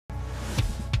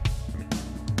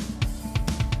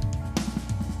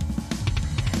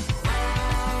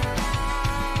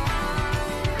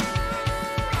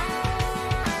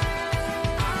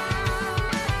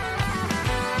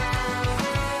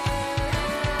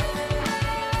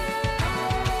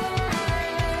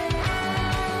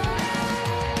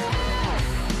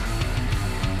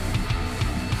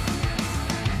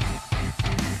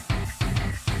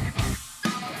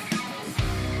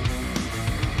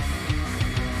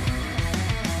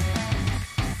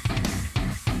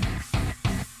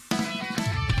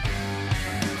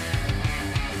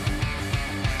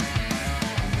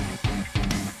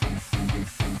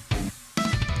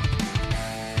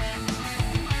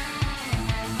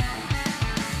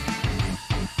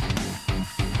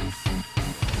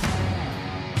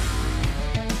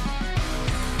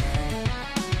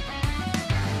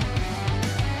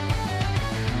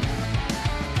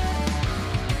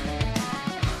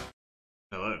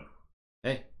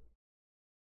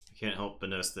Can't help but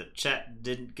notice that chat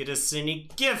didn't get us any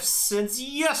gifts since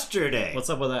yesterday. What's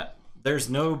up with that? There's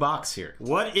no box here.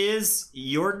 What is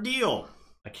your deal?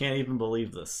 I can't even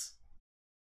believe this.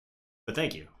 But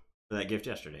thank you for that gift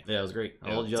yesterday. Yeah, it was great.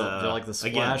 Yeah, Do you like the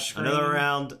splash again,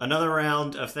 another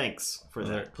round of thanks for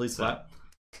that. Please clap.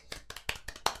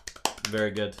 Very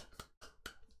good.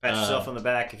 Pat yourself on the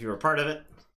back if you were a part of it.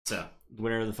 So, the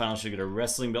winner of the final should get a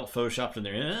wrestling belt photoshopped in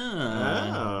there.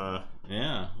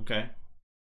 Yeah, okay.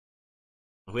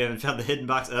 We haven't found the hidden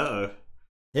box.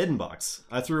 Hidden box.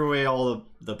 I threw away all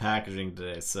the packaging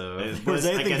today, so if there's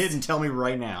anything hidden, tell me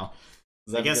right now.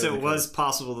 I guess it was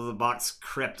possible that the box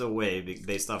crept away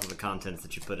based off of the contents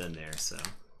that you put in there. So,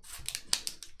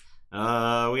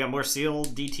 we got more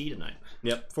sealed DT tonight.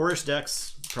 Yep, 4-ish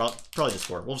decks. Probably just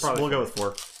 4. We'll go with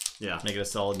 4. Yeah, make it a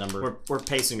solid number. We're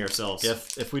pacing ourselves.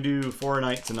 If we do 4 a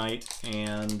night tonight,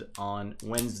 and on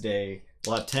Wednesday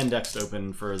we'll have 10 decks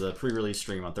open for the pre-release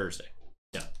stream on Thursday.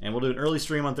 Yeah, and we'll do an early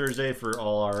stream on Thursday for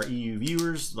all our EU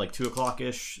viewers, like 2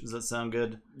 o'clock-ish. Does that sound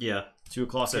good? Yeah, 2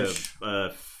 o'clock-ish.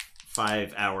 So,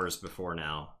 5 hours before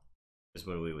now is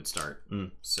when we would start.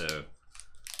 So,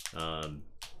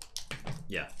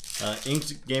 yeah.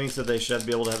 Inked Gaming said they should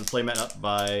be able to have the playmat up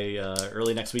by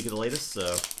early next week at the latest,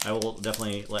 so I will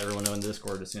definitely let everyone know in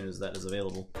Discord as soon as that is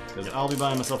available, because I'll be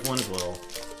buying myself one as well.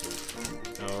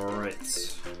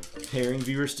 Alright. Pairing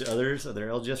viewers to others of their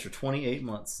LGS for 28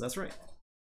 months. That's right.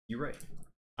 You're right.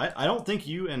 I don't think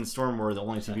you and Storm were the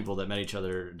only 2 people that met each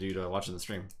other due to watching the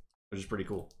stream, which is pretty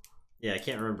cool. Yeah, I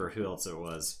can't remember who else it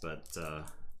was, but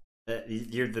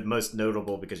you're the most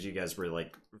notable because you guys were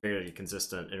like very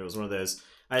consistent, and it was one of those.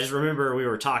 I just remember we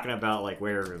were talking about like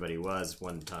where everybody was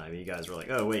one time. You guys were like,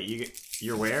 "Oh wait,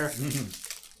 you're where?"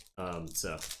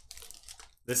 So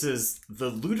this is the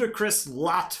ludicrous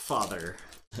Lot Father.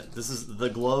 This is the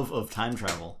glove of time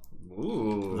travel.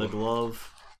 Ooh, the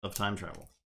glove of time travel.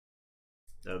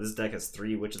 Oh, this deck has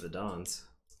 3 Witch of the Dawns.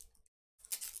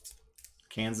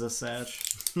 Kansas Satch.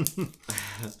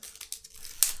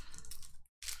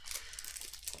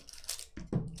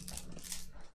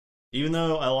 Even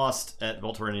though I lost at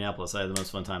Baltimore, Indianapolis, I had the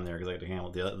most fun time there because I got to hang out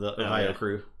with the Ohio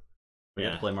crew. We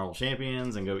got to play Marvel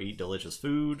Champions and go eat delicious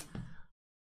food.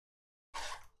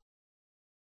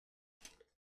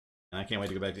 And I can't wait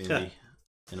to go back to Indy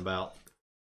in about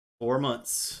 4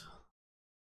 months.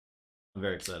 I'm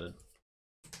very excited.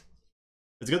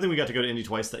 It's a good thing we got to go to Indy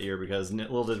twice that year, because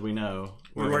little did we know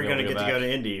we weren't going to get to go to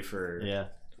Indy for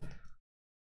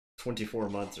 24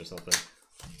 months or something.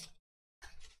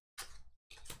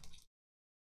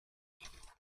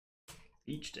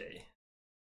 Beach Day.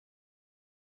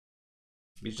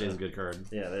 Beach Day is a good card.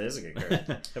 Yeah, that is a good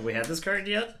card. Have we had this card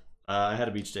yet? I had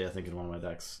a Beach Day, I think, in one of my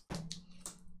decks.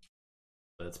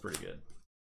 But it's pretty good.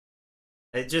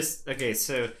 It just... Okay,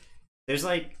 so there's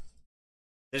like...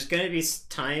 There's gonna be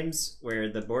times where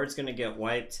the board's gonna get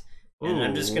wiped, and Ooh,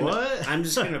 I'm just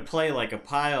gonna play like a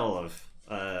pile of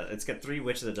it's got 3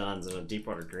 Witch of the Dawns and a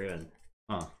Deepwater Gruin.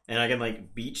 And I can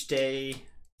like Beach Day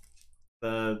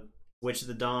the Witch of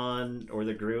the Dawn or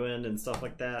the Gruin and stuff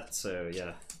like that. So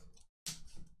yeah.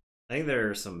 I think there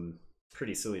are some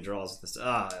pretty silly draws with this.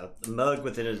 A mug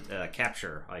with a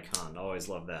capture icon. Always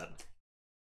love that.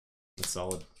 It's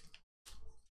solid.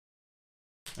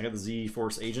 I got the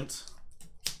Z-Force Agent.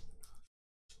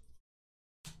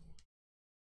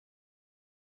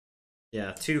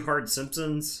 Yeah, 2 Hard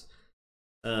Simpsons.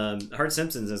 Hard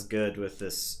Simpsons is good with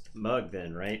this mug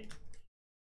then, right?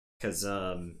 Because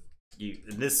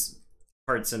this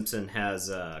Hard Simpson has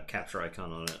a capture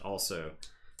icon on it also.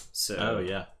 So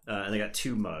yeah. And they got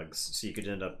 2 mugs, so you could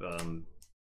end up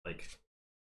like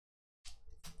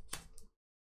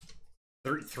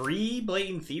 3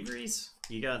 Blatant Thieveries.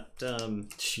 You got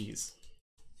jeez.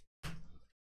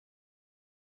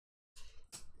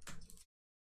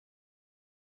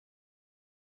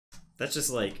 That's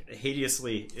just like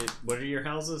hideously. What are your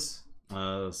houses?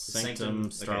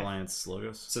 Sanctum, Star Alliance,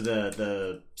 Logos. So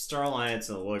the Star Alliance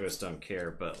and the Logos don't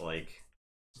care, but like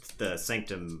the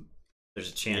Sanctum, there's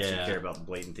a chance you care about the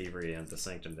Blatant Thievery and the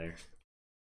Sanctum there.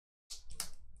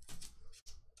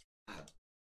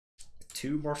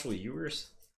 2 Marshall Ewers.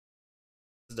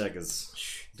 This deck is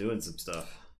doing some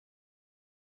stuff.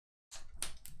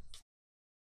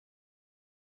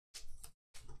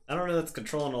 I don't know that's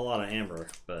controlling a lot of amber,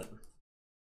 but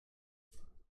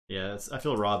yeah, I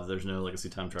feel robbed that there's no Legacy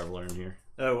Time Traveler in here.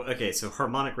 Oh, okay, so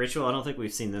Harmonic Ritual, I don't think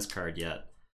we've seen this card yet.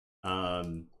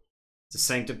 It's a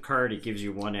Sanctum card, it gives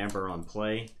you 1 amber on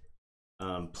play.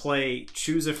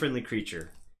 Choose a friendly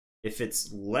creature. If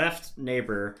its left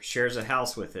neighbor shares a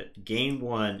house with it, gain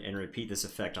 1 and repeat this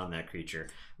effect on that creature,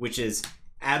 which is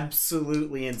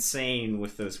absolutely insane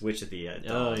with those Witch of the Dawns.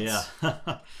 Oh yeah,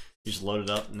 you just load it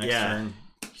up next turn.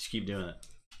 Just keep doing it.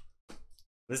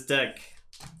 This deck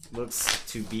looks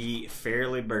to be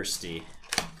fairly bursty.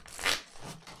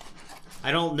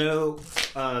 I don't know.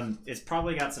 It's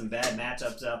probably got some bad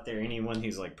matchups out there. Anyone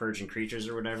who's like purging creatures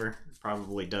or whatever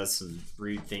probably does some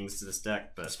rude things to this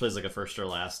deck. But this plays like a first or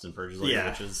last and purges like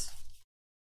witches.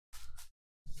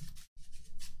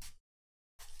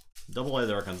 Double Eye of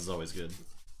the Archons is always good.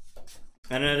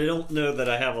 And I don't know that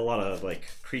I have a lot of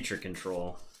like creature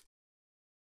control.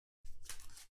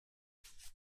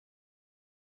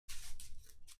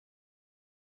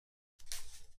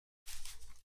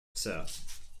 So,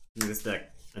 I think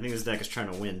this deck is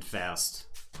trying to win fast.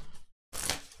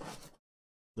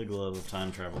 The Glove of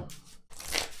Time Travel.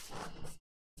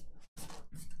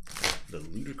 The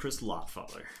Ludicrous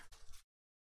Lotfaller.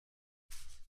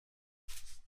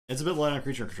 It's a bit light on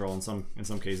creature control in some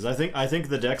cases. I think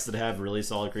the decks that have really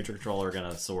solid creature control are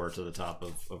gonna soar to the top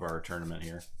of our tournament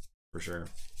here, for sure.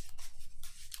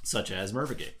 Such as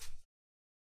Mervigate.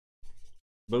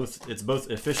 It's both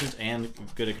efficient and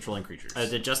good at controlling creatures.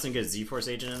 Did Justin get a Z-Force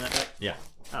agent in that deck? Yeah.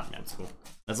 Oh, that's cool.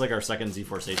 That's like our second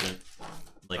Z-Force agent.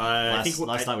 Like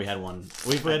last night we had one.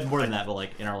 We've had more than that, but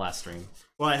like in our last stream.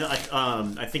 Well,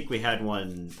 I think we had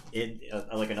one in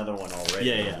like another one already.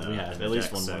 Yeah, we had at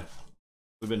least one more.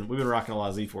 We've been rocking a lot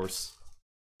of Z-Force.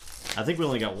 I think we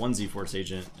only got one Z-Force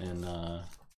agent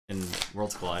in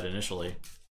Worlds Collide initially.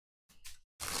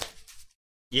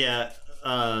 Yeah,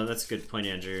 that's a good point,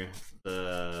 Andrew.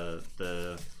 The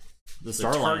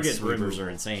Starlight Sweepers are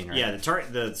insane, right? Yeah,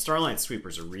 the Starlight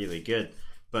Sweepers are really good,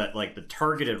 but like the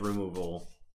targeted removal,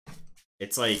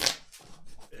 it's like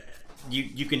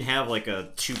you can have like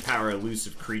a 2-power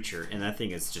elusive creature, and that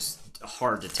thing is just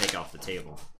hard to take off the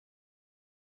table.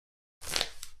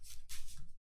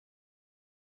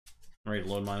 I'm ready to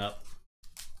load mine up.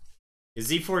 The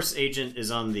Z-Force agent is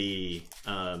on the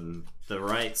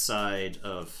right side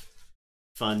of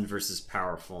fun versus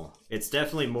powerful. It's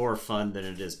definitely more fun than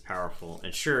it is powerful.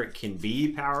 And sure, it can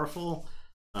be powerful,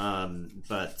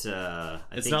 but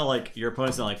it's not like your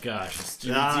opponent's not like, gosh,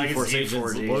 Z-Force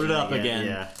agents, load it up again.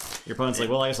 Yeah. Your opponent's like,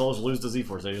 well, I guess I'll just lose the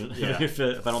Z-Force agent if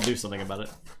I don't do something about it.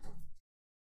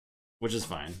 Which is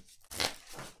fine.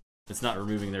 It's not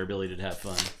removing their ability to have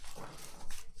fun.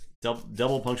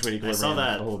 Double punctuate equilibrium. I saw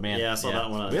that. Oh man, yeah, I saw that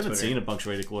one on We haven't Twitter. seen a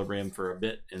punctuate equilibrium for a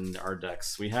bit in our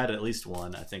decks. We had at least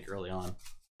one, I think, early on.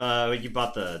 You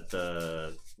bought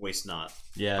the Waste Not.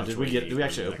 Yeah, did we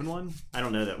actually open one? I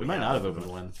don't know that we might not have opened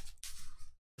one.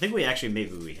 I think we actually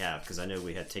maybe we have, because I know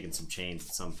we had taken some chains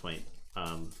at some point.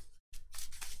 I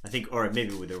think, or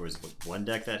maybe there was one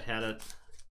deck that had it,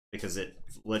 because it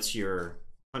lets your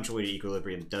punctuated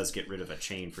equilibrium does get rid of a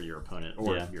chain for your opponent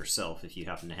or yourself if you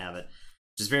happen to have it.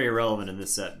 Which is very relevant in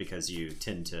this set because you're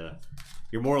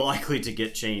more likely to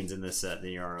get chains in this set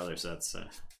than you are other sets. So.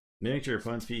 Make your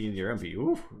opponent's PE into your MP.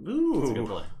 Ooh, that's a good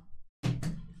play.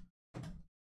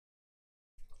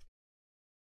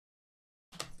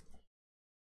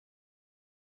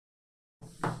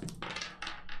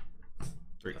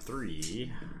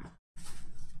 Three.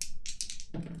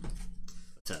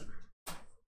 10.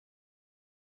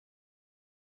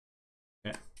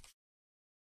 Okay.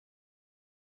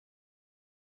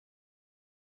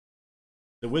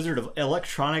 The Wizard of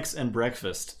Electronics and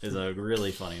Breakfast is a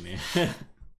really funny name.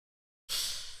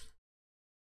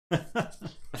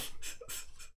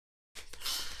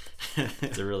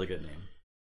 It's a really good name.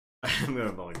 I'm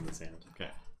gonna volume this hand. Okay.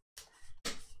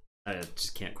 I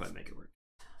just can't quite make it work.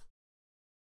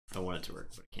 I want it to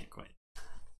work, but I can't quite.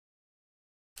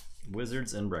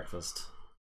 Wizards and Breakfast.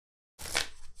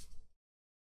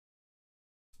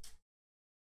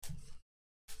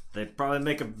 They'd probably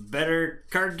make a better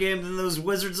card game than those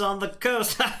Wizards on the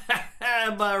Coast.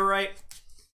 Am I right?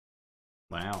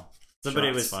 Wow.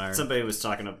 Somebody was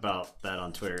talking about that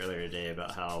on Twitter earlier today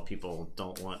about how people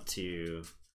don't want to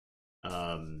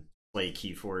play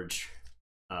Keyforge.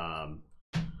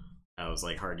 It was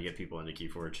like hard to get people into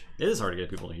Keyforge. It is hard to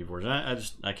get people into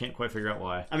Keyforge. I can't quite figure out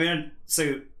why. I mean,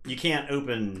 so you can't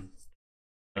open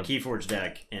a Keyforge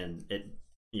deck and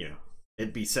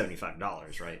it'd be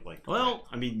 $75, right? Like, well,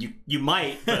 I mean, you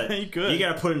might, but you could. You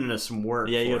got to put in some work.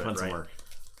 Yeah, you got to put in some work.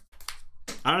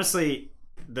 Honestly,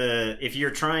 if you're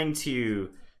trying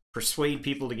to persuade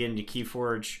people to get into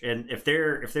Keyforge, and if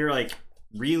they're like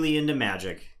really into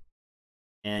Magic,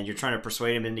 and you're trying to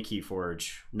persuade them into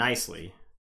Keyforge nicely,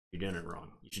 you're doing it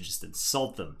wrong. You should just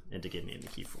insult them into getting into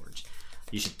Keyforge.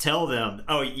 You should tell them,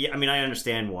 oh yeah, I mean, I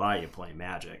understand why you play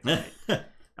Magic. Right?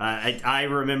 I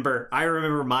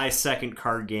remember my second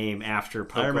card game after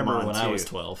Pokemon. I remember when 2. I was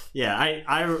 12. Yeah,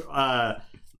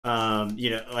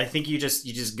 You know, I think you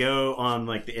just go on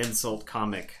like the insult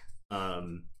comic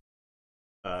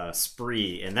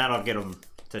spree, and that'll get them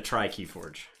to try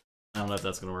Keyforge. I don't know if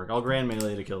that's gonna work. I'll Grand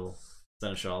Melee to kill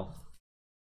Seneschal.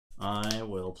 I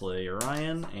will play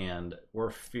Orion and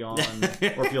Orpheon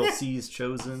Seas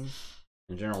Chosen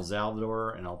and General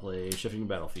Salvador, and I'll play Shifting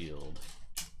Battlefield.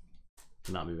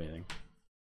 Cannot move anything.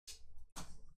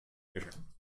 Your turn.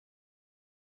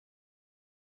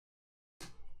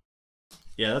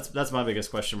 Yeah, that's my biggest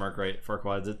question mark, right,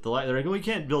 Farquaad? They're like, we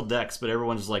can't build decks, but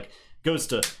everyone just like goes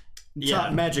to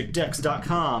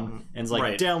topmagicdecks.com and is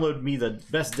like, download me the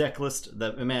best deck list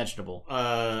that imaginable.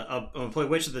 I'll play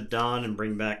Witch of the Dawn and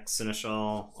bring back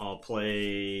Seneschal. I'll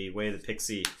play Way of the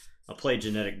Pixie. I'll play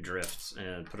Genetic Drift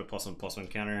and put a +1/+1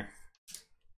 counter.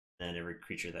 And every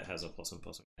creature that has a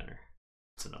 +1/+1 counter.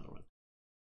 It's another one.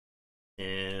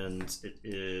 And it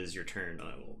is your turn.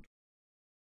 I will.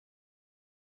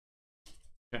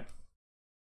 Okay.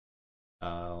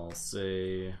 I'll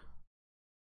say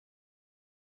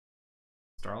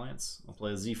Starlance. I'll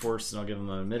play a Z-Force and I'll give him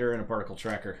an emitter and a particle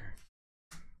tracker.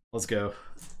 Let's go.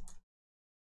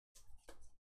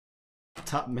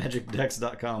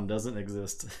 Topmagicdecks.com doesn't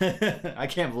exist. I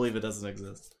can't believe it doesn't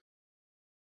exist.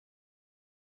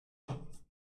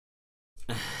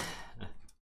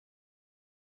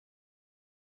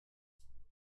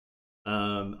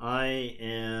 I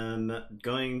am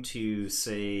going to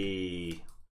say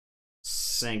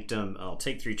Sanctum. I'll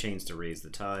take 3 chains to raise the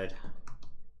tide.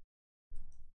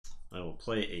 I will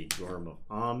play a Gorm of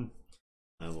Am.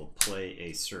 I will play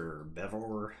a Sir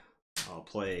Bevor. I'll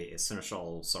play a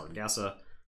Seneschal Sargassa.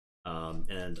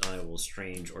 And I will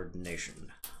Strange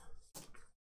Ordination.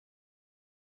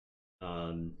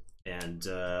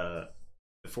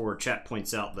 Before chat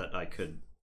points out that I could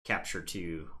capture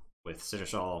 2 with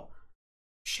Seneschal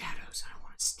Shadows, I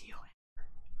want to steal it.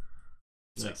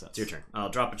 So makes sense. It's your turn. I'll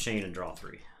drop a chain and draw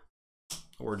 3.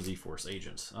 Or Z-Force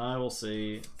Agent. I will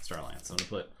say Starlance. I'm gonna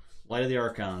put Light of the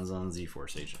Archons on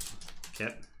Z-Force Agent.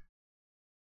 Okay.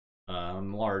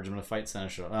 I'm large. I'm gonna fight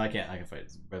Seneschal. I can't. I can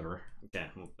fight Bever. Okay.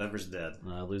 Well, Bever's dead.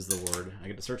 I lose the ward. I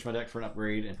get to search my deck for an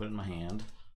upgrade and put it in my hand.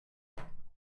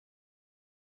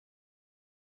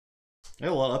 I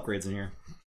got a lot of upgrades in here.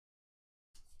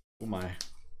 Oh my.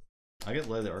 I get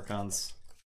Light of the Archons.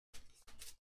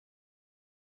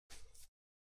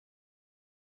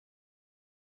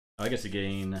 I get to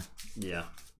gain, yeah,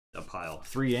 a pile.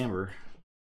 3 amber.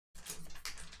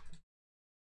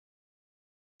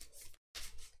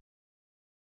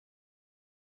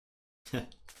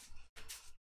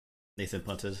 Nathan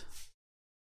punted.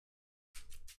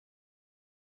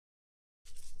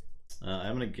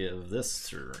 I'm gonna give this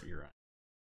to Uriah.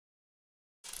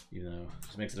 You know,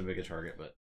 just makes it a bigger target,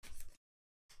 but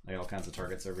I got all kinds of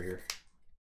targets over here.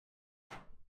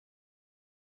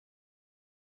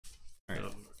 All right.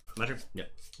 My turn? Yep.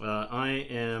 I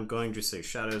am going to say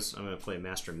Shadows. I'm going to play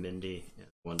Master Mindy,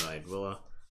 One-Eyed Willa.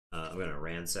 I'm going to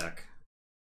Ransack.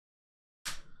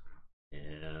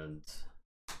 And,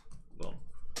 well,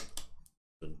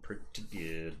 been pretty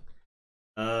good.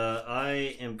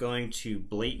 I am going to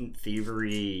Blatant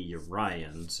Thievery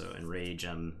Urian, so enrage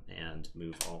him and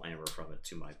move all amber from it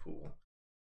to my pool.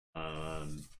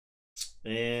 And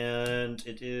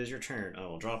it is your turn. I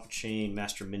will drop a chain.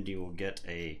 Master Mindy will get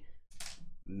a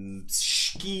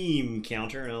scheme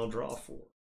counter, and I'll draw 4.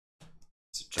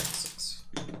 So check 6.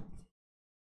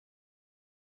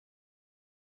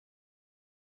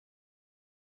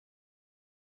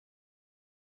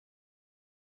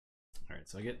 Alright,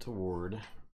 so I get to ward.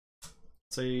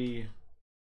 Say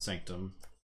Sanctum.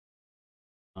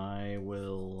 I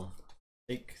will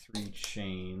take 3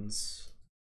 chains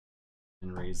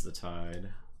and raise the tide.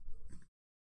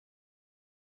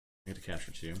 I get to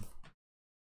capture 2.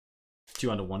 2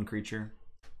 onto 1 creature.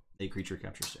 A creature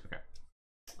captures 2. Okay.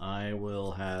 I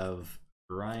will have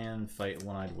Ryan fight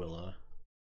One-Eyed Willa.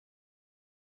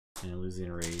 And lose the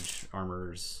enrage.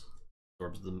 Armors.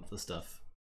 Absorbs the stuff.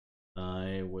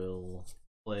 I will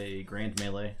play Grand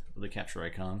Melee with a capture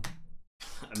icon.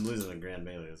 I'm losing the Grand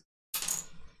Melee.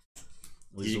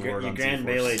 Lose you Grand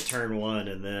Melee turn 1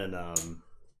 and then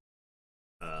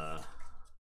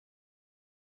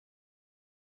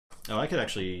Oh, I could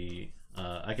actually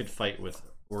I could fight with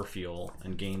Orpheol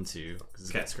and gain 2 because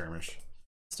it's got skirmish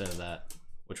instead of that,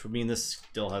 which would mean this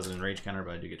still has an enrage counter,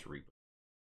 but I do get to reap.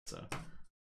 So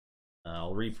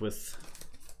I'll reap with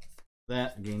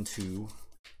that, gain 2.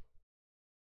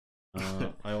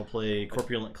 I will play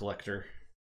Corpulent Collector.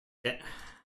 Yeah.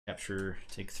 Capture,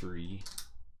 take 3.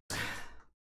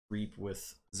 Reap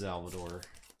with Salvador.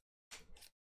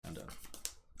 I'm done.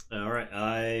 Alright,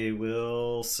 I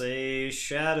will say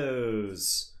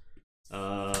Shadows.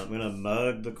 I'm gonna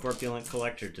mug the Corpulent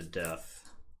Collector to death.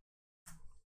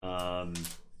 And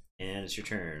it's your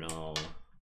turn. I'll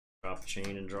drop a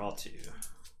chain and draw 2.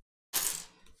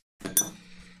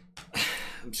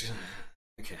 I'm just gonna...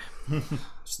 Okay.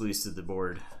 Just least to the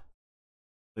board.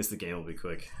 At least the game will be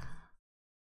quick.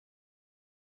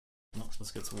 Oh,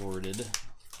 this gets warded.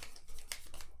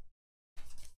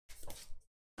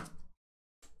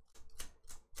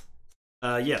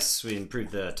 Yes, we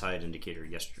improved the tide indicator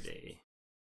yesterday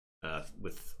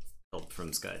with help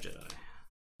from Sky Jedi.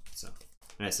 So,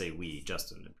 when I say we,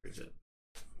 Justin improved it.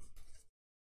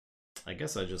 I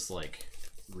guess I just like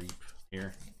reap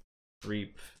here.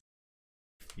 Reap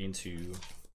into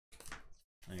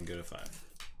and go to 5.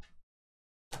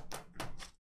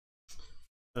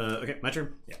 Okay, my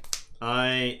turn. Yeah.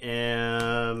 I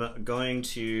am going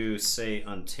to say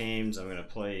Untamed. I'm going to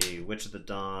play Witch of the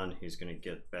Dawn. He's going to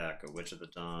get back a Witch of the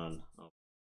Dawn. I'll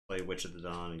play Witch of the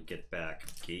Dawn and get back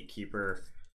Gatekeeper.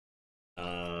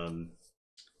 And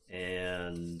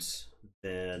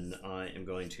then I am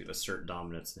going to assert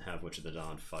dominance and have Witch of the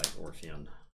Dawn fight Orpheon.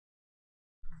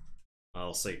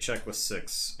 I'll say check with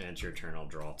 6, and to your turn I'll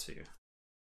draw 2.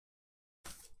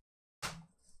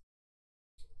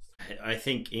 I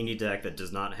think any deck that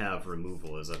does not have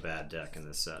removal is a bad deck in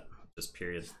this set. Just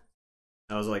period.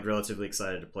 I was like relatively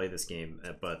excited to play this game,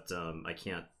 but I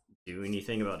can't do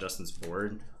anything about Justin's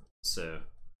board, so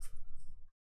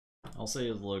I'll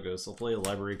say Logos. I'll play a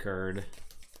library card.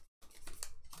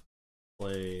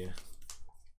 Play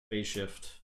Phase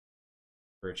Shift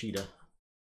for a cheetah.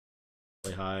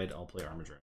 Play Hide. I'll play Armor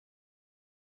Dragon.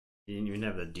 You didn't even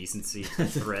have the decency to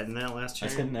threaten that last turn.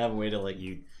 I didn't have a way to like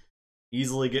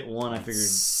easily get one. I figured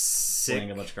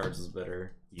playing a bunch of cards is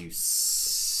better. You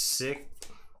sick.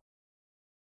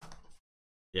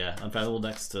 Yeah, unfathomable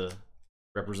decks to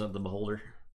represent the beholder.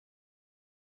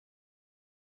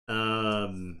 I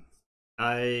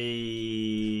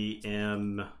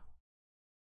am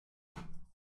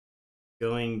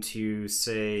going to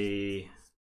say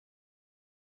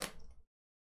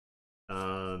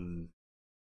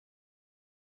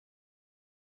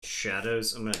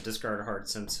Shadows. I'm going to discard a Hard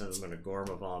Sense, and I'm going to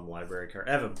Gormavom library card.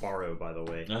 I have a Borrow, by the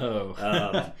way. Oh.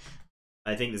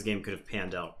 I think this game could have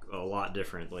panned out a lot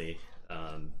differently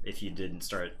if you didn't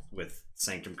start with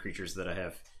Sanctum creatures that I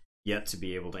have yet to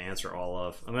be able to answer all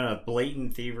of. I'm going to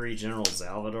Blatant Thievery General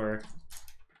Salvador.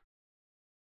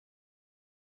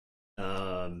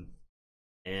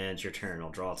 And your turn. I'll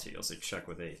draw 2. I'll say check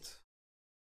with 8.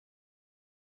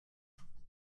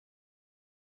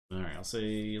 Alright, I'll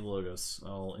say Logos.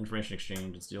 I'll Information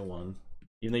Exchange and steal 1.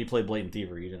 Even though you played Blatant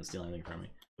Thievery, you didn't steal anything from me.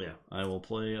 Yeah. I will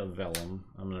play a Vellum.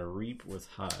 I'm going to Reap with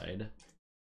Hide.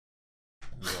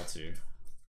 And draw 2.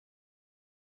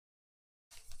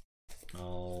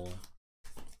 I'll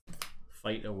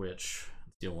fight a Witch.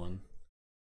 Steal 1.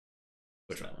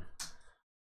 Which one?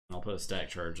 I'll put a stack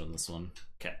charge on this one.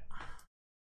 Okay.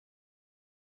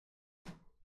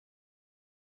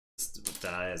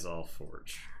 Die is all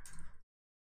Forge.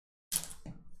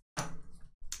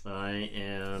 I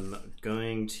am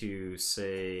going to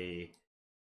say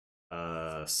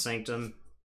Sanctum.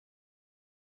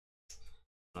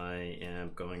 I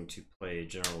am going to play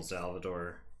General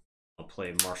Salvador. I'll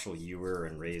play Marshal Ewer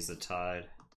and Raise the Tide.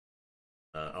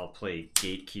 I'll play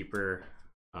Gatekeeper.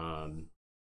 I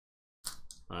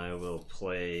will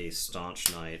play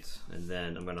Staunch Knight, and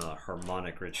then I'm gonna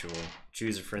Harmonic Ritual.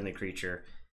 Choose a friendly creature.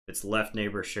 Its left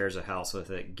neighbor shares a house with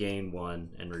it. Gain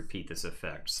 1 and repeat this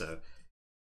effect. So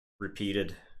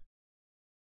repeated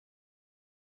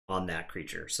on that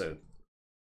creature. So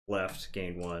left,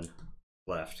 gain 1,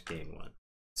 left, gain 1.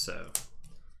 So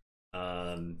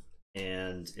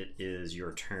and it is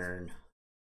your turn.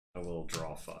 I will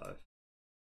draw 5.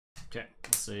 Okay,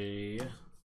 let's see.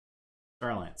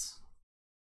 Star Alliance.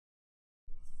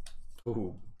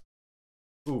 Ooh.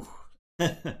 Ooh.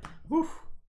 Woo.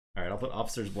 Alright, I'll put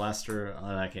Officer's Blaster.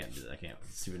 I can't do that. I can't.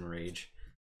 It's too enrage.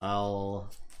 I'll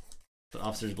put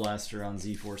Officer's Blaster on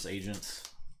Z-Force Agent.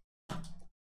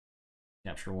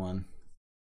 Capture 1.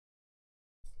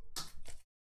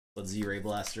 Put Z-Ray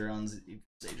Blaster on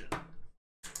Z-Force Agent.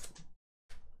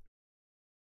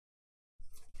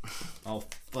 I'll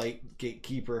fight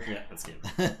Gatekeeper. Yeah, that's good.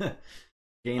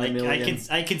 Gain a million.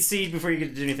 I concede before you get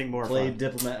to do anything more. Play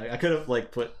Diplomat. I could have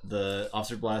like put the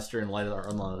Officer Blaster and light it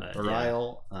on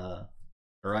the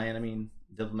Orion. I mean,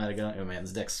 Diplomatic Gun. Oh man,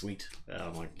 this deck's sweet.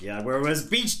 Oh my god, where was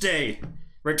Beach Day?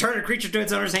 Return a creature to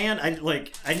its owner's hand.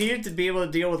 I needed to be able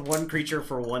to deal with one creature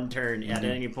for one turn at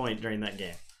any point during that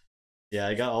game. Yeah,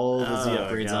 I got all the Z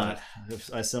upgrades on it.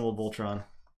 I assembled Voltron.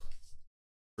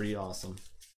 Pretty awesome.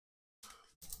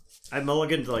 I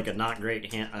mulliganed like a not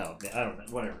great hand. Oh, I don't know.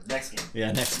 Whatever. Next game.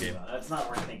 Yeah, next game. That's not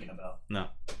worth thinking about. No.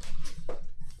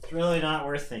 It's really not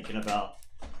worth thinking about.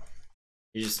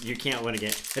 You can't win a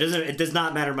game. It does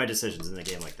not matter my decisions in a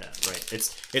game like that, right?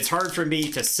 It's hard for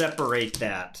me to separate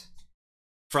that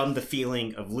from the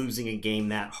feeling of losing a game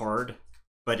that hard,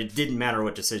 but it didn't matter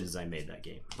what decisions I made that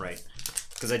game, right?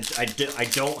 Because I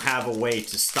don't have a way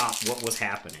to stop what was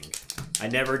happening. I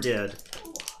never did.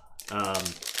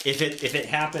 If it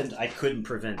happened, I couldn't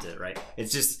prevent it, right?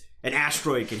 It's just an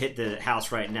asteroid could hit the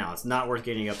house right now. It's not worth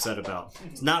getting upset about.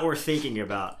 It's not worth thinking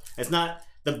about. It's not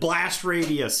the blast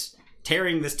radius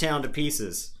tearing this town to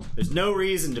pieces. There's no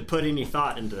reason to put any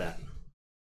thought into that.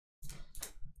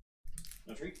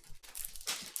 No treat.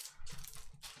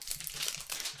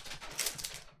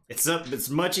 It's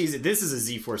much easier. This is a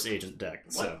Z-Force agent deck,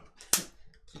 so.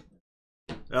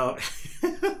 What?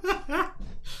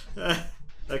 Oh.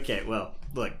 Okay, well,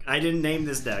 look, I didn't name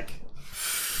this deck.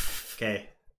 Okay.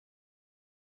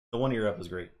 The 1 year up is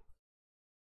great.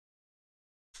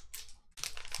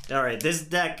 Alright, this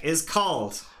deck is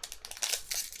called,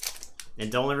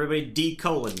 and don't everybody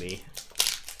D-colon me,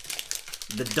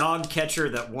 the dog catcher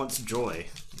that wants joy.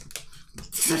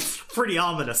 It's pretty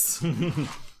ominous.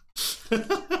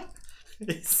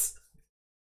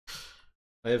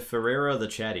 I have Ferreira the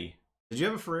Chatty. Did you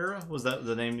have a Ferreira? Was that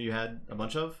the name you had a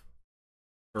bunch of?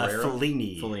 Ferreira?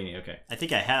 Fellini. Fellini, okay. I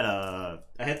think I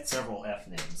had several F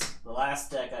names. The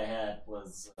last deck I had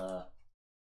was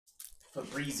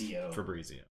Fabrizio.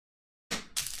 Fabrizio.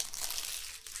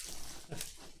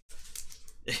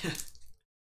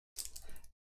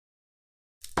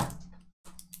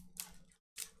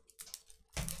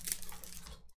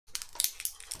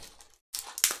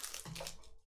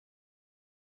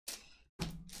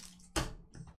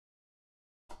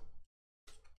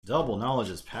 Double knowledge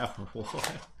is power.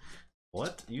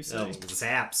 What? You say? Oh,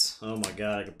 zaps. Oh my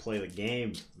god, I could play the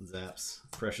game. Zaps.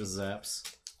 Precious zaps.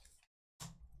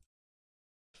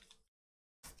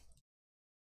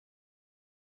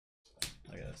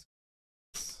 I guess.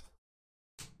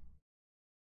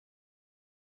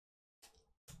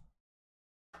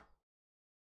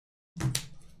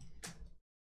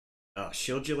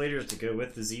 Shieldulators to go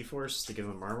with the Z-Force to give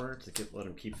him armor to let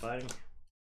him keep fighting.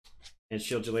 And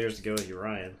Shieldulators to go with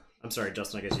Urian. I'm sorry,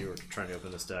 Justin. I guess you were trying to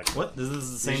open this deck. What? This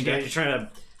is the same deck? You're trying to.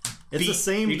 It's the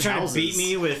same. You're trying to beat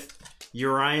me with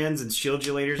Urians and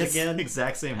Shieldulators again?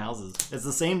 Exact same houses. It's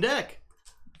the same deck.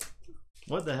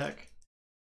 What the heck?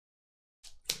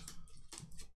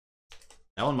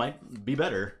 That one might be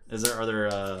better. Are there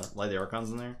Light the Archons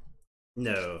in there?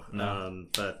 No.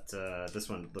 But this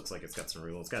one looks like it's got some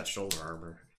removal. It's got shoulder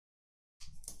armor.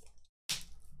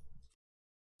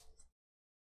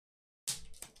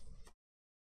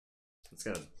 It's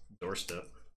got a doorstep.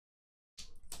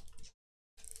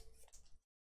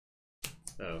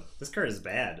 Oh, this card is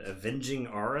bad. Avenging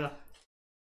Aura.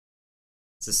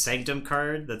 It's a Sanctum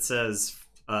card that says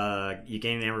you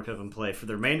gain an Amber Pip in play. For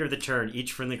the remainder of the turn,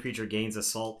 each friendly creature gains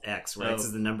Assault X, where X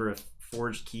is the number of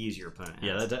forged keys your opponent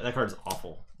has. Yeah, that card's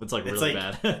awful. It's like really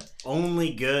bad.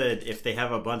 Only good if they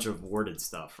have a bunch of warded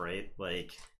stuff, right?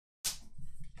 Like,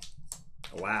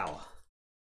 wow.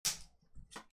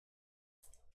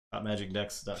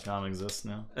 MagicDecks.com exists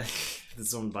now. Did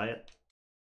someone buy it?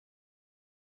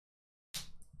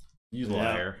 You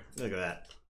liar. Look at that.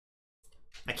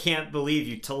 I can't believe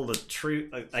you told a true.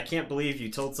 I can't believe you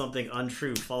told something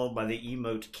untrue followed by the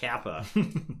emote Kappa.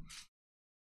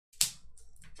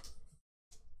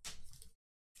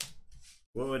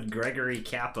 What would Gregory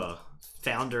Kappa,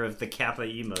 founder of the Kappa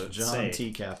emote, say? John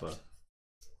T. Kappa.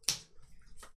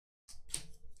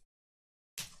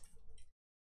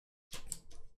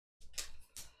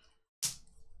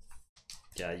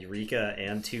 Yeah, Eureka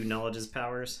and 2 knowledge's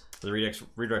powers. The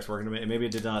redirect's working to me. Maybe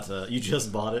it did not. You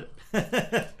just bought it.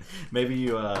 Maybe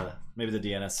you. Maybe the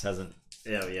DNS hasn't.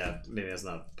 Yeah. Maybe it's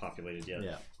not populated yet.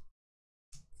 Yeah.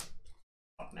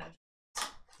 Top Magic.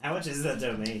 How much is that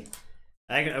domain?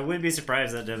 I wouldn't be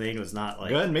surprised if that domain was not like.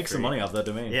 Go ahead and make some money off that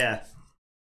domain. Yeah.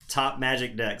 Top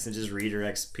Magic Decks and just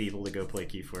redirects people to go play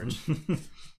Keyforge.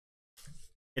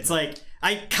 It's like,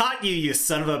 I caught you, you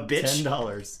son of a bitch.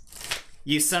 $10.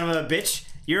 You son of a bitch.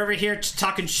 You're over here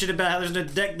talking shit about how there's no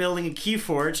deck building in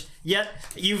Keyforge, yet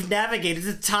you've navigated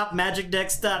to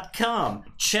topmagicdecks.com.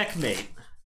 Checkmate.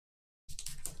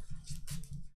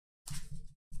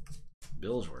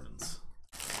 Bill Jordans.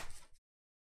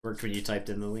 Worked when you typed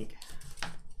in the link.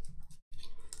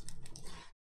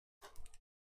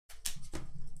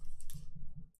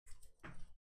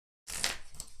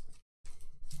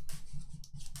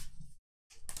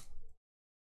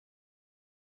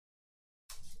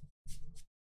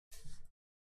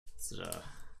 Just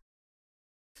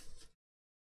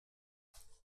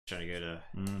trying to go to.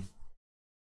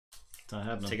 It's not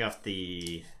happening. Take off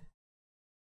the.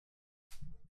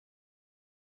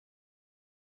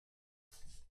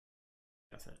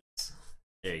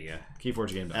 There you go.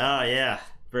 Keyforge game. Oh yeah,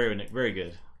 very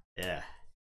good. Yeah,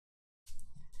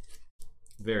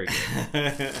 very good.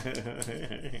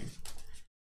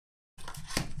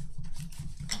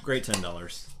 Great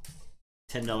 $10.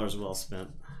 $10 well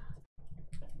spent.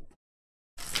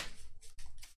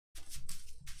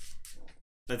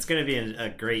 That's going to be a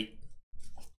great.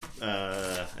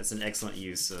 It's an excellent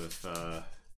use of.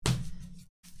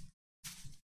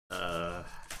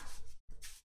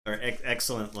 Or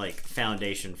excellent like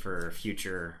foundation for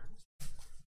future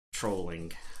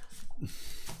trolling.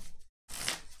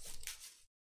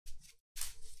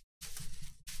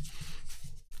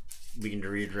 We can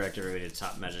redirect everybody to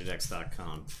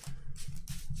topmagicdecks.com.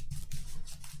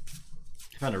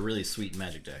 I found a really sweet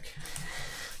magic deck.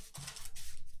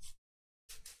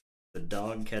 The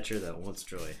dog catcher that wants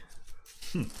joy.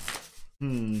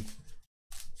 There's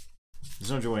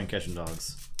no joy in catching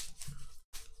dogs.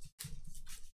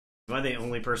 Am I the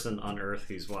only person on Earth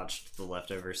who's watched The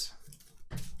Leftovers?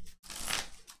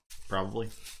 Probably.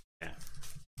 Yeah.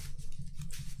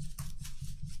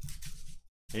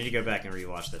 I need to go back and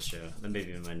rewatch that show. That may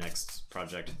be my next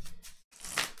project.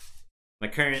 My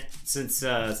current, since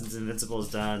Invincible is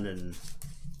done, and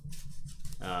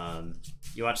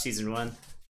you watch season 1,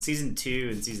 season 2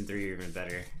 and season 3 are even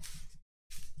better.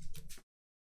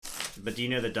 But do you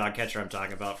know the dog catcher I'm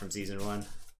talking about from season 1?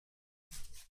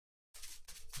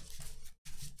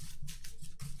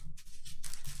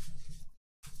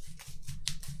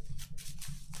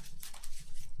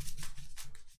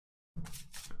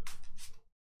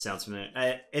 Sounds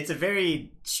familiar. It's a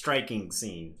very striking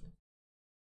scene.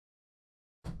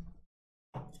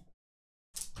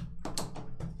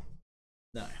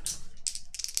 No.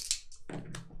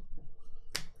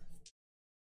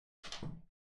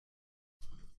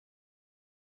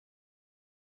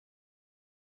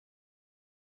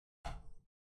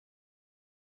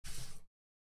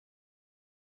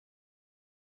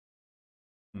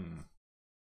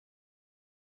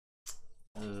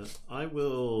 I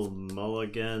will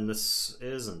mulligan. This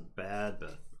isn't bad,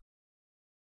 but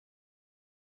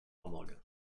I'll mulligan.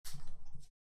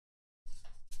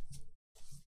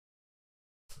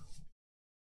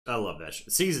 I love that show.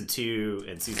 Season 2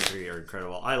 and season 3 are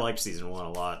incredible. I liked season 1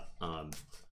 a lot.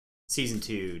 Season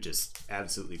 2 just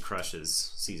absolutely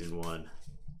crushes season 1.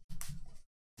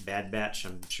 Bad Batch,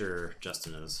 I'm sure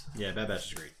Justin is. Yeah, Bad Batch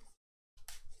is great.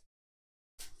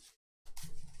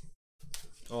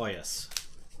 Oh yes.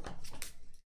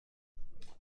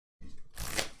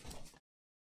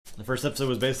 The first episode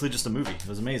was basically just a movie. It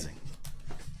was amazing.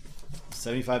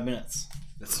 75 minutes.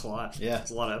 That's a lot. Yeah.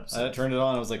 It's a lot of episodes. I turned it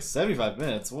on, I was like, 75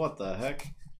 minutes? What the heck?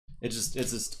 It's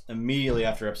just immediately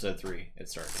after episode 3 it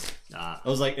starts. Ah. It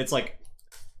was like, it's like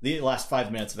the last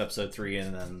 5 minutes of episode 3,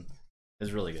 and then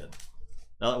it's really good.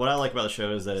 What I like about the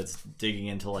show is that it's digging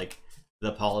into like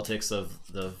the politics of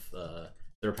the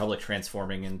Republic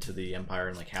transforming into the Empire,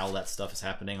 and like how that stuff is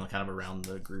happening, like kind of around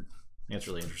the group. I think it's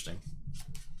really interesting.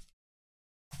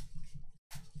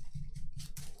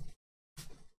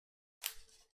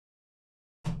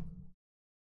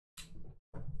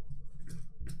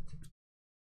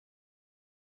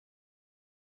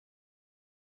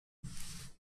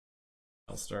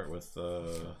 I'll start with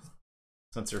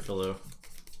Sensor Philo,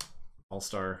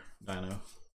 All-Star Dino.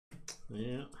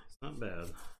 Yeah, it's not bad.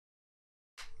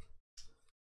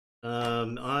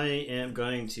 I am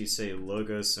going to say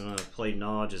Logos. I'm going to play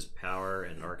Knowledge as power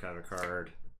and archive a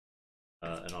card.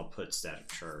 And I'll put Static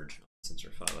Charge on Sensor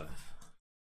Philo.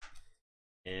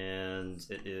 And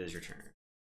it is your turn.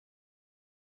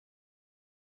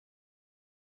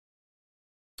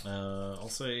 I'll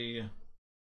say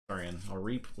Arian. I'll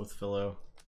Reap with Philo.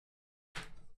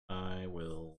 I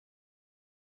will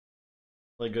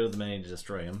play Go to the Many to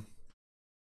destroy him.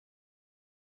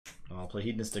 I'll play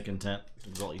Hedonistic Intent to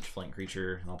exalt each flank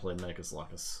creature, and I'll play Medicus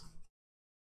Locus.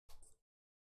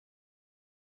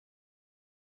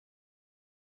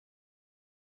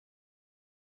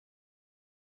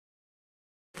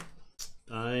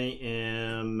 I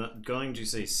am going to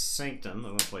say Sanctum.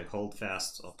 I'm going to play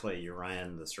Holdfast. I'll play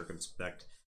Urian the Circumspect.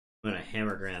 I'm going to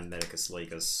Hammergram Medicus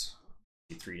Lacus.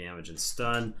 3 damage and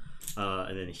stun.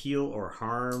 And then heal or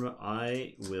harm.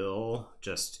 I will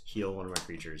just heal one of my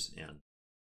creatures, and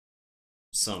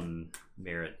some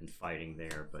merit in fighting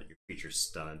there, but your creature's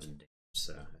stunned and damaged,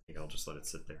 so I think I'll just let it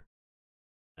sit there.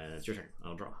 And it's your turn.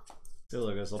 I'll draw. So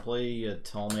Logos, I'll play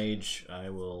Tall Mage. I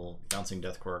will Bouncing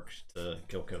Deathquark to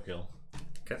kill.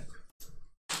 Okay.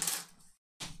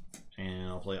 And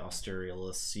I'll play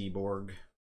Austeralus Seaborg.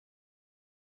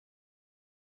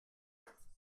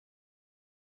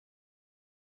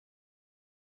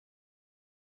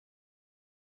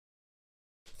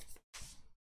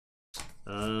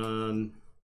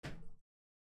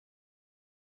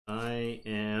 I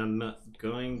am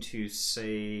going to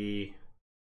say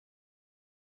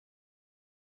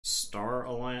Star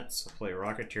Alliance. I'll play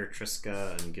Rocketeer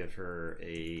Triska and give her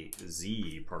a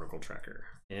Z particle tracker.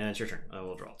 And it's your turn. I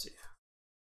will draw 2.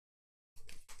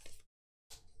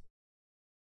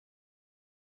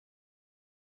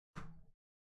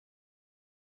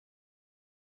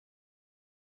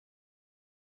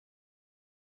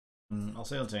 I'll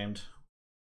say Untamed.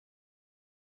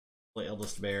 Play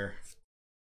Eldest Bear.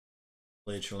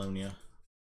 Play Chelonia.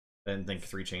 I didn't think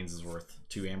 3 chains is worth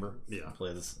 2 amber. Yeah. I'll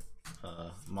play this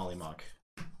Molly Mock.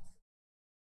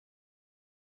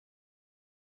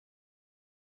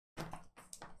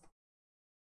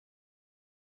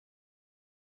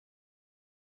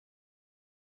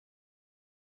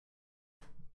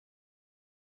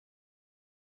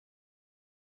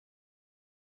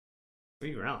 What are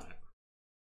you growling at?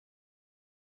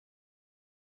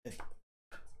 Hey.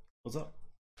 What's up?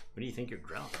 What do you think you're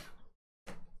growling at?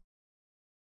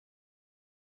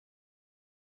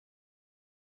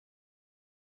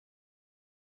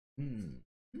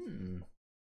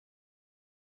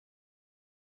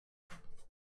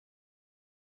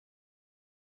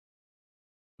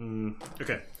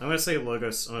 Okay, I'm gonna say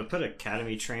Logos. I'm gonna put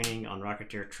Academy training on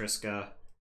Rocketeer Triska,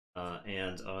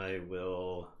 and I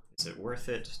will. Is it worth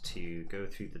it to go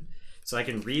through the? So I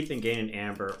can reap and gain an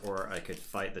amber, or I could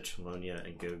fight the Chelonia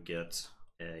and go get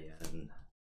an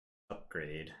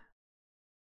upgrade.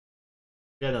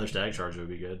 Yeah, another static charge would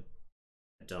be good.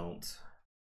 I don't.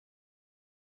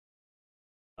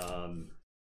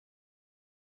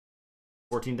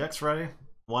 14 decks Friday.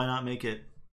 Why not make it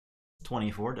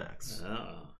 24 decks?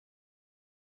 Oh.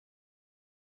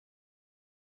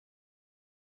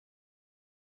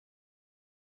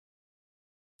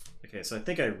 Okay, so I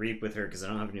think I reap with her because I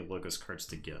don't have any Logos cards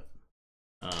to get.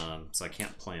 So I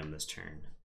can't play them this turn.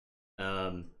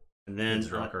 And then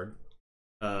draw a card.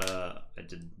 I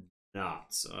did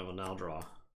not, so I will now draw.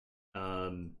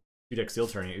 2 deck steel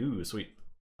turning. Ooh, sweet.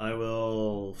 I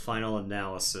will final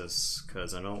analysis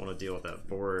because I don't want to deal with that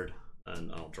board,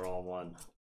 and I'll draw 1.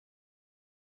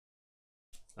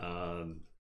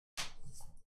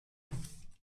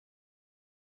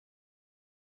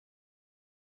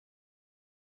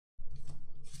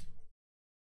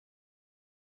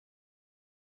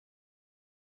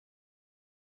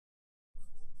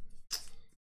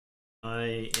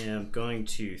 I am going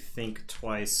to think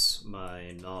twice.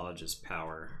 My knowledge is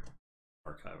power.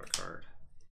 Archive a card.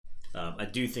 I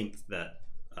do think that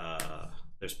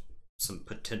there's some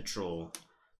potential.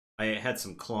 I had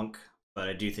some clunk, but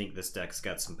I do think this deck's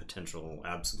got some potential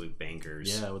absolute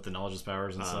bangers. Yeah, with the knowledge's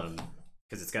powers and stuff.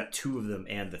 Because it's got 2 of them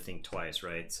and the think twice,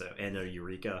 right? So and a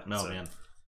Eureka. No, so, man.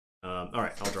 All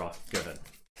right, I'll draw. Go ahead.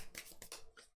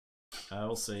 I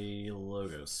will say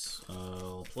Logos.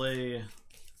 I'll play.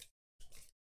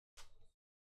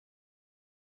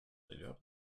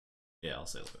 Yeah, I'll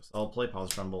say Logos. I'll play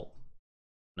Positron Bolt.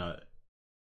 No.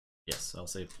 Yes, I'll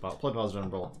say play Positron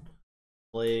Bolt.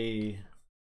 Play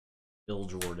Bill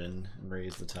Jordan and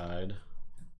Raise the Tide.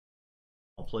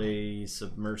 I'll play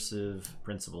Submersive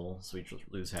Principle, so we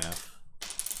lose half.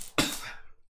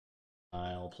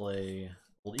 I'll play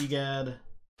Old Egad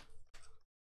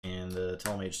and the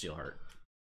Talmage Steelheart.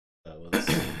 That was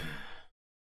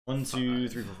 1, 2,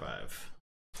 3, 4, 5.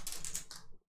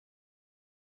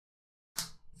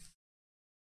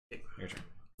 Okay, your turn.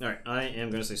 Alright, I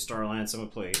am going to say Star Alliance. I'm going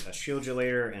to play a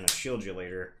Shieldulator and a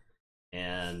Shieldulator,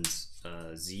 and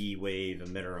Z Wave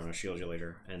Emitter on a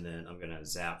Shieldulator, and then I'm going to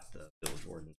zap the Bill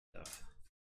Jordan stuff.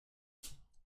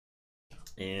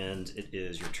 And it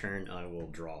is your turn. I will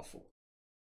draw 4.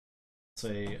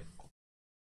 Say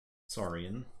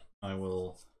Saurian. I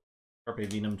will Carpe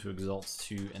Venum to exalt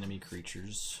 2 enemy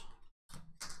creatures.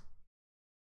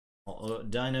 I'll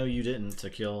Dino You Didn't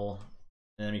to kill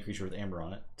an enemy creature with Amber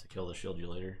on it, to kill the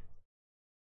Shieldulator,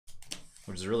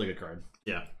 which is a really good card.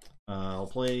 Yeah. I'll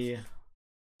play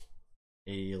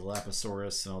a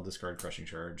Lapisaurus and I'll discard Crushing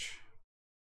Charge.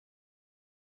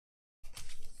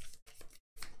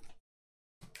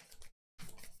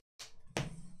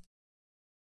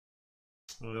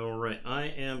 Alright, I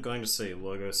am going to say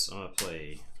Logos. I'm going to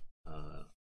play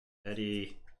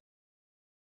Eddie,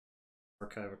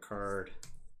 archive a card,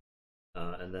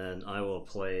 and then I will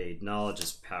play Knowledge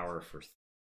is Power for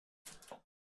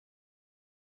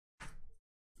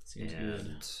Seems good.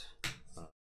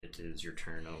 It is your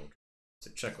turn. Oh, so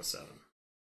check with 7.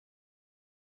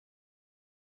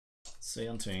 say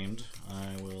Untamed.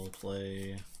 I will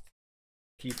play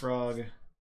Keyfrog,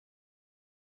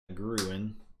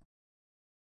 Gruin.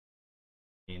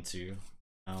 Into.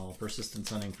 I'll Persistent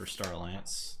Hunting for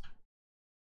Starlance.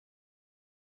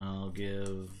 I'll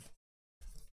give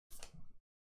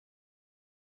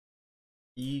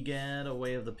Egad a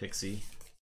Way of the Pixie.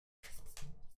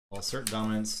 I'll assert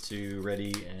dominance to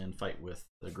ready and fight with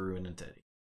the Gruin and Teddy.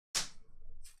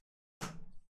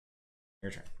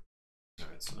 Your turn.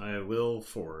 Alright, so I will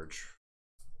forge.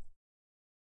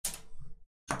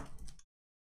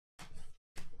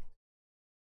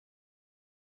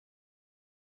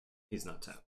 He's not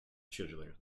tapped. Shield you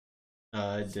later.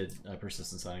 I did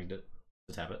Persistence Hunting to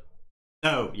tap it.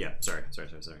 Oh, yeah. Sorry.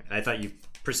 I thought you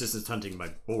persistence hunting my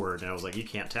board, and I was like, you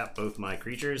can't tap both my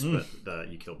creatures, but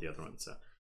you killed the other one, so.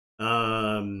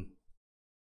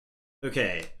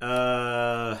 Okay.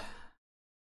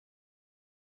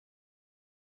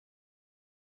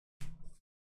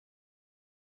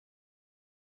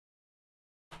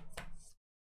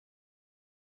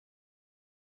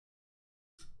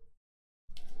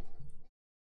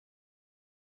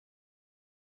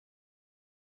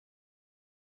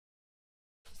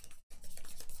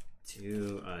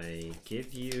 Do I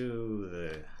give you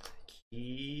the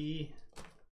key in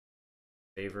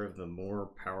favor of the more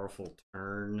powerful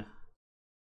turn?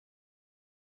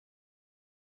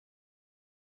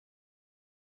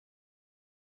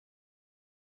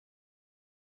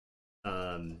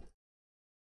 I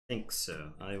think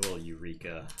so. I will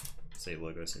Eureka. Say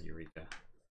Logos and Eureka.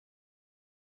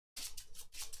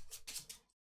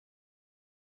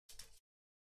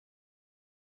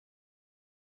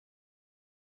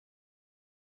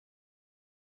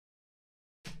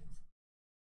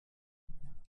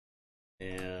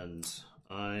 And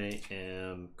I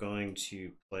am going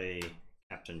to play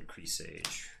Captain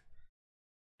Cresage.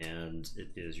 And it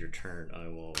is your turn. I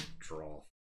will draw.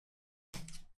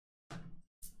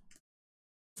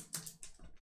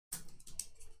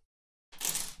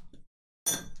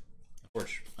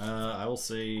 Forge. I will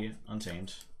say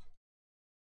Untamed.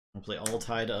 I'll play All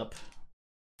Tied Up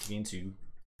to gain 2.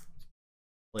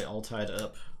 Play All Tied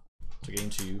Up to gain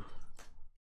 2.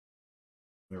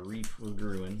 I'm gonna Reap with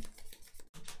Gruin.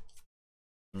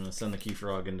 I'm gonna send the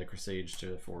Keyfrog into Cresage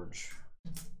to Forge.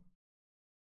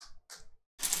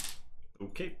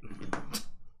 Okay.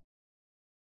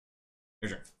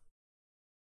 Your turn.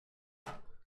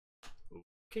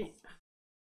 Okay.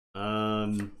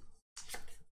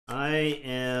 I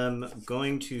am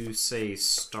going to say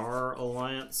Star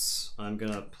Alliance. I'm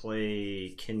gonna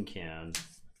play Kincan.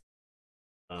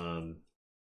 I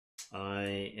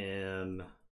am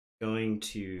going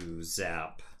to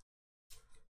zap.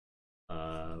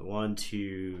 1,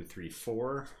 2, 3,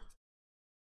 4.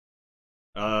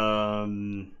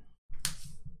 I'm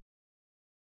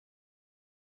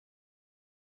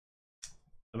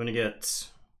gonna get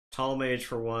Talmage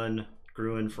for 1,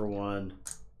 Gruin for 1.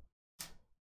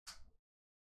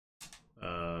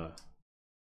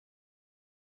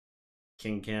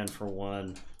 Kincan for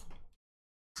 1.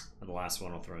 And the last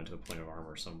one I'll throw into a point of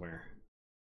armor somewhere.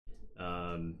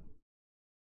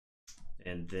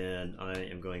 And then I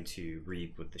am going to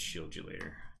Reap with the Shield You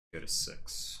Later. Go to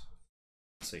 6.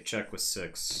 Say check with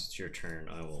 6. It's your turn.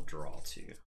 I will draw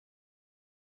 2.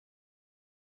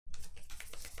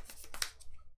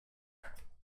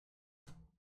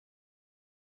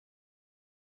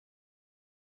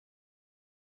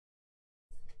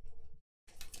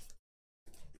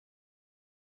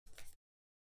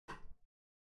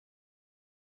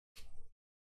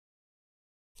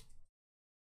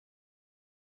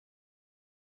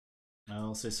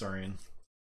 I'll say Saurian.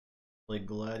 Play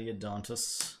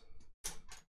Gladiodontus.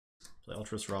 Play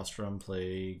Ultras Rostrum.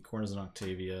 Play Corners and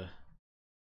Octavia.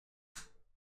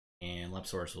 And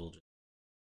Lapsaurus will just...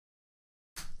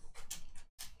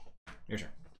 Your turn.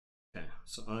 Okay,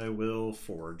 so I will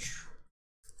Forge.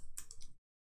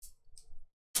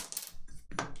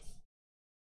 I'm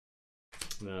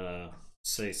gonna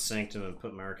say Sanctum and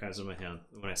put my archives in my hand.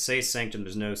 When I say Sanctum,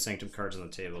 there's no Sanctum cards on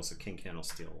the table, so Kincan will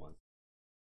steal one.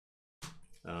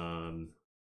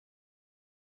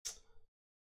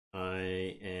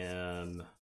 I am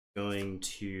going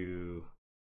to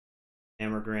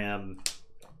Ammogram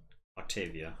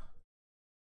Octavia.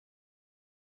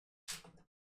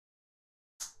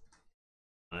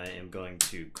 I am going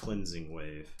to Cleansing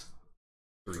Wave.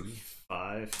 3,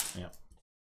 5. Yep.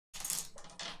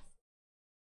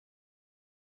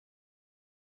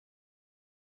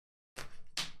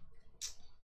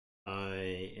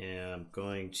 I am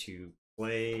going to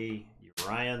play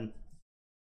Urian.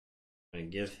 I'm going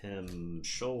to give him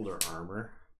shoulder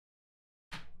armor.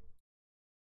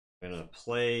 I'm gonna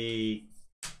play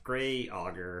Grey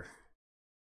Augur,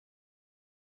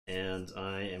 and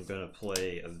I am gonna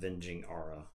play Avenging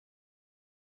Aura,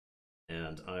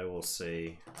 and I will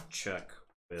say check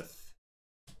with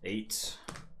 8.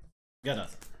 Got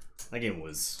nothing. That game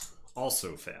was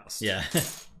also fast. Yeah.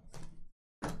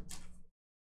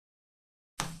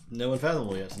 No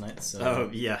Unfathomable yet tonight, so... Oh,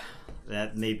 yeah.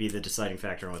 That may be the deciding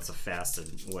factor on what's a fast and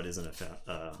what isn't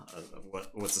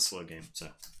what's a slow game, so...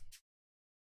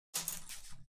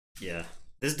 Yeah.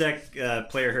 This deck,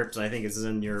 Player Herps, I think is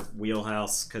in your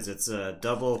wheelhouse, because it's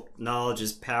double Knowledge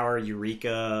is Power,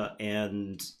 Eureka,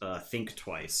 and Think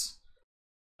Twice.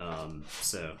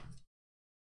 So...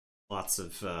 Lots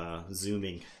of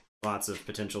zooming. Lots of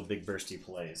potential big bursty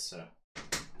plays, so...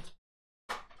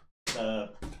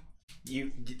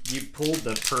 You pulled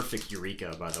the perfect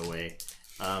Eureka, by the way.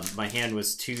 My hand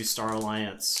was 2 Star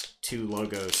Alliance, 2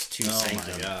 Logos, 2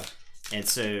 Sanctum. My God. And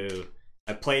so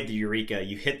I played the Eureka.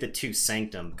 You hit the 2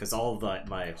 Sanctum because all of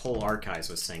my whole archives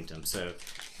was Sanctum. So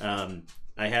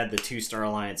I had the 2 Star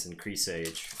Alliance and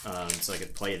Cresage, so I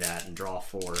could play that and draw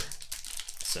 4.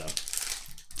 So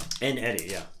and Eddie,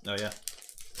 yeah. Oh yeah.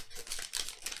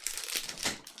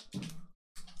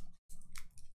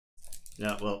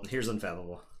 Yeah. Well, here's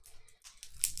Unfathomable.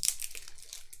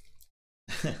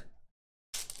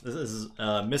 This is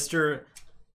Mr.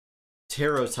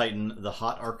 Tarot Titan, the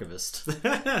Hot Archivist.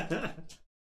 And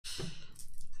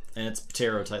it's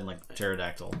Tarot Titan, like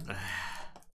pterodactyl.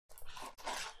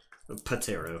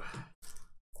 Patero.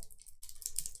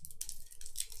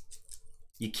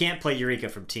 You can't play Eureka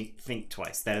from Think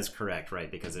Twice. That is correct,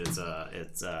 right? Because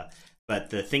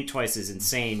but the Think Twice is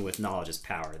insane with Knowledge is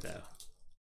Power, though.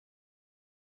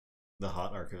 The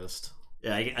Hot Archivist.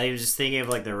 Yeah, I was just thinking of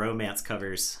like the romance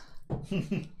covers.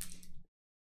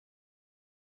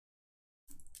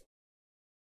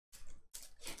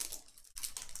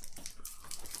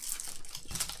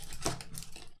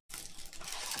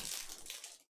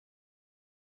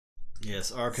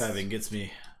 Yes, archiving gets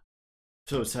me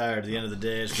so tired at the end of the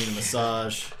day. I just need a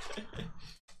massage.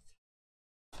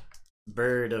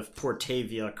 Bird of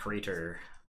Portavia Crater.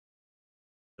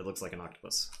 It looks like an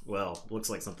octopus. Well, looks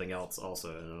like something else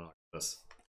also in an octopus.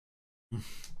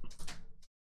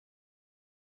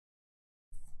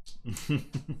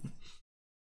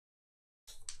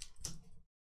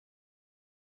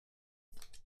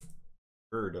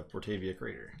 Bird of Portavia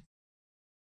Crater.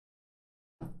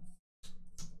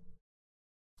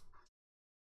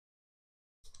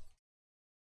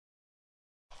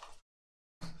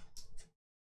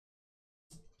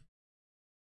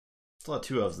 Still have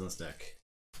 2 ofs in this deck,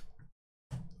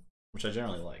 which I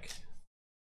generally like.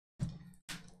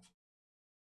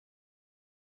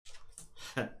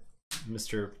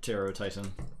 Mr. Tarot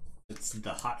Titan. It's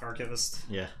the Hot Archivist.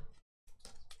 Yeah.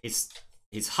 He's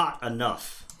hot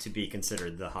enough to be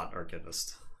considered the Hot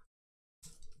Archivist.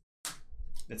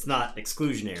 It's not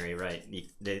exclusionary, right?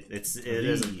 It is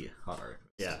Hot Archivist.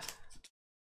 Yeah.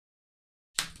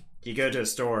 You go to a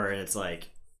store and it's like,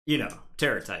 you know,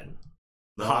 Tarot Titan.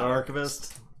 The Hot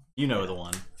Archivist? You know the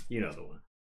one. You know the one.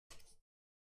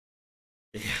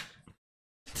 Yeah.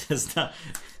 It's not...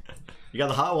 You got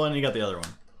the hot one, you got the other one.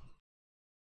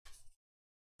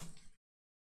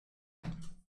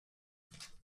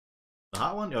 The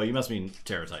hot one? Oh, you must mean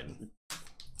Tarot Titan.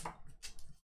 I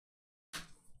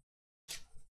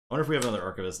wonder if we have another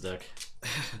Archivist deck.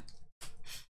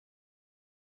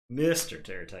 Mr.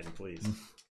 Tarot Titan, please.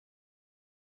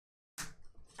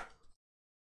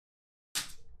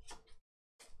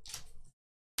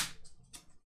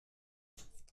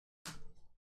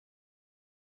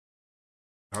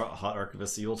 Hot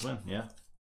Archivist Evil Twin, yeah.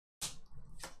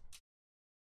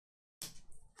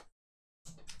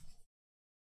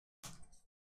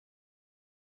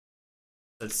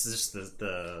 It's just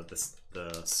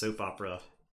the soap opera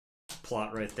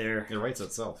plot right there. It writes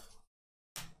itself.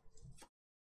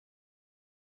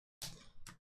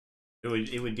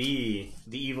 It would be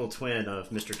the evil twin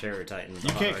of Mr. Tarot Titan. You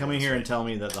can't come in here and tell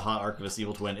me that the Hot Archivist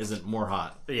Evil Twin isn't more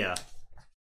hot. Yeah.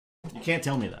 You can't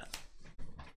tell me that.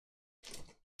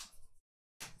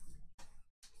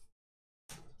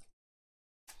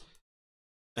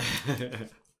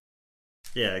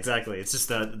 Yeah, exactly. It's just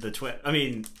the twin. I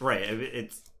mean, right?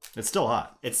 It's still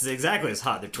hot. It's exactly as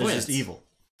hot. They're twins. It's just evil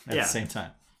at the same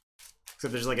time.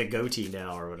 Except there's like a goatee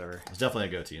now or whatever. There's definitely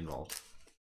a goatee involved.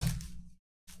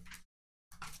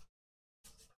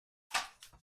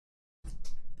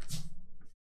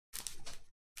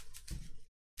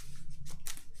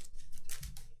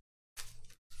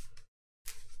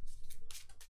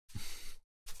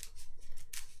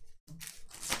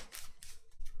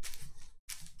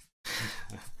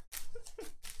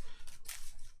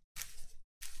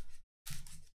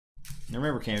 Now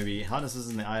remember, KMB, hotness is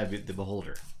in the eye of the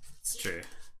beholder. It's true.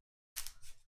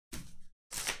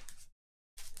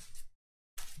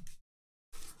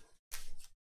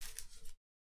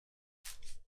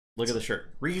 Look at the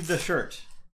shirt. Read the shirt.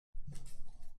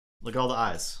 Look at all the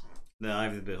eyes. The eye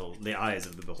of the beholder. The eyes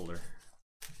of the beholder.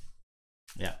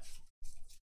 Yeah.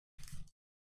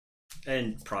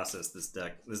 And process this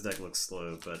deck. This deck looks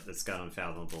slow, but it's got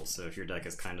unfathomable. So if your deck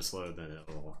is kind of slow, then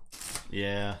it'll.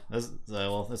 Yeah,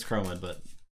 well, that's Chromid, but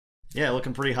yeah,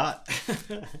 looking pretty hot.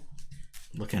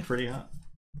 Looking pretty hot.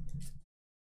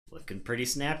 Looking pretty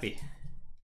snappy.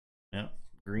 Yep,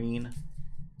 green.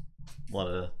 A lot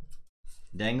of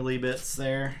dangly bits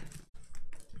there.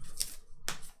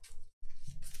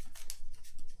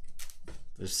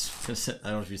 There's, I don't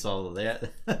know if you saw that.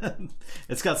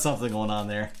 It's got something going on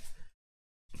there.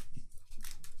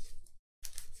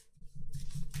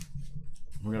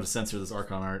 We're gonna censor this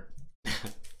Archon art.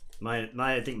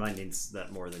 I think mine needs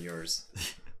that more than yours.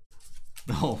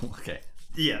 Oh, okay.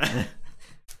 Yeah.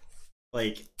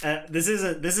 Like this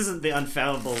isn't the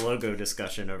unfathomable logo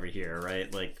discussion over here,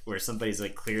 right? Like where somebody's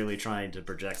like clearly trying to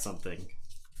project something.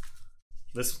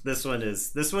 This one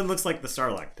looks like the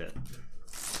Starlock pit.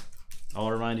 I'll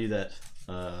remind you that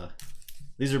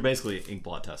these are basically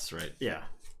inkblot tests, right? Yeah.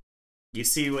 You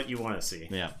see what you want to see.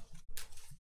 Yeah.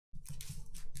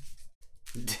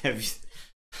 Okay.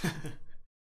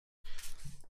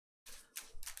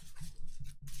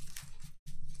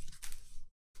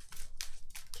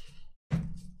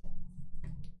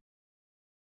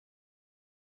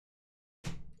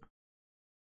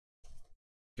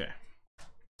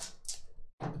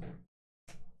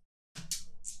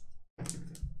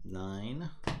 9.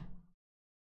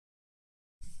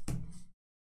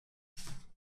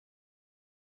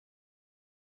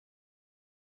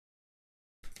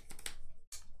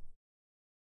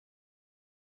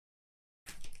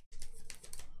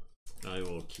 I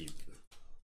will keep.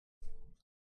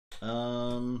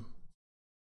 I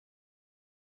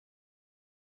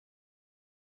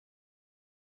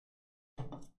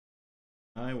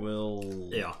will.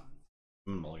 Yeah.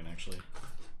 Mulligan, actually.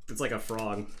 It's like a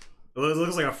frog. It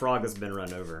looks like a frog that's been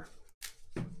run over.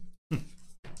 My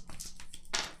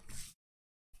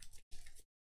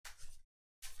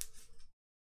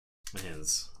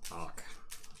hands. Hawk.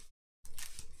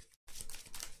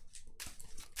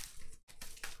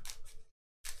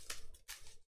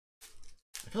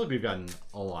 I feel like we've gotten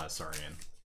a lot of Saurian.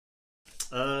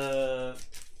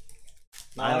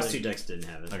 My last 2 decks didn't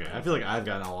have it. Okay, I feel like I've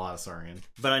gotten a lot of Saurian.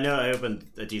 But I know I opened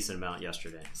a decent amount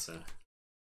yesterday, so.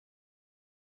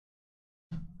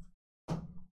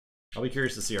 I'll be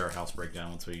curious to see our house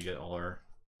breakdown once we get all our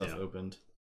stuff opened.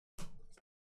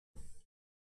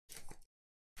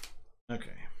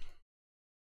 Okay.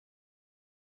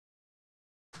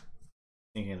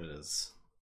 Pink hand it is.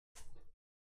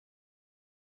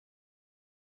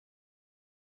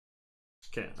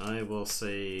 Okay, I will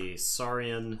say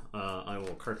Saurian. I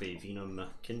will Carpe Venum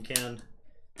Kincan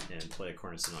and play a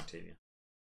Cornison Octavia.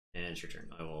 And it's your turn.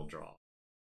 I will draw.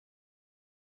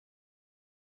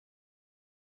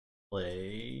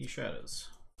 Play Shadows.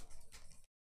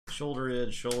 Shoulder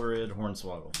Id,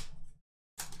 Hornswoggle.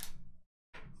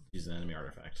 Use an enemy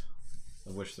artifact,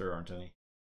 of which there aren't any.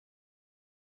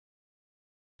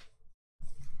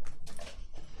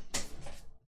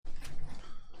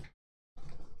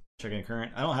 Checking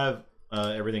current. I don't have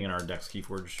everything in our Dex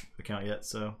Keyforge account yet,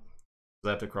 so I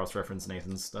have to cross-reference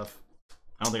Nathan's stuff.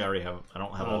 I don't think I already have. I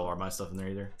don't have all of my stuff in there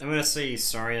either. I'm gonna say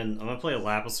Saurian. I'm gonna play a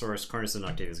Lapisaurus. Cornison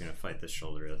Octavia is gonna fight this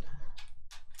Shoulder Id.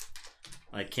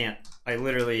 I can't. I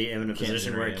literally am in a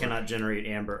position where I cannot generate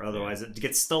amber. Otherwise, it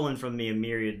gets stolen from me a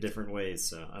myriad different ways.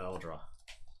 So I'll draw.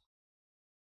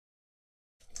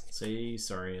 Say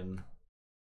Saurian.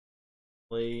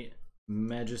 Play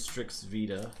Magistrix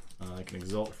Vita. I can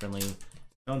exalt friendly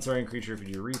non-Saurian creature if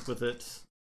you do Reap with it.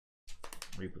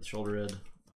 Reap with Shoulder Id.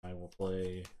 I will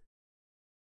play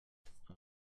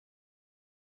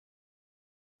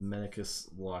Medicus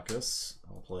Locus.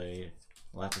 I'll play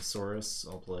Lapisaurus.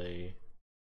 I'll play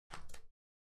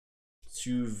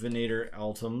 2 Venator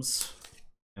Altums.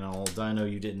 And I'll Dino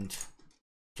You Didn't.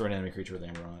 Throw an enemy creature with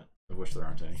amber on it, of which there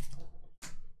aren't any.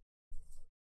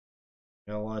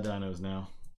 Got a lot of dinos now.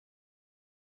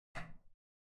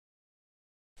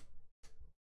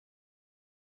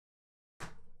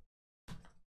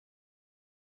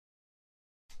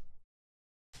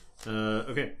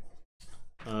 Okay.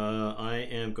 I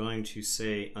am going to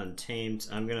say Untamed.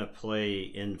 I'm gonna play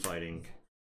Infighting.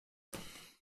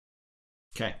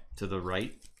 Okay, to the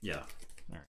right. Yeah.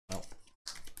 All right.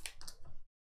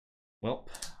 Well.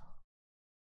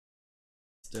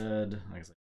 Instead, like I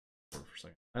said, for a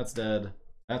second. That's dead.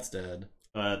 That's dead.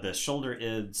 The shoulder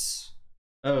ids.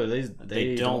 Oh,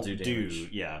 they don't do damage.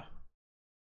 Yeah.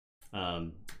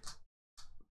 But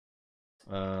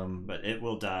it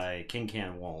will die. King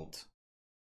Can won't.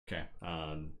 Okay.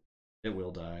 It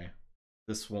will die.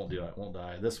 This won't do it. Won't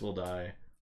die. This will die,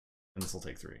 and this will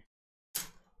take 3.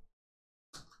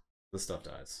 This stuff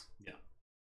dies. Yeah.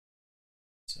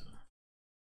 So.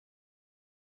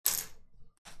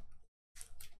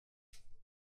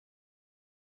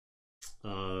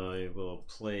 I will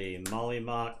play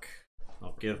Mollymawk.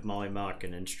 I'll give Mollymawk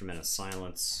an Instrument of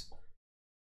Silence.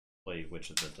 Play Witch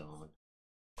of the Dawn.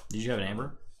 Did you have an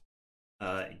amber?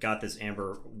 Got this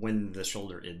amber when the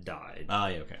shoulder id died. Ah,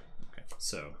 yeah, okay.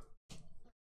 So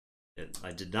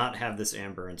I did not have this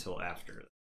amber until after.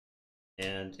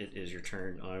 And it is your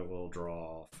turn. I will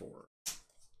draw 4.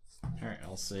 Alright,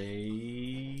 I'll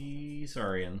say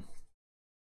Saurian.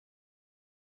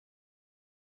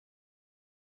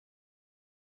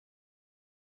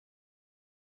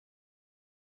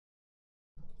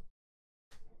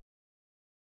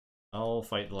 I'll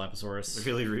fight the Lapisaurus. I'm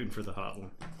really rooting for the hot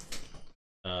one.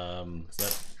 So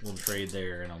that will trade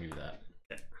there, and I'll give you that.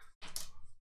 Okay.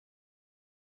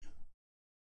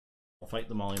 I'll fight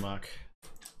the Mollymawk.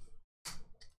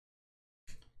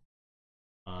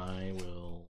 I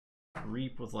will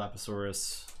reap with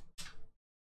Lapisaurus.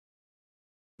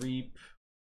 Reap.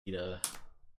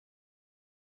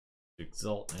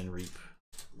 Exalt and reap.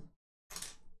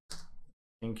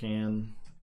 Can.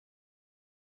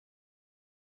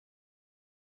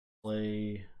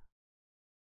 Play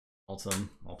Altum.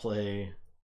 I'll play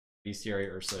Bestiary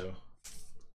Urso.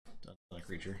 Done on a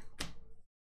creature.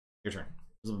 Your turn.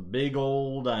 There's some big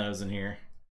old dinos in here.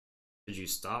 Did you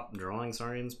stop drawing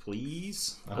Saurians,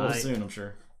 please? I will soon, I'm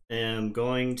sure. Am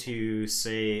going to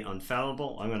say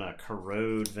Unfallible. I'm gonna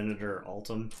Corrode Venator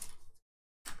Altum.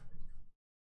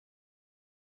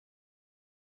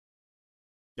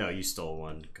 No, you stole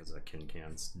one because of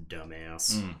Kincan's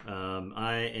dumbass.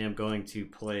 I am going to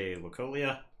play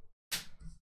Wacolia.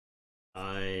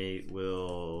 I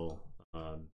will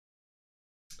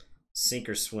sink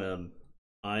or swim.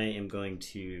 I am going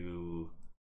to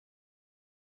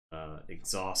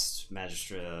exhaust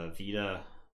Magistra Vita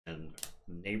and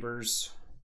Neighbors.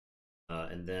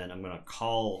 And then I'm going to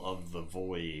Call of the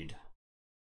Void.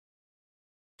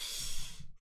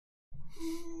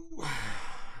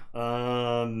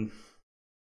 I'm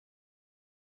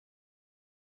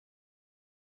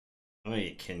gonna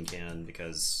get Kincan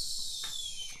because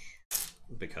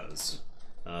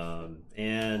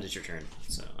and it's your turn,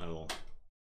 so I will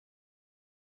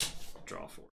draw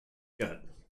 4. Go ahead.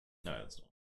 No, that's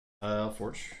not.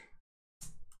 Forge.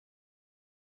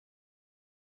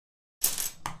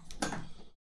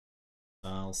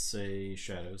 I'll say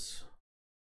Shadows.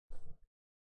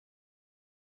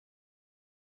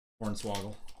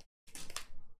 Hornswoggle.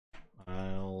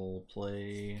 I'll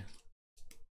play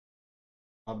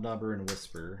Hobnobber and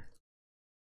Whisper.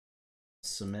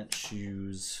 Cement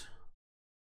Shoes.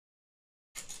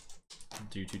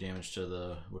 Do 2 damage to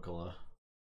the Wiccola.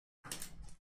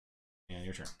 And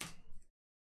your turn.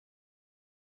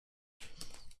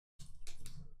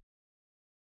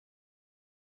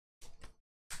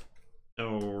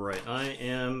 Alright, I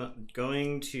am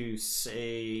going to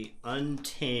say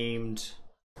Untamed.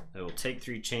 I will take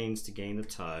 3 chains to gain the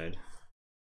tide.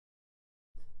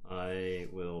 I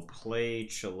will play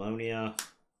Chelonia.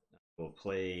 I will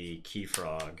play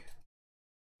Keyfrog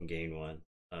and gain 1.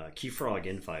 Keyfrog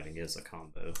infighting is a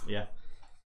combo. Yeah.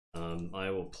 I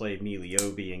will play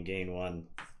Meliobi and gain 1.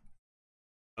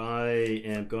 I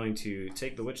am going to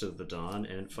take the Witch of the Dawn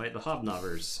and fight the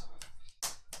Hobnobbers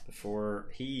before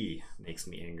he makes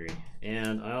me angry.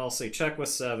 And I'll say check with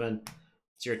 7.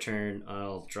 It's your turn.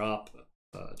 I'll drop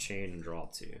chain and draw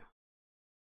 2.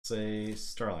 Say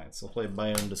Starlights. I'll play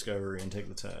Biome Discovery and take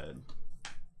the tide.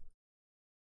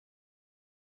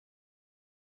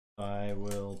 I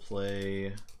will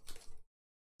play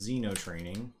Xeno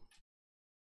Training.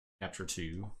 Capture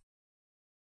 2.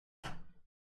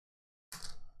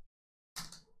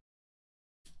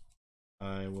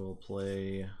 I will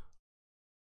play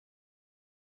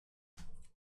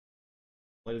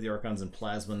Light of the Archons and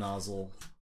Plasma Nozzle.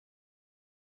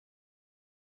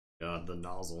 God, the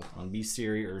nozzle. On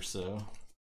Bestiary Urso.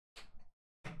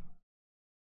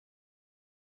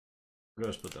 We'll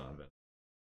just put that on, but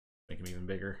make him even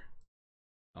bigger.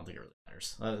 I don't think it really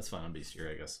matters. That's fine on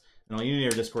Bestiary, I guess. And I'll Unity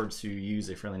or Discord to use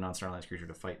a friendly non-Starlight creature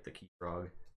to fight the Key Frog.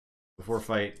 Before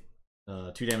fight,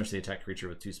 2 damage to the attacked creature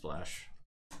with 2 splash.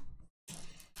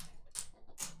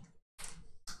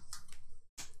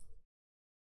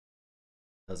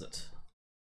 Does it?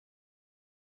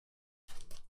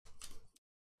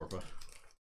 Orpa.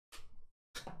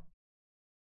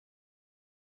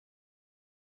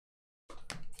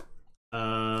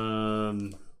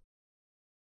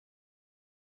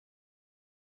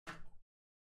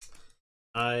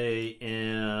 I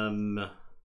am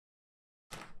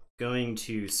going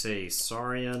to say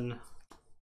Saurian.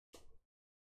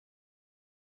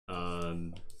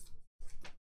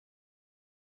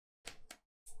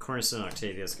 Cornerstone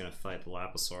Octavia is going to fight the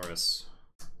Lapisaurus.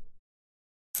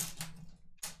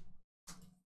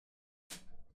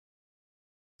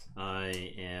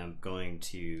 I am going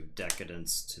to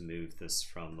Decadence to move this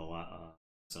from the Cornerstone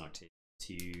Octavia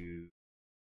to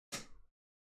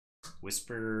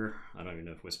Whisper. I don't even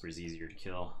know if Whisper is easier to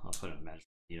kill. I'll put it in Magistra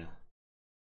Vita.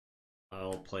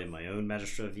 I'll play my own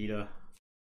Magistra Vita,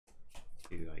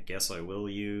 who I guess I will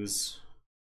use.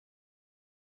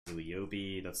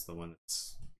 Uliobi, that's the one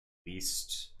that's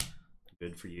least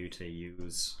good for you to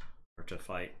use or to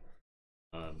fight.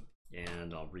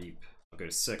 And I'll reap. I'll go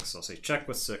to 6. I'll say check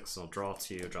with 6. I'll draw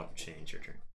 2. Drop a change. Your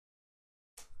turn.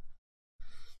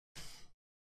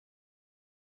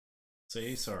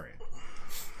 Say sorry.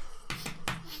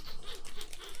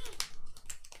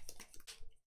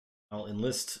 I'll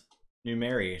enlist New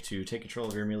Mary to take control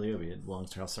of your Miliobi. It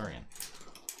belongs to House Saurian.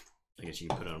 I guess you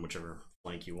can put it on whichever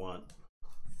flank you want.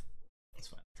 That's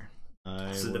fine.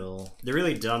 I will. The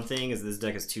really dumb thing is this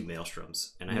deck has 2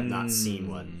 Maelstroms, and I have not seen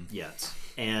one yet.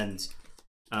 And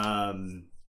I'll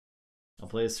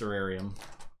play a Cerarium.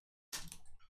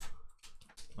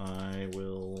 I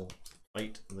will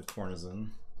fight the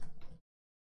Cornizon.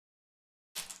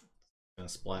 Gonna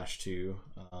splash 2.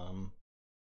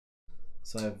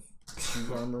 So I have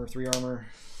 2 armor, 3 armor.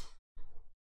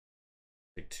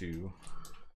 Take 2.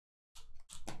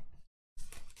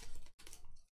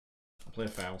 I'll play a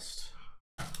Faust.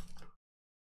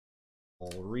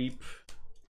 I'll reap.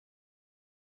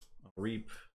 I'll reap.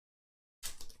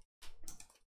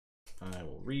 I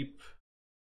will reap.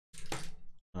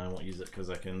 I won't use it because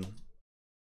I can.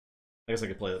 I guess I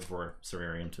could play it before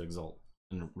Cerarium to exalt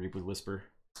and reap with Whisper.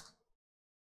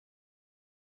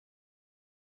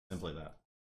 And play that.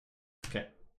 Okay.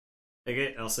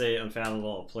 Okay, I'll say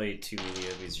Unfathomable. I'll play 2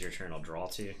 Leobies. Your turn. I'll draw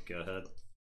 2. Go ahead.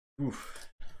 Oof.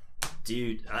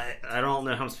 Dude, I don't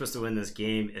know how I'm supposed to win this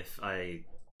game if I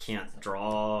can't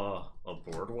draw a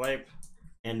board wipe.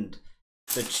 And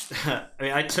I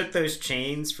mean, I took those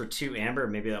chains for 2 amber.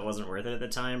 Maybe that wasn't worth it at the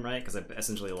time, right? Because I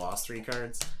essentially lost 3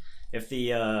 cards. If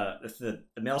the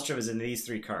Maelstrom is in these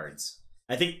 3 cards,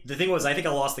 I think the thing was I think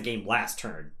I lost the game last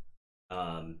turn.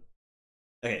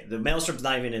 Okay, the Maelstrom's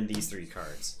not even in these 3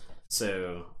 cards.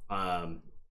 So,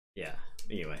 yeah.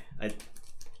 Anyway,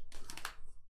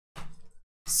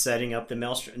 setting up the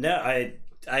Maelstrom. No,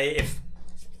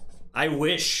 I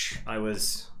wish I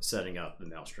was setting up the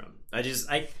Maelstrom.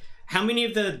 How many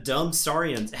of the dumb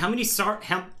Saurians?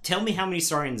 Tell me how many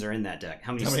Saurians are in that deck?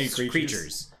 How many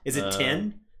creatures? Is it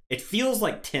 10? It feels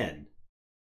like 10.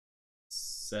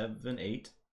 7, 8.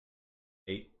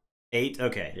 8. 8?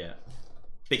 Okay. Yeah.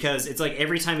 Because it's like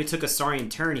every time he took a Saurian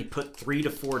turn, he put 3 to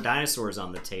 4 dinosaurs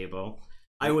on the table.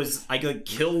 I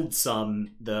killed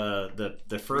some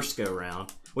the first go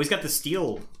round. Well, he's got the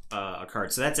steel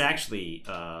card, so that's actually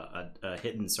a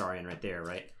hidden Saurian right there,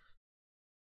 right?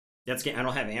 That's game. I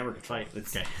don't have Amber to fight.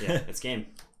 It's, okay. Yeah, it's game.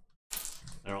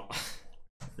 I don't.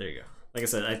 There you go. Like I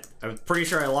said, I'm pretty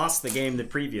sure I lost the game the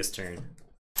previous turn.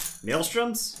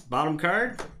 Maelstroms, bottom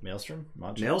card. Maelstrom.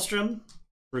 Maelstrom.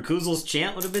 Rakuzal's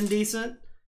Chant would have been decent.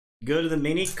 Go to the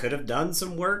mini, could have done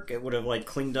some work. It would have like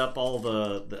cleaned up all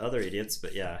the other idiots,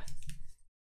 but yeah.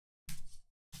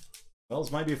 Well,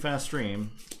 this might be a fast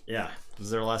stream. Yeah. This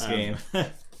is our last game.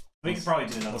 We could probably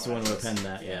do another one. Unless we want to append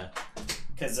that, yeah.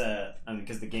 Because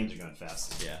because the games are going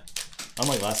fast. Yeah.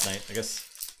 Unlike last night, I guess.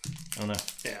 I don't know.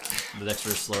 Yeah. The decks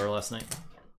were slower last night.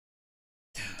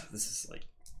 This is like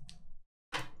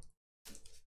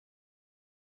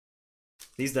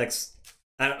these decks.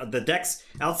 The decks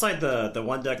outside the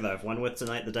one deck that I've won with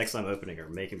tonight, the decks I'm opening are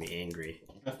making me angry.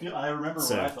 I remember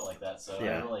when I felt like that, so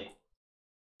yeah. I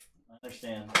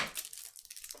understand.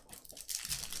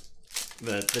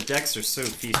 The decks are so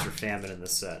feast or famine in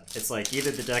this set. It's like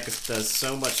either the deck does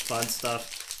so much fun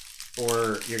stuff,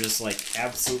 or you're just like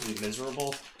absolutely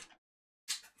miserable.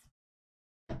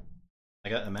 I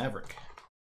got a Maverick.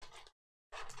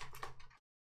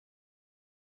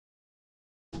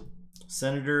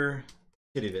 Senator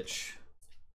Kitivich.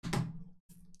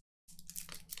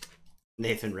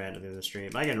 Nathan ranted in the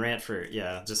stream. I can rant for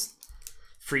just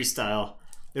freestyle.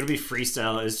 It'll be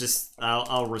freestyle. It's just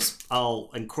I'll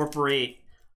incorporate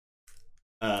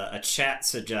a chat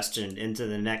suggestion into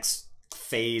the next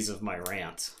phase of my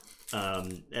rant.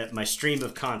 at my stream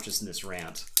of consciousness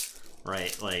rant,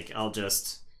 right? Like, I'll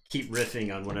just keep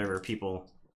riffing on whatever people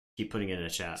keep putting in a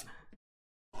chat.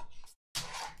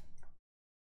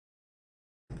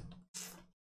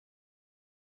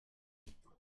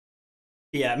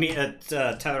 Yeah, I mean, at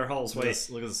Tyler Hall's way.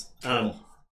 Look at this turtle.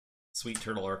 Sweet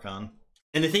Turtle Archon.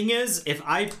 And the thing is, if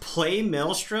I play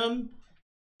Maelstrom,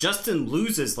 Justin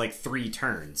loses like 3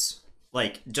 turns.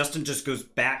 Like, Justin just goes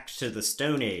back to the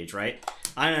Stone Age, right?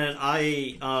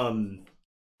 I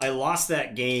lost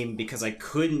that game because I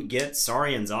couldn't get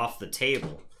Saurians off the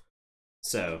table.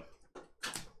 So...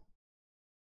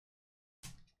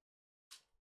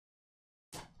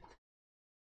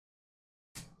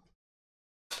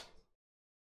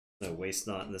 No waste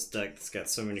not in this deck. It's got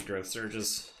so many growth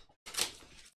surges.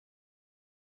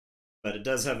 But it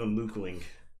does have a Mookling.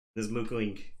 This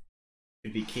Mookling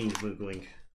could be King Mookling.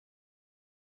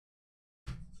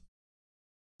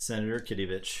 Senator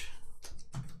Kittevich.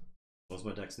 What was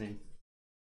my deck's name?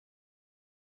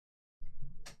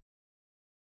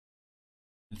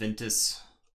 Ventus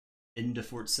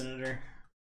Indefort Senator.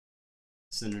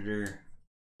 Senator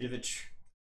Kittevich.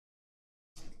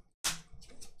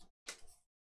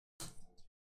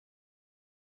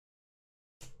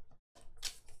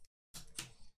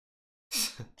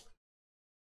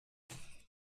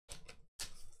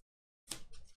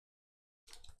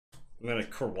 I'm gonna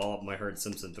Kerwallop my Herd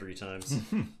Simpson 3 times.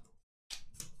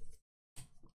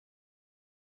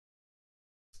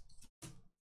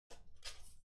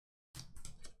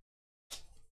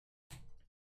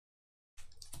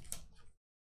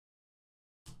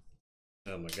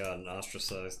 Oh my god, an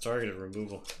ostracized. Targeted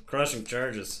removal. Crushing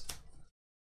charges.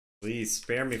 Please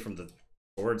spare me from the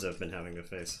boards I've been having to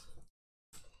face.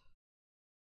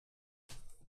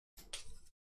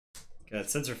 God,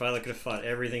 Sensor Violet could have fought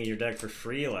everything in your deck for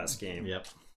free last game. Yep.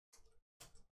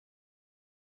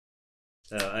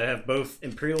 I have both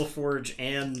Imperial Forge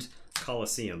and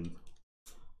Colosseum.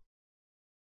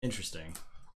 Interesting.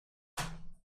 I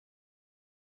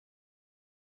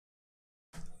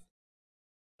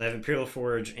have Imperial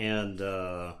Forge and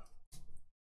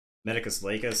Medicus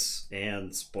Lacus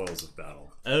and Spoils of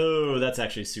Battle. Oh, that's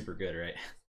actually super good, right?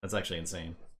 That's actually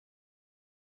insane.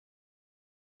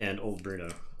 And Old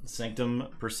Bruno. Sanctum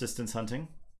Persistence Hunting.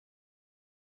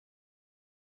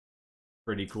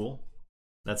 Pretty cool.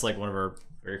 That's like one of our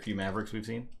very few Mavericks we've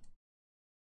seen.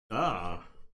 Ah.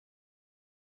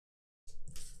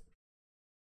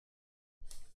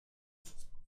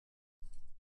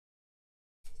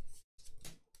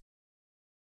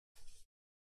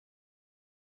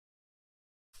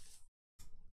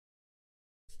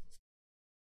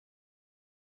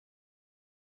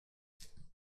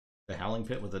 The Howling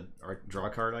Pit with a draw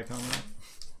card icon on it.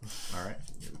 Alright.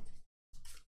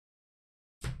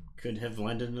 Could have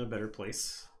landed in a better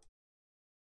place.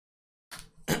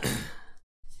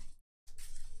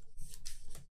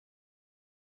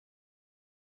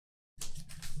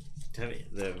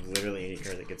 Literally any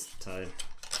card that gets the Tide.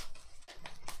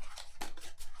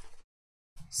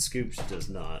 Scoops does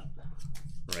not.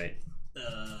 Right.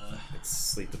 It's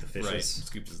Sleep with the Fishes. Right.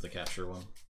 Scoops is the capture one.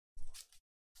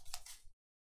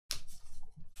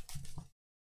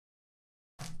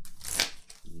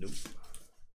 Nope.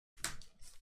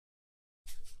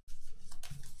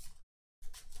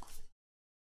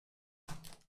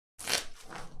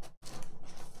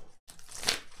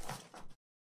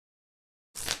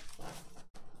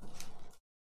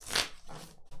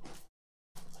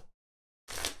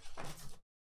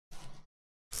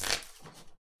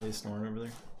 They snoring over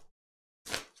there.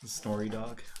 The snory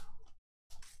dog.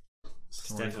 It's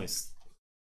definitely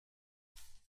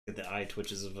get the eye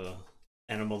twitches of a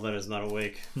animal that is not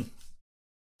awake.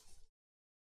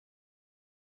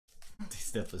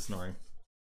 He's definitely snoring.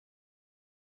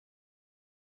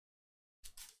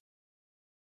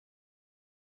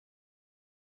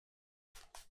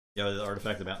 Yeah, the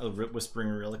artifact about Whispering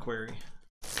Reliquary.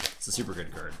 It's a super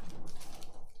good card.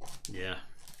 Yeah.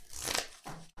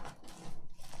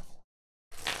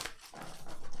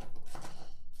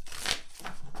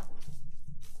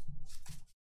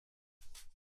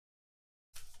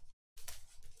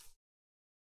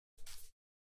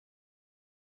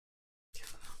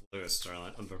 Look at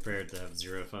Starlight. I'm prepared to have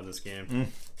 0 fun this game.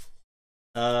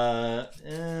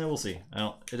 We'll see.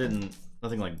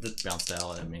 Nothing like bounced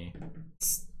out at me.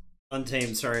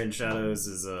 Untamed Saurian Shadows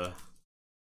is a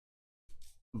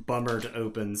bummer to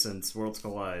open since Worlds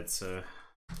Collide, so.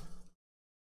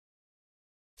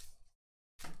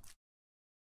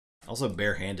 Also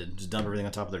barehanded, just dump everything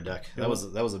on top of their deck. That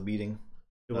was a beating.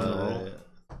 Who won the roll?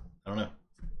 I don't know.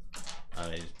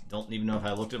 I don't even know if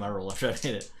I looked at my roll after I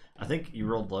hit it. I think you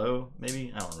rolled low,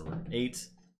 maybe? I don't remember. 8,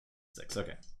 6,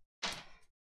 okay.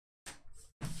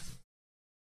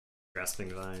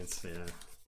 Grasping Vines, yeah.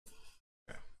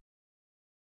 Okay.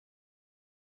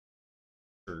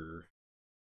 Sure.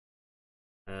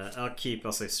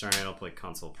 I'll say Starry, I'll play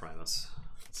Console Primus.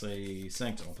 Say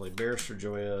Sanctum, I'll play Barrister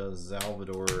Joya,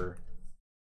 Salvador,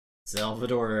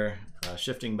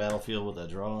 Shifting Battlefield with a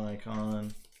draw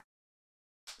icon.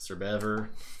 Sir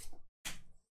Bever.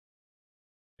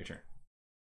 Your turn.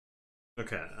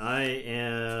 Okay, I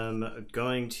am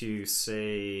going to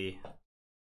say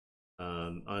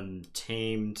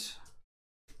Untamed.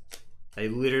 I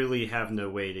literally have no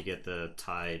way to get the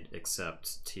Tide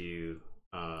except to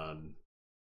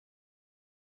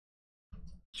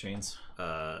Chains.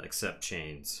 Except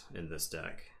Chains in this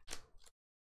deck.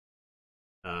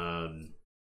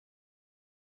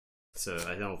 So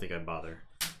I don't think I bother.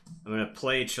 I'm gonna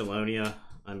play Chelonia.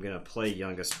 I'm gonna play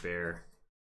Youngest Bear.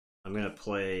 I'm gonna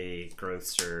play Growth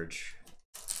Surge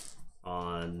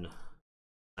on,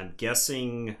 I'm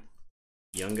guessing,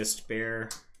 Youngest Bear.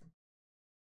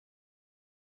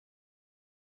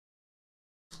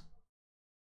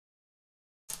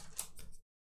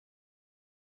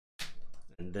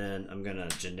 And then I'm gonna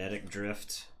Genetic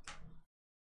Drift.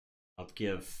 I'll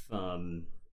give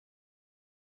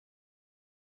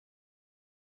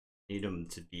need him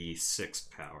to be 6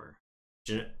 power.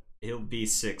 He'll be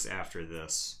 6 after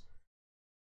this.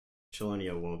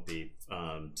 Chelonia won't be.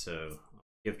 So I'll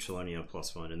give Chelonia a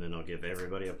 +1, and then I'll give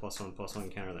everybody a +1/+1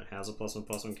 counter that has a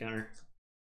 +1/+1 counter.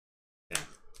 Okay.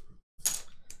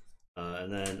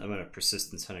 And then I'm gonna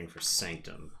Persistence Hunting for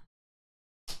Sanctum.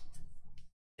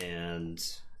 And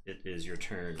it is your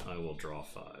turn. I will draw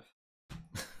 5.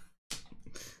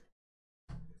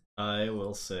 I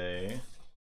will say.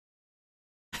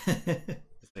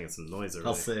 Just making some noise already.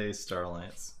 I'll say Star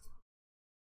Alliance.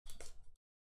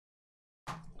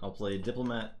 I'll play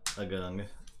Diplomat Agung.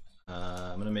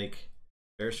 I'm gonna make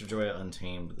Barrister Joya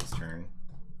Untamed this turn.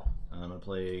 I'm gonna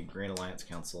play Grand Alliance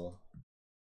Council.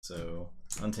 So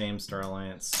Untamed, Star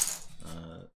Alliance,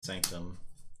 Sanctum.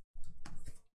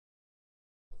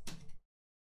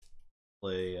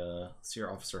 Play Seer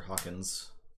Officer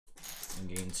Hawkins in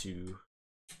game 2.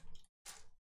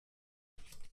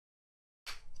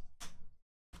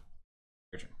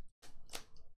 Your turn.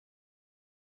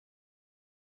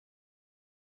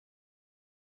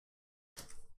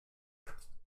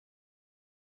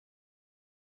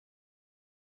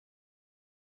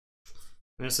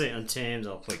 I'm gonna say Untamed.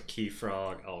 I'll play Key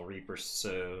Frog. I'll Reaper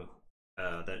Sow.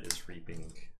 That is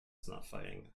reaping. It's not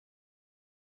fighting.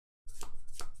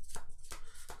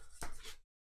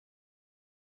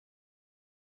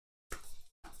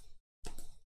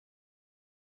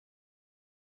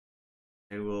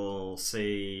 I will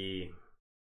say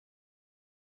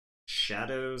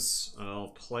Shadows. I'll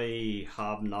play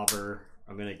Hobnobber.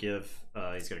 I'm gonna give.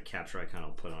 He's got a capture icon.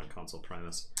 I'll put on Console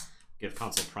Primus. Give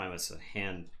Console Primus a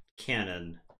hand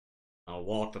cannon. I'll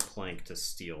walk the plank to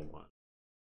steal 1.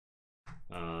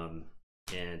 And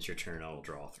it's your turn. I will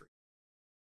draw 3.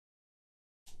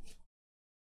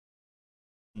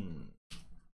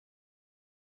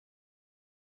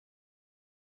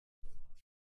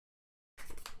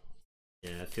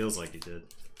 Yeah, it feels like you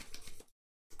did.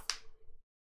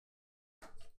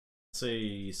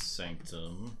 Say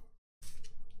Sanctum.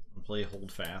 I'll play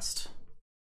Hold Fast.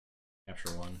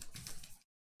 Capture 1.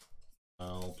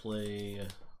 I'll play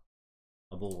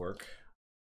a Bulwark.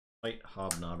 Fight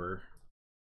Hobnobber.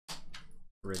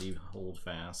 Ready, Hold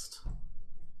Fast.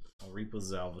 I'll Reap with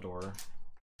Salvador.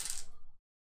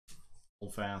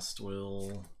 Hold Fast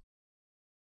will.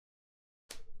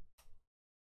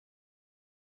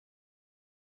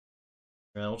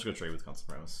 We'll just go trade with Console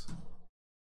Primus.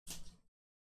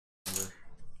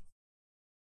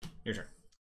 Your turn.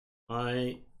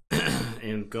 I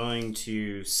am going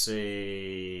to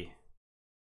say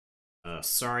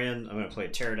Saurian. I'm going to play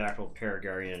Pterodactyl,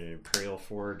 Paragarian, and Imperial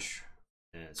Forge.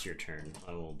 And it's your turn.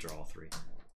 I will draw 3.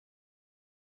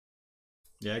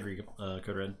 Yeah, I agree. Code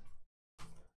Red.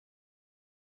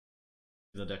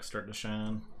 The deck starting to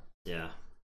shine. Yeah.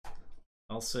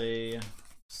 I'll say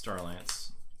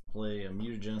Starlance. Play a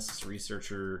Mutagenesis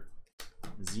Researcher,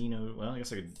 Xeno. Well, I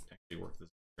guess I could actually work this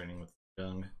training with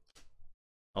Dung.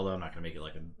 Although I'm not going to make it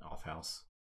like an off house.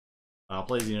 I'll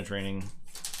play Xeno Training.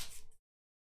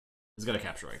 It's got a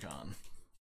capture icon.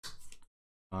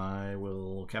 I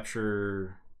will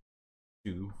capture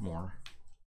 2 more.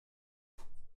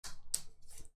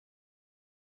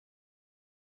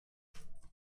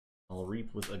 I'll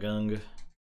Reap with Agung.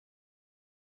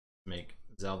 Make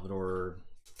Salvador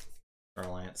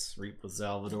Starlance. Reap with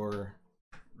Salvador.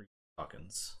 Reap with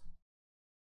Hawkins.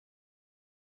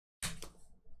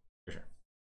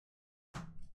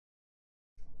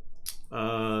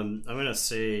 I'm gonna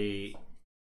say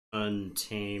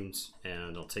Untamed,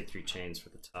 and I'll take 3 chains for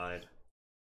the Tide.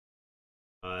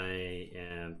 I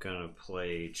am gonna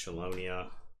play Chelonia.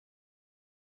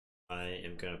 I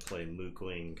am gonna play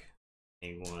Mookling,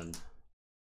 paying 1. I'm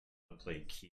gonna play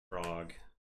Keyforge,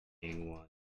 paying 1.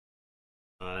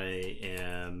 I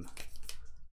am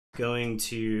going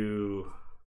to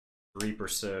Reaper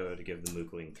So to give the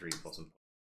Mookling 3+1.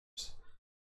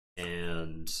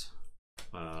 And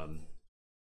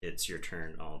it's your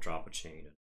turn. I'll drop a chain.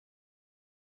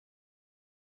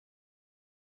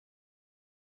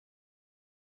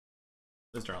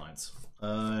 The Starlines.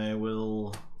 I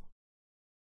will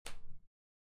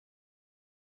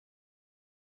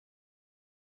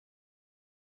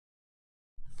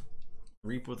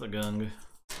Reap with a Gung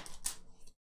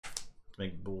to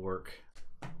make Bulwark.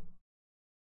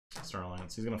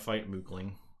 Starlines. He's gonna fight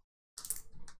Mookling.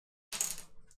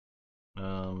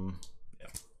 Yeah.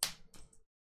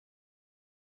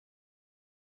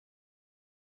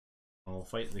 I'll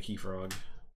fight the Keyforge.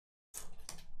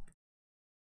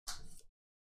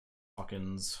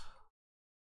 Hawkins.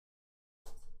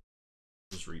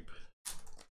 Just Reap.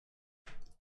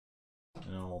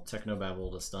 And I'll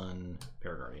Technobabble to stun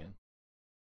Paraguardian.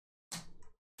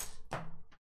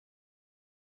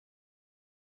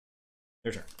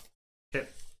 Your turn. Okay.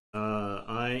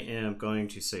 I am going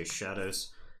to say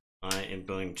Shadows. I am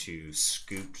going to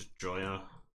Scooped Joya.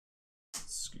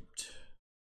 Scooped.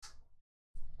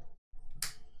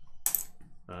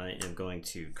 I am going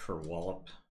to Kerwallop.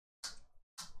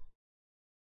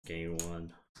 Gain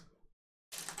 1.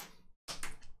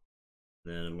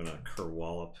 Then I'm gonna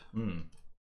Kerwallop.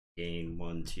 Gain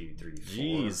 1, 2, 3, 4.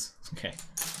 Jeez. Okay.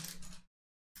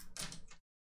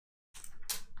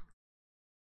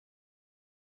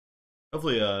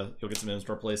 Hopefully, you'll get some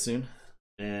in-store play soon.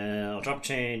 And I'll drop a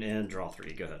chain and draw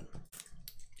 3. Go ahead.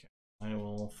 Okay. I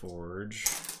will forge.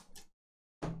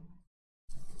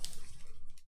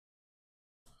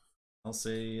 I'll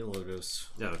say Logos.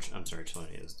 No, I'm sorry,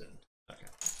 Tony is dead. Okay.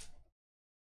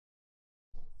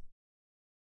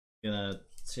 Gonna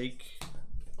take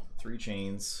 3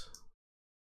 chains.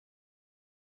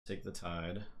 Take the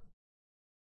Tide.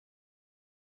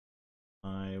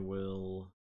 I will.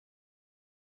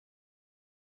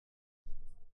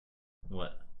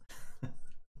 What?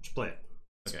 Just play it.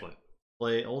 Just okay. play it.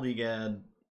 Play Old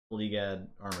Egad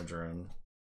Armor Drone.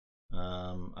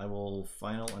 I will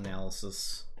Final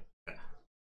Analysis. Okay.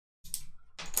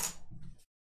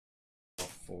 Draw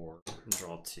 4.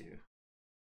 Draw 2.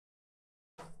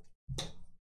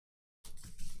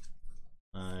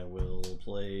 I will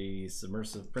play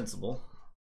Submersive Principle.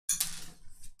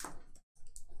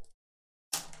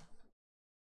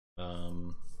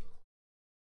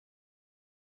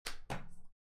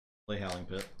 Play Howling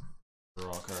Pit.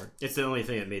 Draw a card. It's the only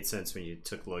thing that made sense when you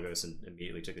took Logos and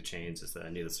immediately took the chains, is that I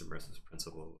knew the Submersive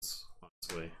Principle was on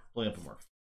its way. Play Infomorph.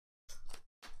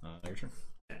 Your turn.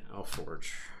 Yeah, I'll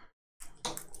Forge.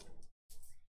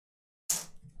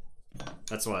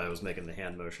 That's why I was making the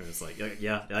hand motion. It's like,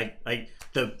 yeah, I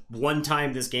the one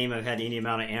time this game I've had any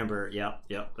amount of amber, yep,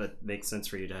 that makes sense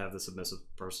for you to have the Submissive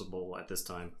Percival at this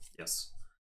time. Yes.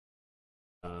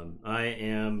 I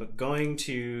am going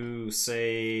to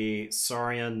say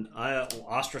Saurian. I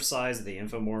ostracize the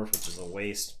Infomorph, which is a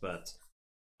waste, but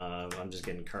I'm just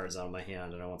getting cards out of my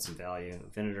hand and I want some value.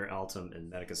 Venator Altum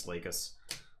and Medicus Lacus.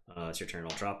 It's your turn.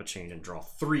 I'll drop a chain and draw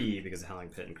 3 because the Howling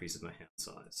Pit increases my hand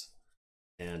size.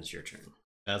 And it's your turn.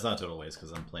 That's not a total waste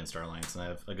because I'm playing Starlines and I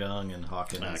have a Gung and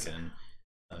Hawkins and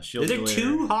Shield. Are there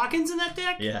 2 Hawkins in that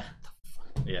deck? Yeah.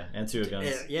 Yeah, and 2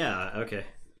 Guns. Yeah, okay.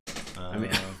 I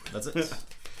mean, that's it.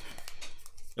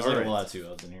 There's like a lot of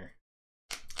 2-ofs in here.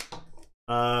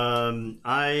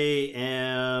 I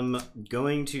am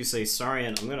going to say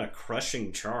Saurian. I'm going to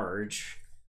Crushing Charge.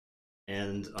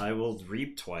 And I will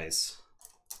Reap twice.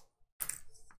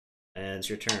 And it's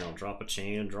your turn. I'll drop a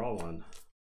chain and draw 1.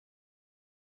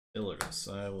 Illugus.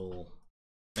 I will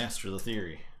Master the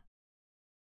Theory.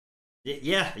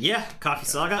 Yeah. Coffee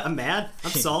Saga. I'm mad.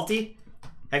 I'm salty.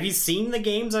 Have you seen the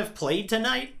games I've played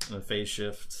tonight? A Phase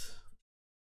Shift.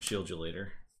 Shield you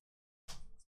later.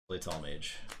 Play Tall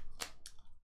Mage.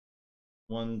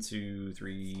 1, 2,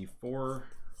 3, 4.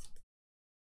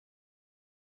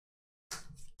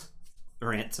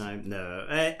 Rant time. No.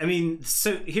 I mean,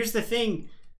 so here's the thing.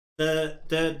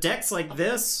 The decks like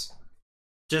this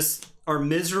just are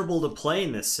miserable to play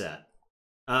in this set.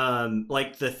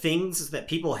 Like the things that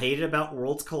people hated about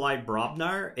Worlds Collide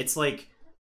Brobnar, it's like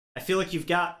I feel like you've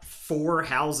got 4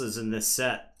 houses in this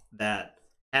set that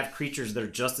have creatures that are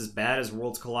just as bad as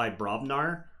Worlds Collide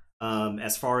Brobnar,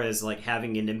 as far as like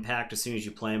having an impact as soon as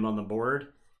you play them on the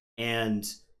board. and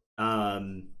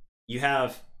you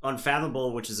have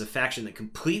Unfathomable, which is a faction that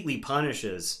completely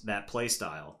punishes that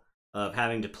playstyle of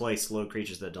having to play slow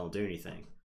creatures that don't do anything.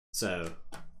 So,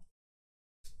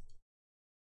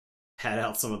 pad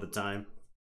out some of the time.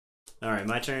 Alright,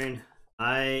 my turn.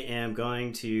 I am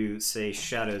going to say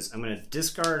Shadows. I'm going to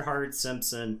discard Hard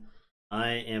Simpson. I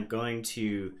am going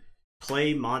to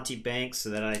play Monty Banks so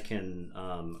that I can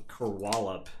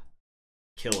Kerwallop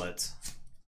kill it.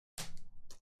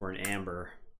 Or an Amber.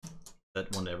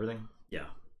 That one to everything? Yeah.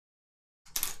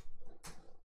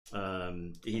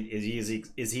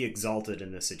 Is he exalted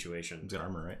in this situation? He's got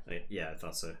armor, right? Yeah, I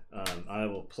thought so. I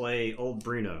will play Old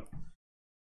Bruno.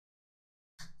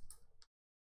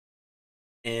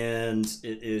 And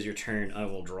it is your turn. I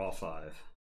will draw 5.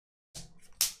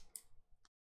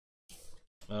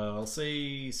 I'll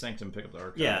say Sanctum, pick up the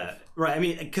archive. Yeah, right. I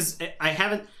mean, because I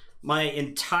haven't... My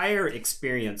entire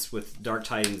experience with Dark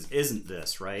Tidings isn't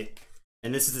this, right?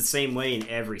 And this is the same way in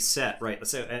every set, right?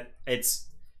 So it's...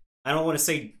 I don't want to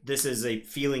say this is a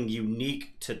feeling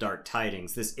unique to Dark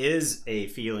Tidings. This is a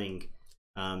feeling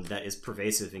that is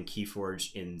pervasive in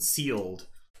Keyforge in Sealed,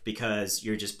 because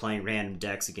you're just playing random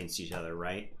decks against each other,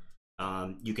 right?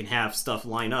 You can have stuff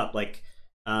line up. Like,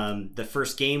 the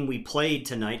first game we played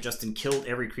tonight, Justin killed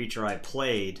every creature I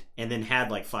played, and then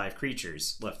had like 5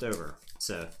 creatures left over.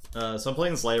 So I'm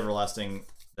playing this Light Everlasting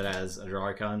that has a draw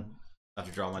icon. I have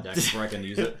to draw my deck before I can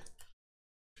use it.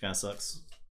 Which kind of sucks.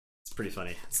 It's pretty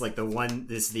funny. It's like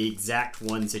this is the exact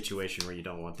one situation where you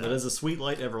don't want that. It is a sweet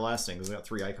Light Everlasting. It's got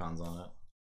 3 icons on it.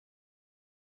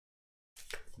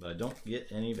 But I don't get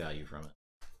any value from it.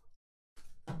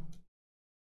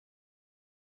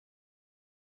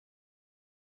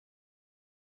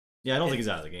 Yeah, I don't think he's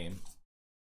out of the game.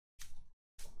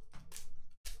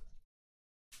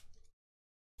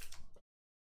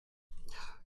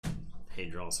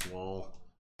 Hadros Wall.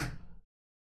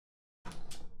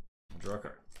 Draw a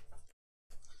card.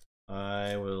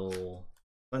 I will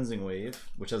Cleansing Wave,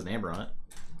 which has an Amber on it,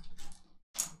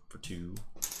 for 2.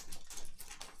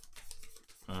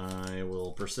 I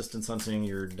will Persistence Hunting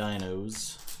your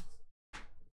dinos.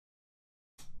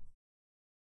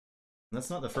 And that's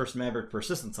not the first Maverick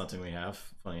Persistence Hunting we have,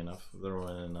 funny enough. The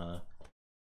one in,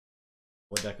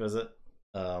 what deck was it?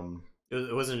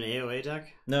 It wasn't an AOA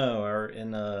deck? No, or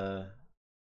in the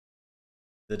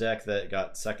deck that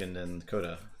got second in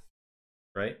Coda,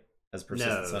 right? As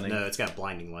Persistence Hunting. No, it's got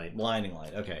Blinding Light. Blinding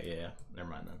Light. Okay, yeah. Never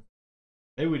mind then.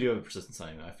 Maybe we do have a Persistence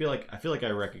Hunting. I feel like I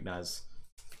recognize,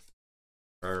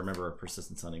 or I remember a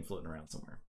Persistence Hunting floating around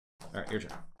somewhere. All right, your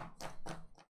turn.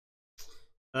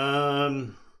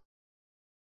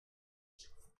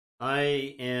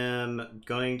 I am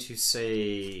going to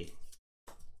say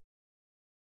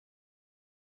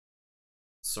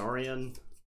Saurian.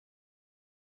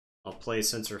 I'll play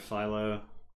Censor Philo.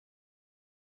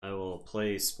 I will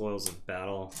play Spoils of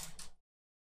Battle.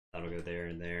 That'll go there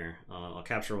and there. I'll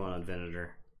capture 1 on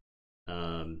Venator.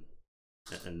 And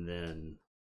then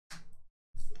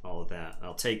all of that.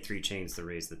 I'll take 3 chains to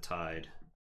raise the tide.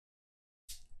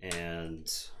 And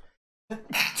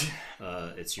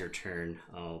it's your turn.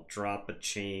 I'll drop a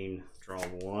chain, draw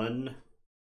 1.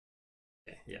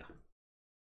 Okay, yeah.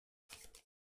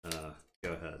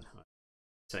 Go ahead. I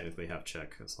technically have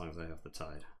check as long as I have the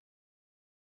tide.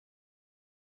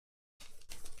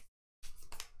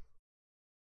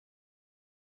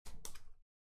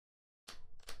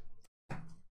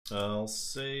 I'll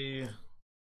say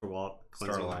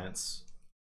Star Alliance.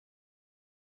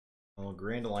 Well,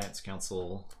 Grand Alliance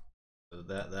Council.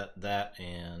 That,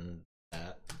 and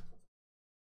that.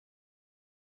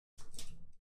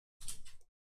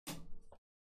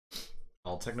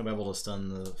 I'll Technobabble to stun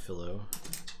the Philo.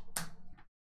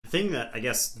 The thing that I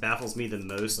guess baffles me the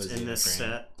most in this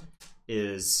set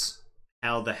is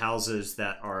how the houses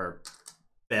that are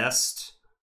best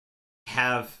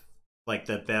have like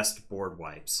the best board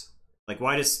wipes. Like,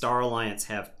 why does Star Alliance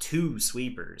have 2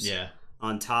 sweepers? Yeah.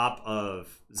 On top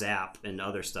of Zap and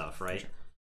other stuff, right?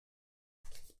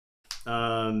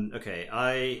 Okay,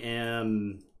 I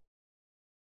am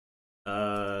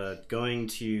going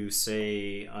to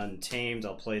say Untamed.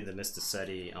 I'll play the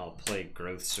Mysticetti. I'll play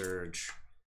Growth Surge.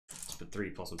 Let's put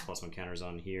 3+1/+1 counters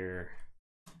on here.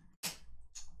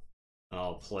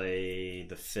 I'll play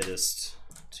the Fittest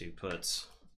to put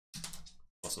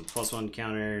 +1/+1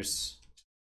 counters.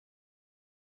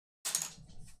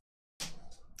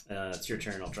 It's your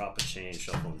turn. I'll drop a chain,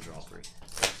 shuffle, and draw 3.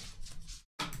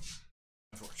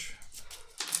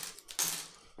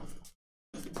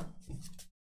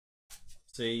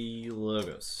 Say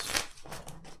Logos.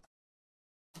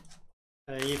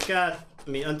 You've got... I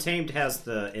mean, Untamed has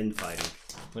the infighting.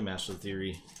 play Master of the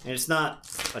Theory. And it's not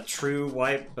a true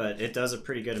wipe, but it does a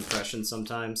pretty good impression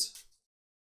sometimes.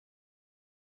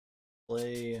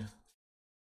 Play...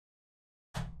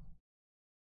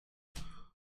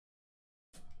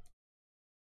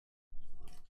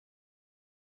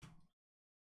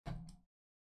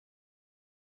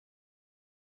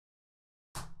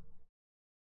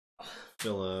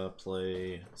 Villa,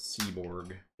 play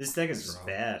Seaborg. This deck is just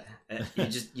bad.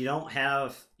 You don't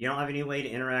have any way to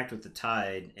interact with the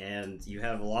Tide, and you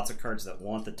have lots of cards that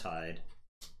want the Tide.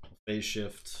 Phase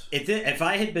shift. If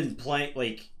I had been playing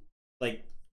like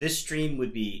this stream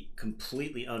would be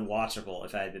completely unwatchable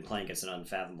if I had been playing against an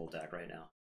Unfathomable deck right now.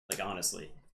 Like honestly,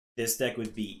 this deck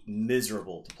would be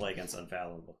miserable to play against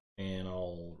Unfathomable. And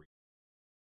I'll.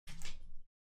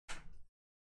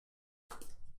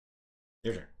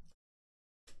 Your turn.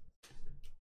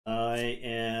 I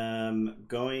am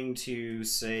going to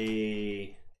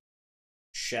say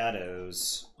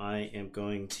Shadows. I am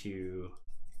going to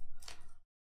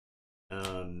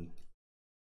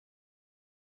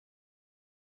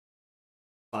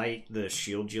fight the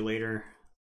Shieldulator.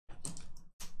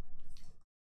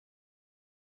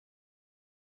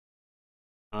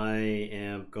 I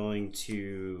am going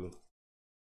to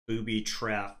booby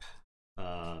trap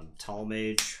Tall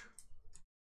Mage.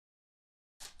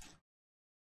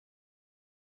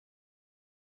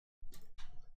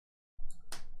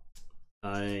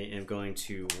 I am going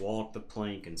to walk the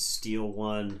plank and steal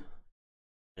one,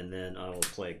 and then I will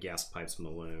play Gas Pipes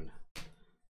Malone.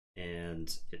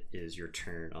 And it is your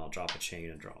turn. I'll drop a chain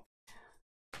and drop.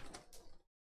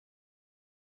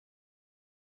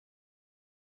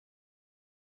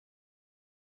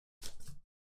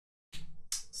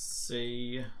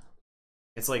 Say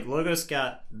it's like Logos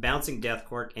got Bouncing Death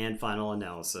Quirk and Final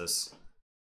Analysis.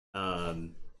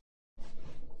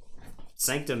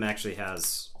 Sanctum actually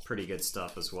has pretty good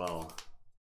stuff as well.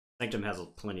 Sanctum has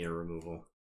plenty of removal.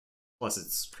 Plus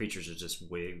its creatures are just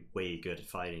way good at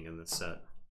fighting in this set.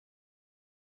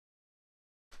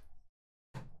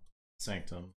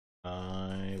 Sanctum.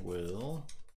 I will.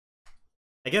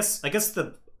 I guess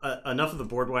the enough of the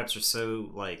board wipes are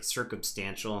so like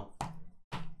circumstantial.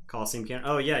 Coliseum Cannon.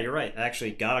 Oh yeah, you're right.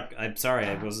 Actually, I'm sorry,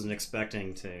 I wasn't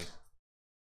expecting to.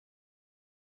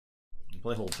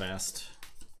 Play Hold Fast.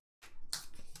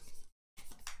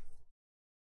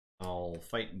 I'll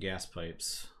fight Gas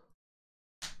Pipes.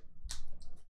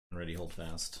 Ready, Hold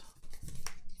Fast.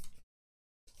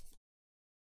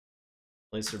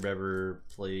 Play Sir Bever,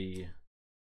 play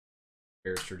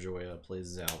Barrister Joya, play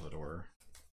Salvador.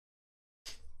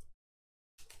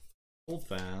 Hold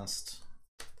Fast.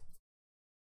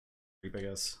 Creep, I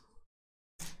guess.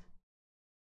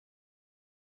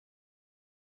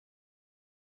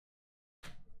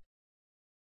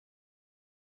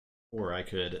 Or I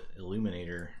could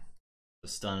Illuminator.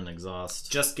 Stun and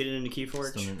exhaust. Just get it into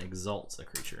Keyforge. Stun and exalts a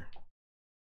creature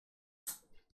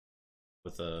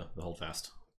with the hold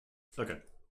fast. Okay.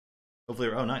 Hopefully,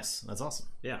 oh nice, that's awesome.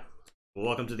 Yeah. Well,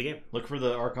 welcome to the game. Look for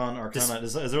the Arcana.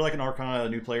 Is there like an Arcana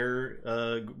new player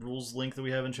rules link that we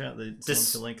have in chat? That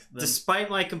to link them? Despite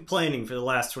my complaining for the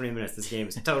last 20 minutes, this game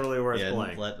is totally worth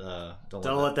playing. Don't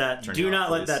let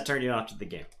that turn you off to the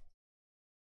game.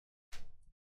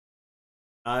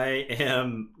 I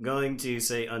am going to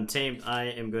say Untamed. I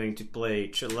am going to play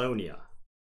Chelonia.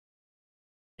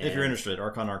 If you're interested,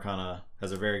 Arcana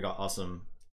has a very awesome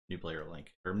new player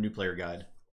link, or new player guide.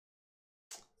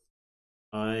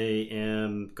 I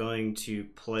am going to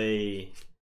play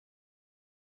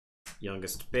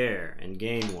Youngest Bear and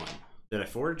gain one. Did I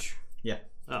forge? Yeah.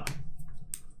 Oh.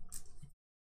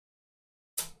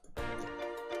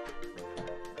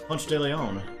 Punch de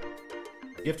Leon.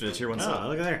 Gifted a tier 1 sub. Oh,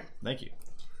 look at there. Thank you.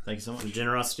 Thank you so much.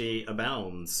 Generosity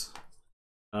abounds.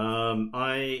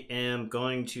 I am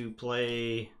going to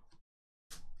play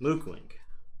Mookwing.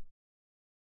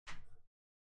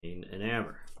 In an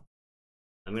Amber.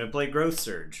 I'm going to play Growth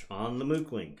Surge on the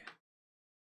Mookwing.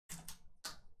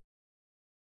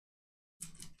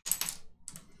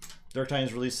 Dark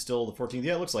Titan's release still the 14th.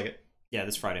 Yeah, it looks like it. Yeah,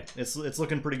 this Friday. It's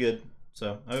looking pretty good.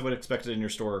 So I would expect it in your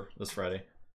store this Friday.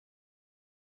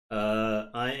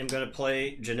 I am going to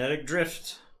play Genetic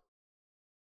Drift.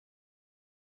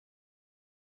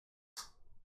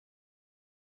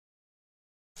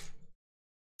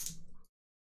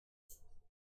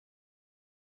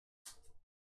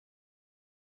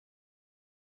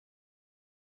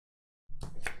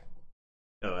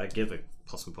 Oh, I give a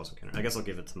 +1/+1 counter. I guess I'll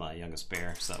give it to my Youngest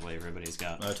Bear, so that way everybody's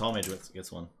got. Tall Mage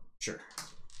gets one. Sure.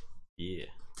 Yeah.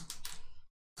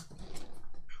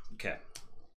 Okay.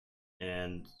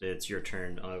 And it's your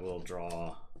turn. I will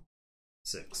draw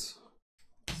 6.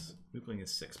 Mookwing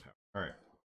is 6 power. Alright.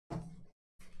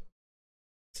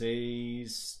 Say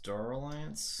Star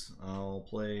Alliance. I'll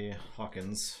play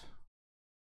Hawkins.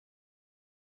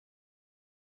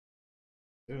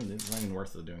 Ooh, it's not even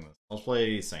worth it doing this. I'll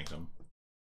play Sanctum.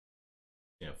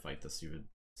 Yeah, fight the stupid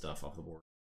stuff off the board.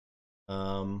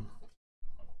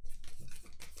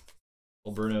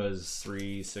 Old Bruno is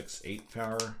 3, 6, 8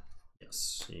 power.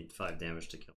 Yes, you need 5 damage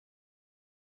to kill.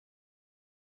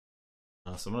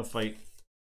 So I'm gonna fight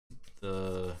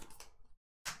that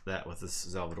with this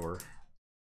Salvador.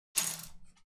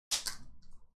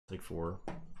 Take 4.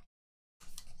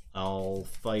 I'll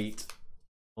fight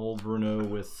Old Bruno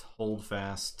with Hold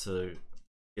Fast to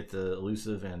get the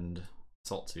Elusive and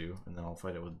Assault 2, and then I'll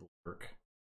fight it with Bulwark.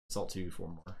 Assault 2, 4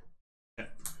 more. Okay.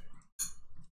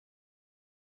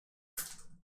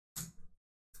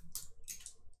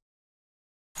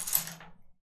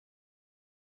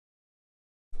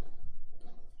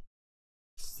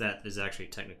 That is actually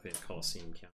technically a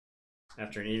Colosseum counter.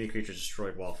 After an enemy creature is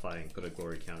destroyed while fighting, put a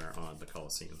glory counter on the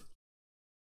Colosseum.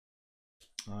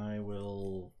 I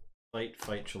will fight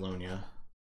Chelonia.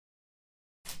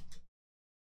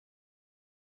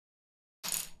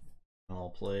 I'll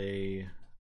play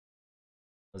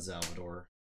a Salvador.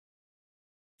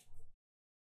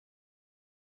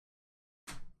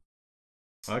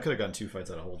 Oh, I could have gotten 2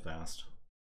 fights out of Hold Fast.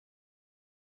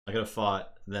 I could have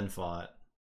fought, and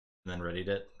then readied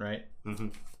it, right? Mm-hmm.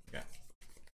 Okay.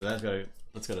 So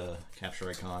that's got a capture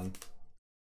icon.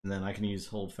 And then I can use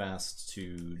Hold Fast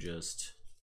to just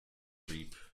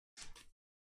reap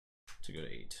to go to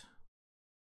 8.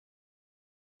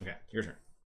 Okay, your turn.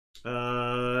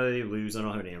 You lose. I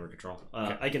don't have any hammer control.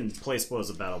 Okay. I can play Spoils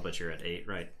of Battle, but you're at 8,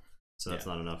 right? So that's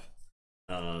not enough.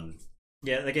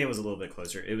 Yeah, that game was a little bit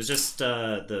closer. It was just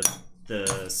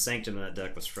the Sanctum in that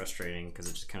deck was frustrating because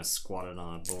it just kind of squatted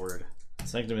on a board.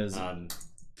 Sanctum is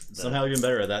somehow even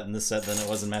better at that in this set than it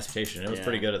was in Mastication. It was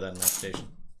pretty good at that in Mastication.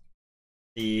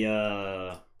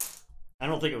 I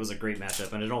don't think it was a great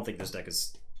matchup, and I don't think this deck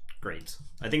is great.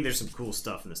 I think there's some cool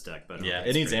stuff in this deck, but yeah,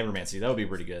 it needs Ambermancy. That would be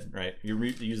pretty good, right? You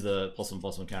use the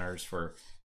 +1/+1 counters for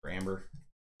Amber.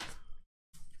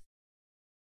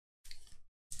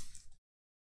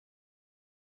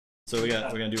 So we're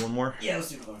gonna do one more. Yeah, let's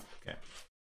do one more. Okay.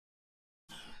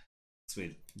 So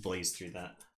we blaze through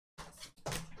that.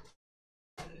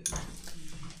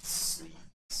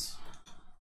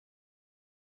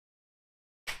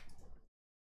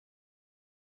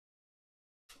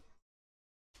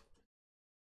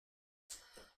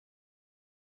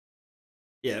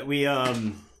 Yeah, we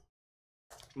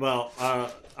well,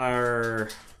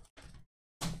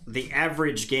 the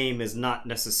average game is not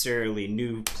necessarily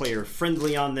new player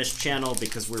friendly on this channel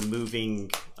because we're moving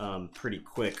pretty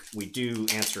quick. We do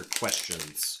answer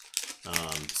questions.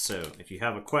 So if you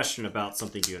have a question about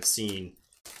something you have seen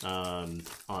on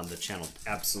the channel,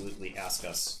 absolutely ask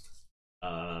us.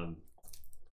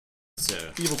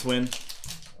 So Evil Twin.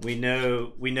 We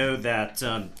know that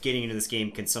getting into this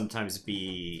game can sometimes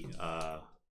be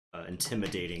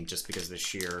intimidating just because of the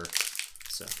sheer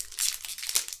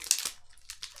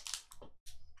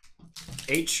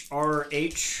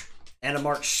HRH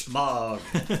Animarch Smog.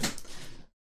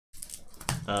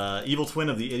 Evil Twin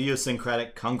of the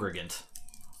Idiosyncratic Congregant.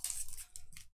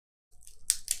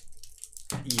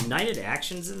 United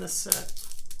Actions in this set?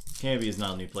 Canby is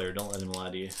not a new player. Don't let him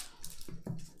lie to you.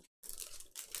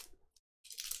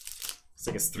 It's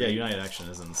like it's 3. Yeah, United Action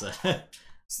is in the set.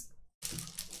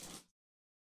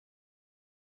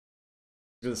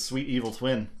 Look at the sweet Evil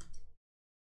Twin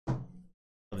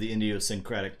of the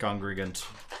Idiosyncratic Congregant.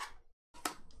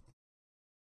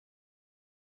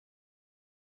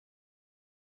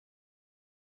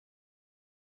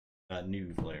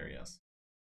 New player, yes.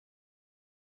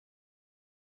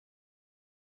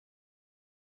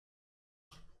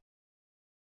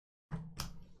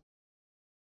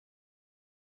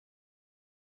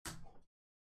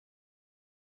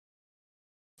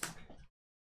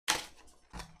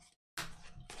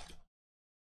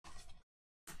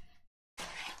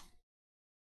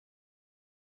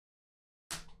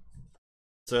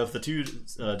 So if the 2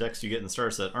 decks you get in the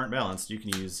starter set aren't balanced, you can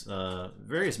use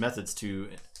various methods to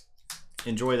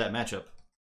enjoy that matchup,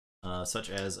 such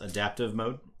as adaptive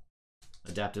mode,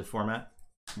 adaptive format,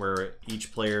 where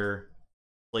each player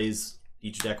plays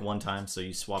each deck one time, so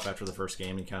you swap after the first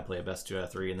game and kind of play a best 2 out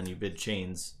of 3, and then you bid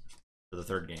chains for the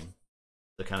 3rd game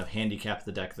to kind of handicap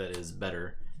the deck that is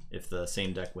better if the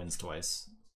same deck wins twice.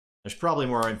 There's probably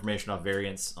more information on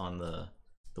variants on the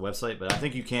website, but I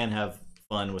think you can have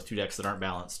fun with 2 decks that aren't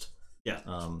balanced. Yeah.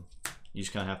 You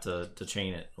just kind of have to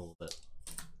chain it a little bit.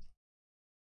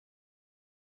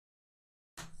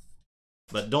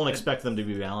 But don't expect them to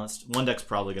be balanced. One deck's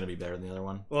probably going to be better than the other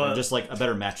one. Well, or just like a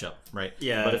better matchup, right?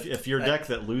 Yeah. But if your deck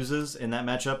that loses in that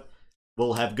matchup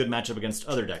will have good matchup against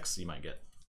other decks you might get.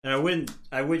 And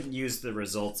I wouldn't use the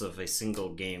results of a single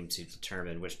game to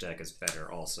determine which deck is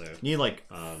better. Also, you need like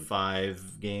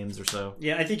 5 games or so.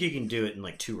 Yeah, I think you can do it in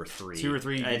like 2 or 3. 2 or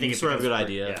 3. I think it's sort of a good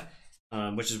idea. Yeah.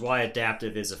 Which is why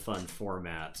adaptive is a fun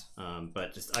format.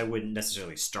 But just I wouldn't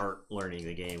necessarily start learning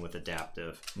the game with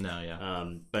adaptive. No, yeah.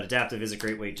 But adaptive is a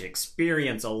great way to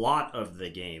experience a lot of the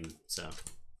game. So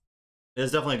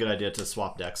it's definitely a good idea to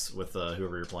swap decks with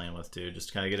whoever you're playing with too.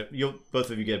 Just kind of get it. Both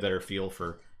of you get a better feel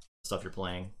for stuff you're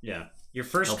playing. Yeah, your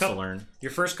first couple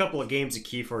of games of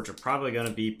Keyforge are probably going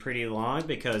to be pretty long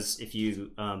because if you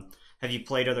have you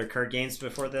played other card games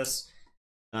before this,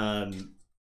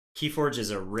 Keyforge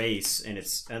is a race, and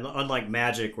it's unlike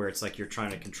Magic where it's like you're trying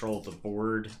to control the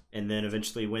board and then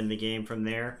eventually win the game from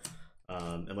there.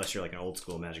 Unless you're like an old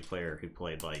school Magic player who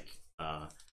played like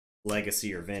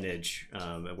Legacy or Vintage,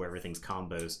 where everything's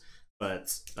combos.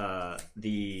 But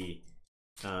the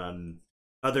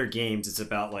other games, it's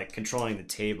about like controlling the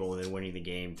table and then winning the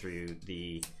game through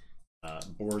the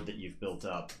board that you've built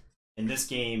up. In this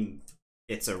game,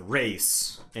 it's a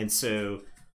race, and so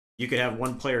you could have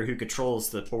one player who controls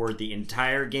the board the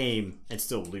entire game and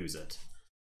still lose it.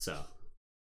 So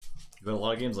you've got a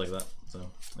lot of games like that.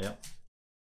 So yeah,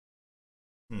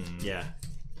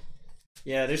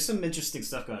 yeah. There's some interesting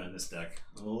stuff going on in this deck.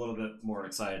 I'm a little bit more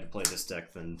excited to play this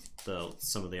deck than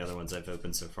some of the other ones I've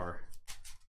opened so far.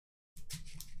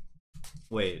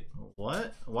 Wait,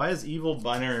 what? Why is Evil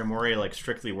Binary Moray like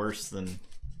strictly worse than...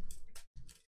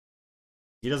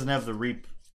 He doesn't have the Reap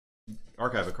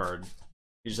Archive a card.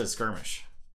 He just has Skirmish.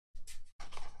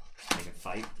 Make a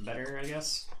fight better, I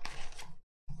guess.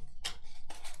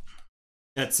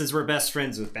 Since we're best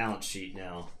friends with Balance Sheet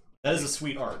now. That is a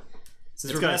sweet art.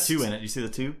 Since it's got a 2 in it. You see the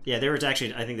 2? Yeah, they were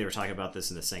actually... I think they were talking about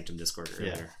this in the Sanctum Discord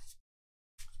earlier.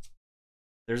 Yeah.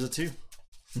 There's a 2.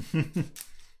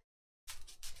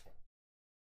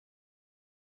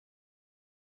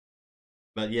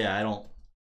 But yeah, I don't...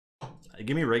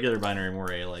 Give me regular Binary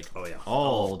Moray, like,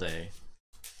 all day.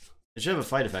 It should have a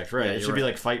fight effect, right? Yeah, it should be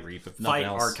like Fight Reap, if nothing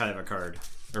else. Archive a card.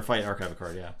 Or Fight Archive a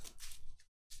card, yeah.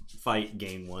 Fight,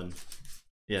 gain 1.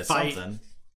 Yeah, something.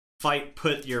 Fight,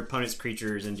 put your opponent's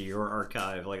creatures into your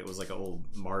archive, like it was like an old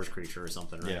Mars creature or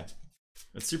something, right? Yeah.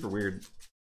 It's super weird.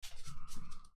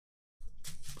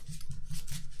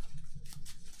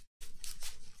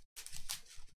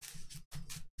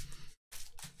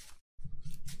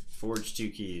 Forge 2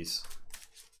 keys.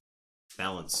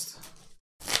 Balanced.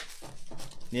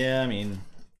 Yeah, I mean,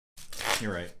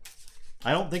 you're right.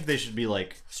 I don't think they should be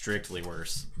like strictly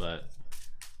worse, but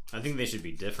I think they should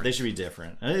be different. They should be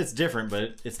different. It's different,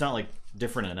 but it's not like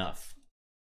different enough.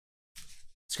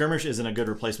 Skirmish isn't a good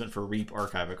replacement for Reap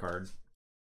Archive a card.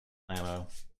 Ammo.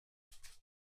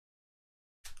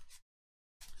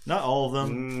 Not all of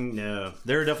them. No.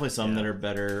 There are definitely some that are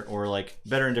better, or like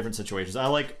better in different situations. I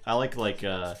like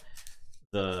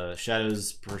the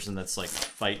Shadows person that's like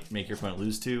fight, make your opponent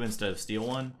lose 2 instead of steal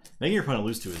 1. Making your opponent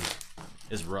lose 2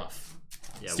 is rough.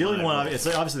 Yeah, stealing 1, it's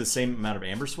obviously the same amount of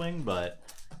Amber Swing, but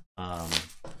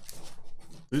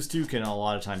lose 2 can a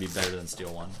lot of time be better than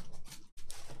steal 1.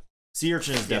 Sea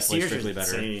Urchin is definitely strictly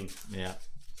better. Insane. Yeah.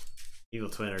 Evil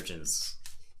Twin Urchin's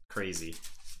crazy.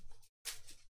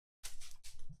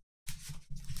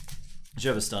 It should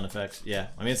have a stun effect. Yeah.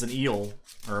 I mean, it's an eel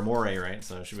or a moray, right?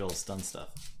 So it should be able to stun stuff.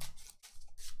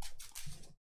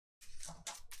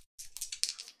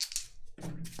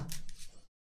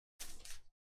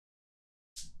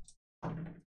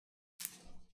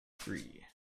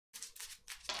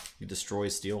 You destroy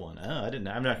steal 1. Oh,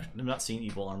 I'm not seeing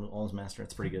Evil Arms Master.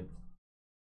 It's pretty good.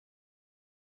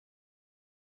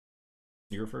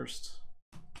 You go first.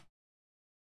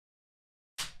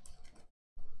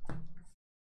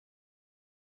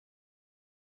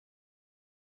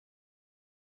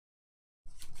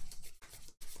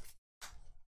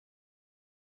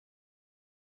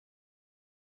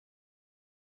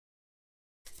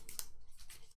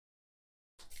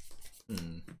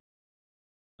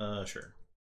 Sure.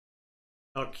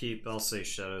 I'll say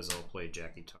Shadows, I'll play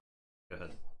Jackie Tar. Go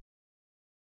ahead.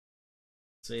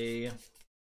 See.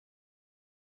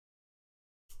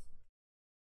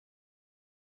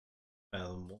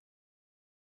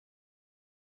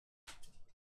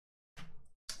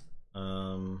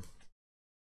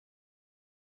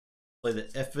 Play the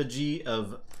Effigy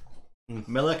of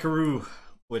Melekaru,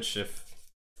 which if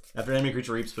after an enemy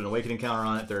creature reaps, put an awakening counter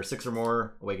on it. There are 6 or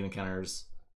more awakening counters.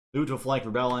 Move to a flank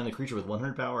for battle line, a creature with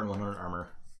 100 power and 100 armor.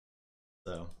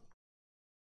 So,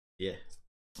 yeah.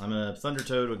 I'm gonna Thunder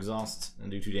Toad, exhaust, and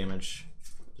do 2 damage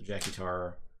to Jackie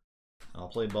Tar. I'll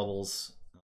play Bubbles,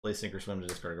 play Sink or Swim to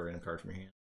discard a random card from your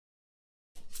hand.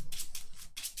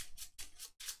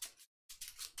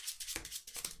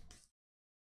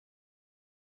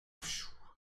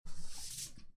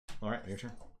 Alright, your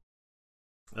turn.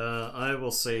 I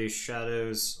will say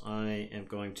Shadows. I am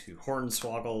going to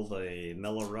Hornswoggle the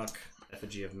Melloruck,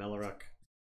 effigy of Melloruck.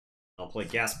 I'll play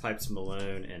Gas Pipes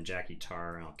Malone and Jackie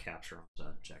Tar, and I'll capture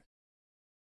onto Jack.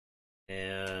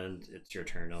 And it's your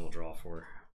turn. I will draw 4.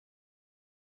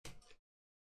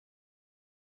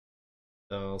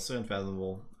 So, so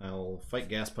Unfathomable. I'll fight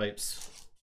Gas Pipes,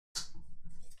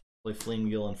 play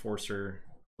Flamegill Enforcer,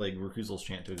 play Recusals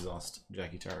Chant to exhaust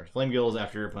Jackie Tar. Flamegill is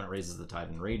after your opponent raises the tide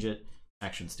and rage it.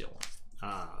 Action steal.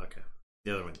 Ah, okay.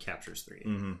 The other one captures 3.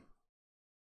 Mm-hmm.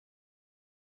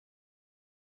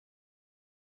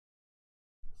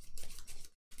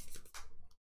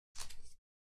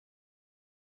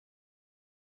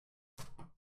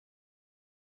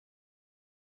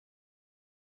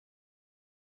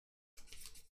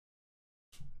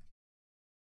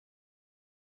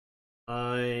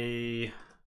 I'm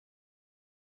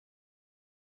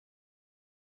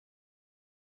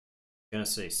gonna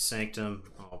say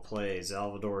Sanctum. I'll play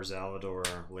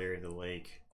Zalvador, Larry the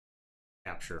Lake,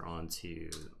 capture onto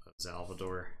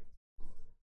Zalvador,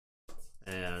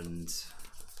 and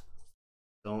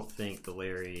don't think the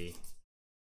Larry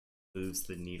moves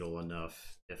the needle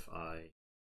enough if I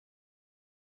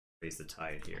raise the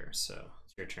tide here. So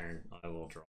it's your turn. I will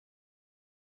draw.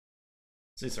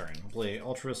 Say sorry. I'll play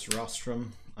Ultras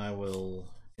Rostrum. I will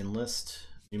enlist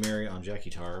Numeri on Jackie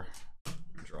Tar.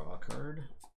 Draw a card.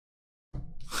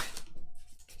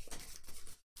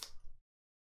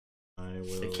 I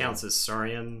will. It counts as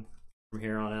Saurian from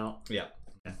here on out. Yeah.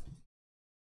 Okay.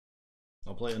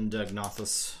 I'll play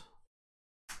Undugnothus.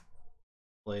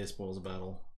 Play Spoils of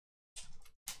Battle.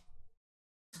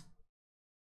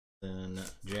 Then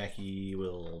Jackie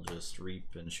will just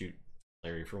reap and shoot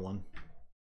Larry for 1.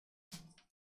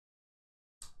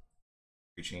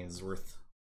 3 chains is worth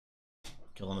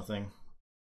killing a thing.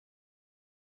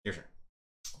 Your turn.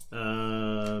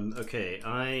 Okay,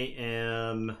 I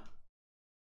am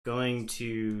going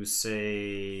to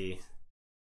say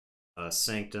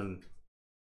Sanctum.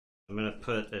 I'm gonna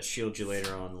put a Shield You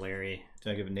Later on Larry.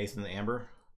 Did I give Nathan the Amber?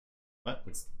 What?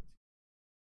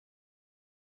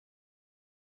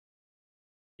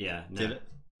 Yeah, no. Did it?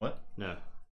 What? No.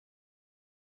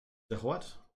 The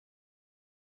what?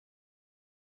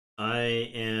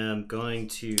 I am going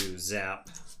to zap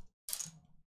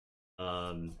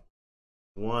 1,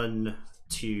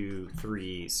 2,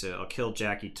 3. So I'll kill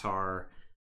Jackie Tar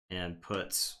and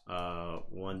put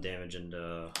 1 damage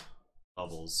into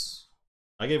Bubbles.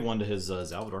 I gave 1 to his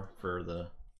Zalvador for the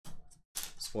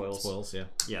Spoils. spoils, yeah.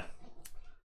 Yeah.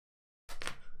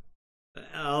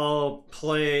 I'll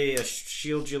play a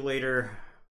Shield You Later,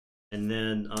 and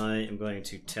then I am going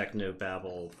to Techno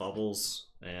Babble Bubbles,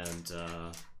 and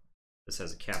this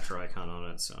has a capture icon on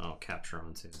it, so I'll capture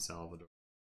onto Salvador.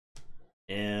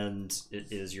 And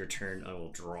it is your turn. I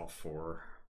will draw 4.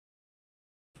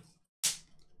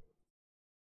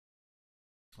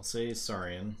 I'll say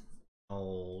Saurian.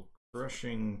 I'll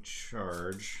Crushing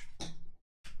Charge.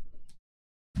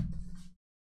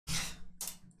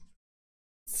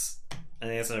 I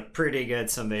think that's a pretty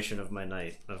good summation of my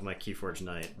night, of my Keyforge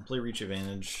night. I'll play Reach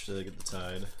Advantage to get the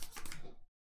tide.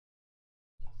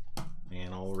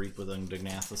 And I'll reap with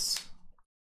Undugnathus.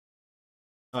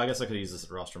 Oh, I guess I could use this at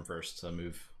Rostrum first to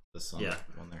move this on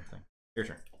one there thing. Your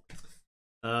turn.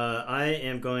 I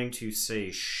am going to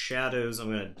say Shadows.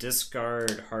 I'm going to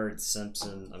discard Hard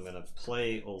Simpson. I'm going to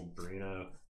play Old Bruno.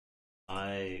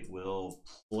 I will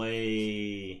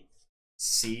play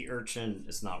Sea Urchin.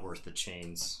 It's not worth the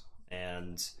chains.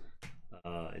 And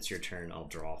it's your turn. I'll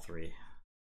draw 3.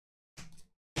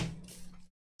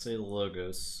 Say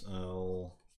Logos.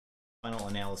 I'll Final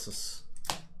Analysis.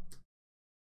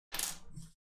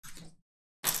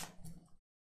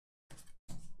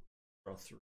 Draw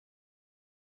 3.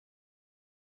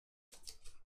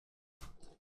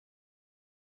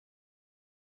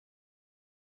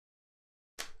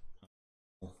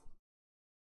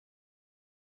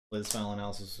 Play this Final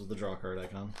Analysis with the draw card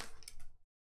icon.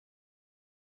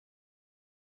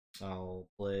 I'll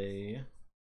play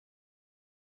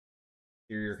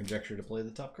Interior Conjecture to play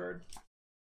the top card.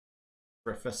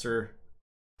 Professor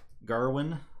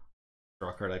Garwin,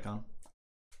 draw card icon.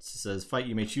 It says fight,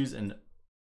 you may choose a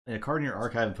card in your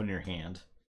archive and put in your hand.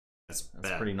 That's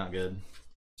bad. Pretty not good.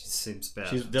 She seems bad.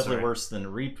 She's definitely worse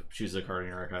than Reap. Choose a card in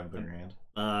your archive and put in your hand.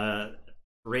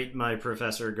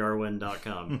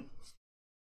 RateMyProfessorGarwin.com.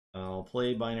 I'll I'll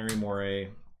play Binary Moray.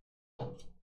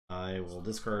 I will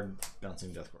discard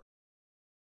Bouncing Death Court.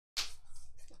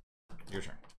 Your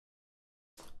turn.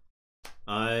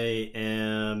 I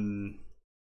am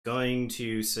going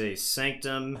to say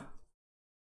Sanctum,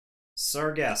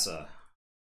 Sargasso,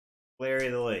 Larry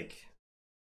the Lake,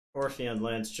 Orpheon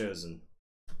Lands Chosen,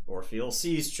 Orpheal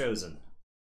Seas Chosen.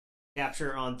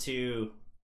 Capture onto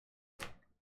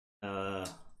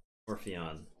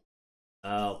Orpheon.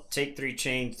 I'll take 3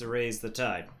 chains to raise the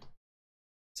tide,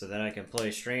 so that I can play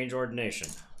Strange Ordination.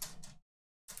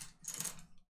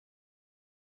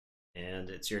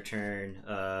 And it's your turn.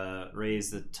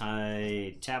 Raise the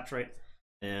tide, tapped, right?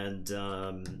 And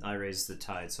I raise the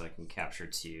tide so I can capture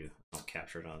 2. I'll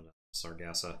capture it on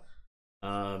Sargasso.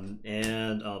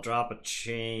 And I'll drop a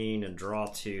chain and draw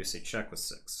 2, so check with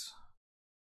 6.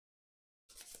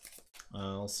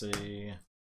 I'll say,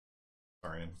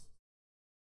 sorry,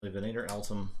 Venator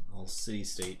Altum. I'll City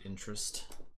State Interest.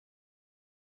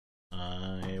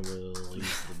 I will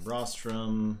use the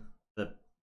Brostrom. The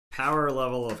power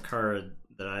level of card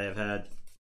that I have had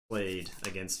played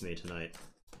against me tonight,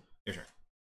 your turn,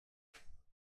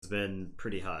 has been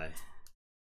pretty high.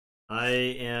 I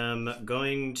am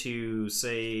going to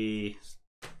say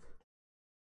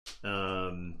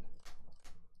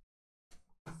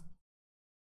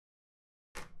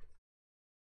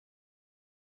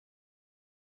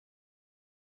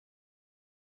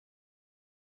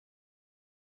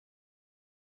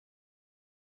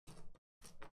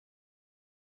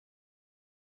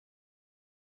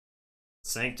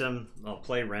Sanctum. I'll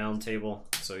play Round Table,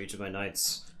 so each of my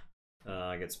knights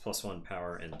gets +1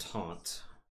 power and taunt.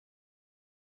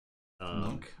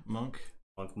 Monk,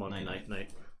 knight.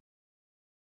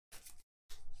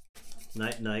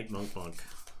 Monk.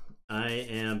 I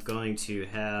am going to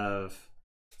have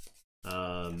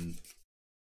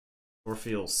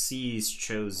Orpheal Seas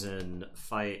Chosen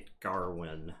fight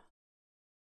Garwin.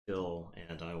 Kill,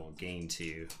 and I will gain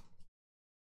 2.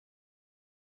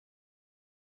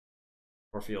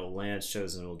 Orpheal Lands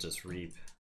Chosen will just reap.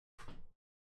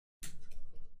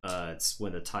 It's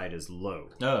when the tide is low.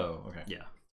 Oh, okay. Yeah.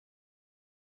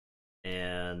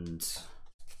 And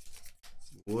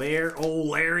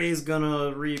Larry's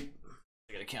gonna reap.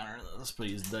 I got a counter. Let's put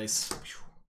his dice.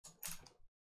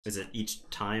 Is it each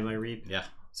time I reap? Yeah.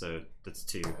 So that's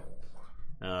 2.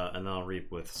 And then I'll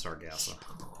reap with Sargasso.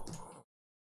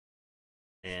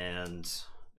 And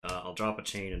I'll drop a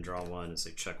chain and draw 1 and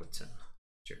say check with 10.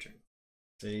 It's your turn.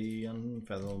 Say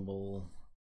Unfathomable.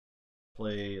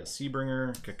 Play a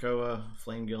Seabringer, Kakoa,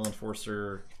 Flamegill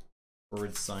Enforcer,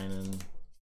 Forward Sign-In,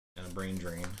 and a Brain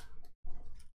Drain.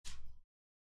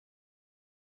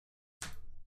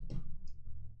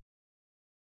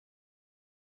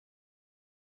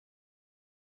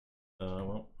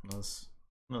 Well,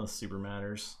 none of super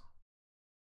matters.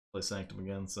 Play Sanctum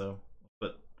again, so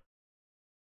but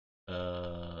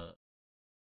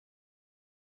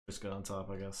just go on top,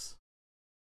 I guess.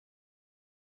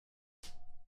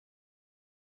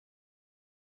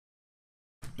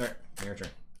 Alright, your turn.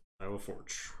 I will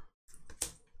forge.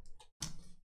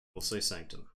 We'll say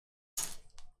Sanctum.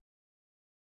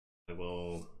 I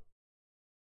will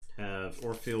have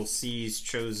Orpheal Seas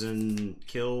Chosen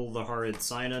kill the Horrid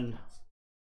Sign-In.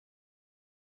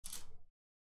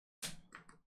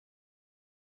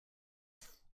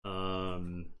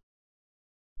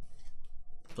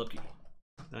 Flip key.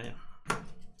 Oh yeah.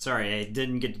 Sorry, I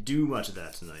didn't get to do much of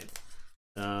that tonight.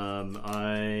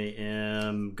 I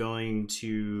am going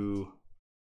to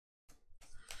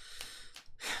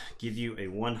give you a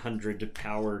 100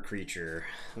 power creature.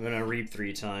 I'm gonna reap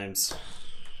 3 times.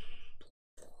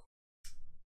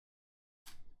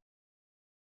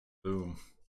 Boom.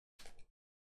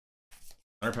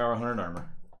 100 power, 100 armor.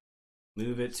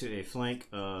 Move it to a flank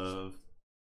of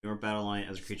your battle line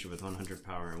as a creature with 100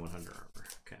 power and 100 armor.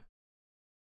 Okay.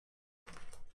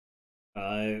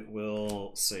 I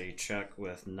will say check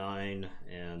with 9,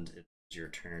 and it's your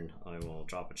turn. I will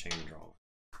drop a chain and draw.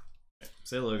 Okay.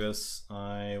 Say Logos.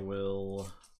 I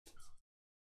will.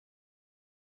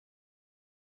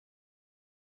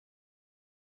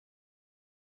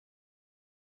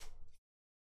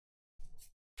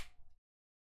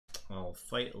 I'll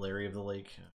fight Larry of the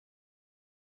Lake.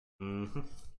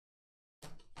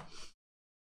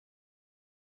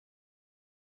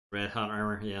 Red hot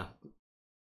armor, yeah.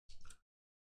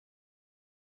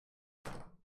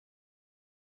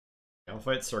 I'll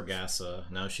fight Sargasso.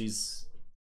 Now she's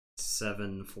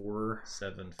 7/4.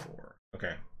 7/4.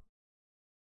 Okay.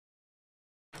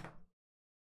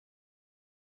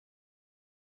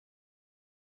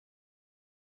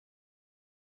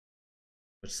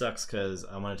 Which sucks because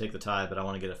I want to take the tide, but I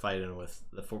want to get a fight in with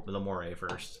the Moray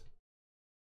first.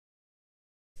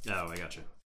 Oh, I got you.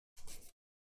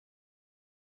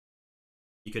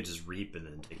 You could just reap and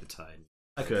then take the tide.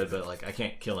 I could, but like I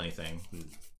can't kill anything.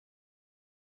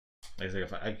 I think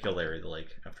if I could kill Larry the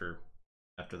Lake after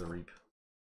the reap.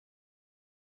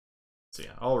 So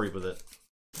yeah, I'll reap with it.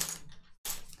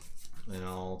 Then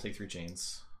I'll take 3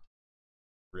 chains.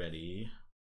 Ready.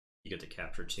 You get to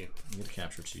capture 2. You get to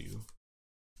capture 2.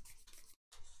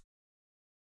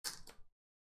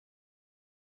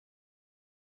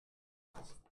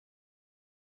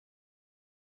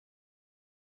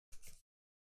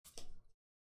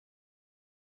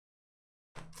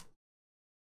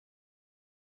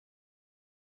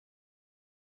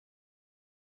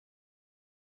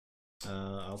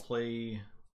 I'll play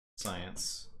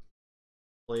Science.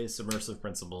 Play Submersive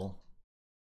Principle.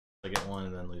 I get 1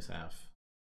 and then lose half.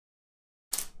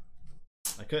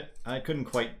 I couldn't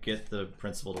quite get the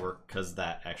principle to work because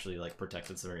that actually like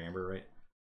protected Severe Amber, right?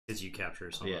 Because you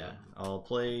capture something. Yeah. I'll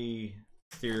play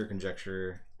Theory or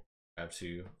Conjecture. Grab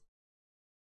 2.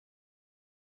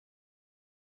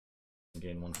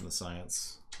 Gain 1 from the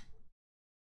Science.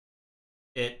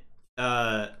 The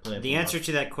answer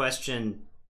to that question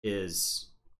is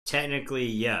technically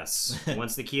yes.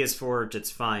 Once the key is forged, it's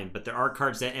fine. But there are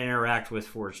cards that interact with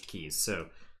forged keys. So,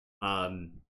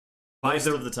 most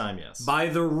of the time, yes. By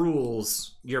the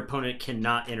rules, your opponent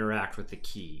cannot interact with the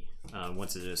key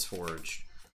once it is forged.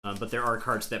 But there are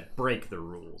cards that break the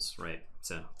rules, right?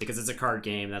 So, because it's a card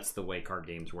game, that's the way card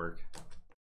games work.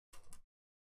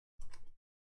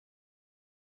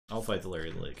 I'll fight the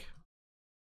Larry the Lake.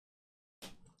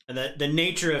 And the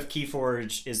nature of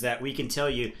Keyforge is that we can tell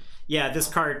you, yeah, this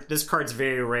card's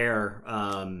very rare,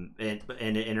 and it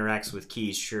interacts with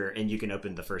keys, sure, and you can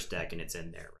open the first deck and it's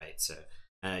in there, right? So,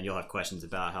 and you'll have questions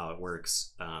about how it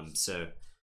works. So,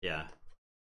 yeah.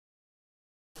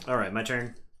 All right, my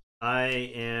turn.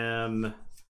 I am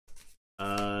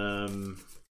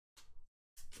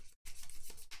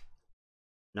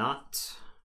not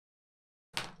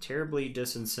terribly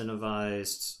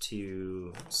disincentivized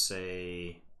to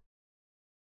say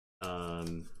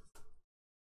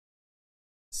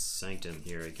Sanctum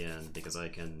here again, because I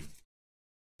can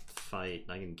fight,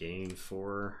 I can gain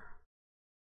 4.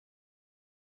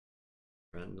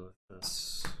 Friend with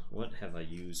this. What have I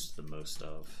used the most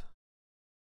of?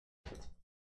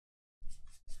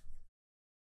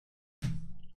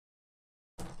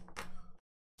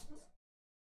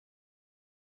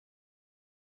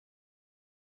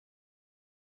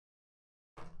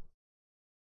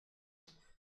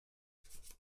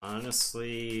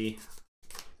 Honestly,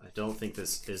 I don't think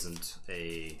this isn't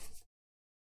a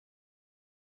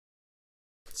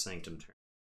Sanctum turn.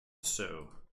 So,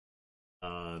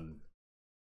 I'm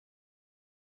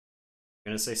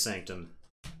gonna say Sanctum.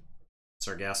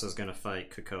 Sargasso's gonna fight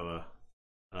Krakoa.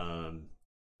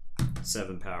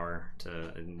 7 power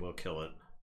and we'll kill it.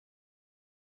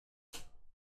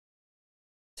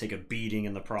 Take a beating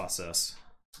in the process.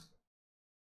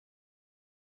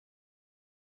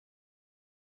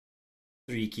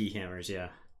 Three Keyhammers, yeah.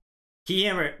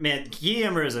 Keyhammer, man,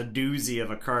 Keyhammer is a doozy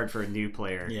of a card for a new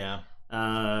player. Yeah.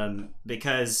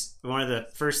 Because one of the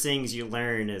first things you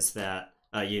learn is that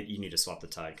you need to swap the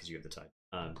tide because you have the tide.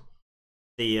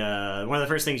 One of the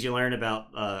first things you learn about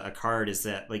a card is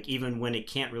that like even when it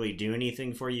can't really do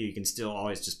anything for you, you can still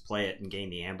always just play it and gain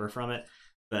the amber from it.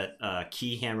 But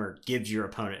Keyhammer gives your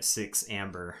opponent 6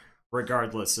 amber,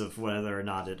 regardless of whether or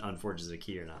not it unforges a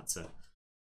key or not. So.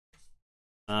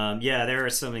 Yeah, there are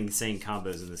some insane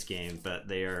combos in this game, but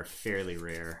they are fairly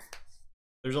rare.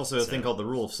 There's also a thing called the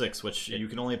Rule of 6, which you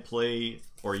can only play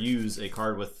or use a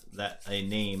card with a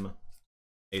name,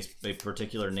 a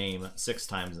particular name, 6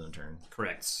 times in a turn.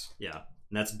 Correct. Yeah,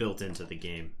 and that's built into the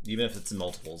game, even if it's in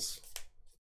multiples.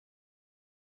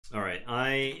 All right,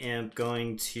 I am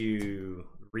going to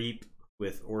reap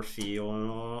with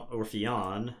Orpheon,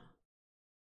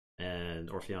 and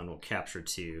Orpheon will capture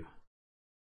 2.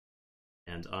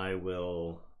 And I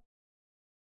will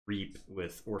reap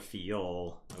with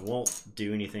Orpheol. I won't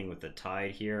do anything with the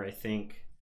tide here, I think.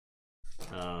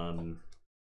 And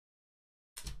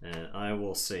I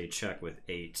will say check with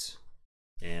 8.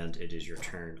 And it is your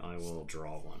turn. I will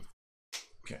draw 1.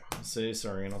 Okay, I'll say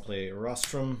sorry, and I'll play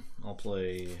Rostrum. I'll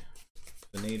play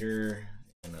Venator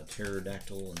and a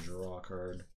Pterodactyl and draw a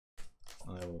card.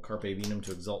 I will Carpe Venum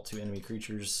to exalt 2 enemy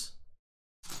creatures.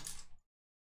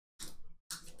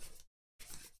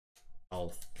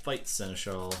 I'll fight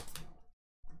Seneschal.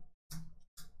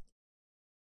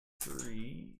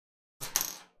 3.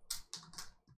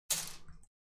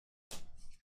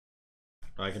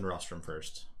 I can Rostrum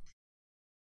first.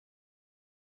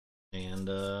 And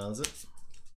that's it.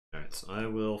 Alright, so I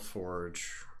will forge.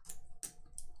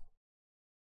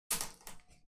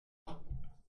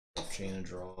 Chain and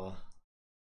draw.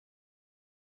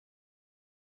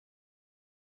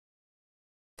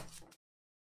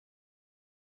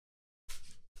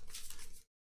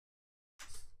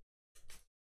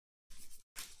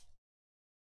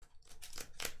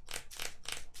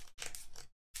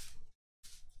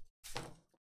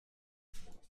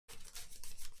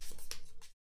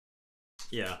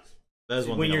 Yeah. That is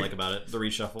one thing I like about it, the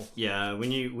reshuffle. Yeah,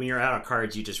 when you're out of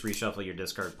cards, you just reshuffle your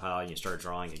discard pile and you start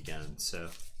drawing again. So,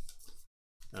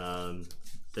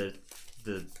 the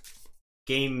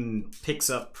game picks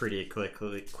up pretty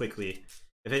quickly.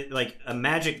 If it like a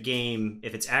Magic game,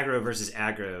 if it's aggro versus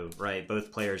aggro, right?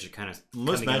 Both players are kind of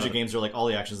most Magic games are like all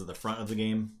the actions at the front of the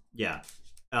game. Yeah,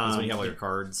 that's when you have all your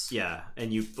cards. Yeah,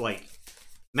 and you like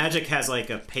Magic has like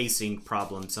a pacing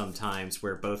problem sometimes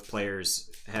where both players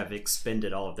have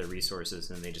expended all of their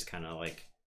resources and they just kind of like,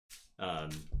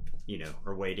 you know,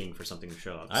 are waiting for something to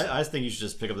show up. So. I think you should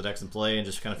just pick up the decks and play and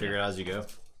just kind of figure it out as you go.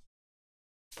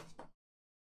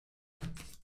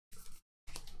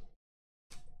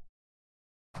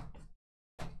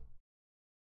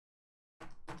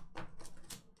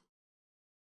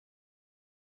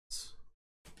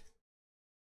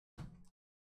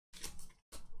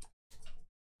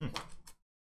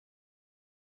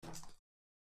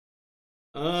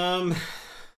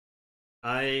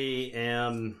 I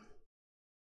am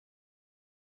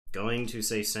going to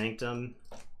say Sanctum.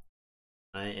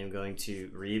 I am going to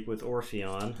Reap with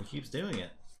Orpheon. He keeps doing it.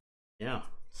 Yeah.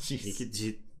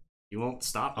 You won't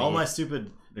stop me. All my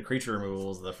stupid creature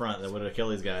removals at the front that would kill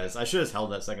these guys. I should have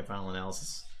held that second final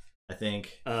analysis, I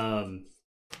think.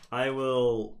 I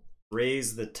will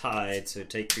raise the tide, so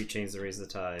take 3 chains to raise the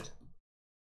tide.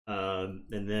 And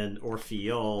then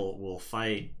Orpheol will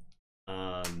fight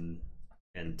and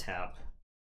tap.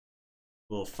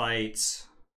 Will fight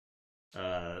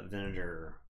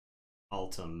Venator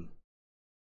Altum.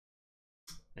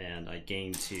 And I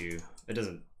gain 2. It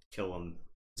doesn't kill him.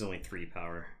 It's only 3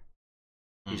 power.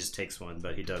 He just takes 1,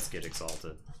 but he does get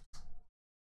exalted.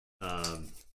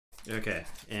 Okay,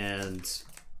 and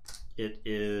it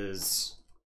is.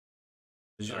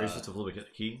 Are you supposed to flip a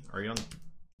key? Are you on?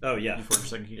 Oh yeah. You forged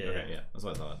second key. Yeah, okay, yeah, that's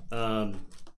what I thought.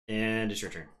 And it's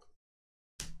your turn.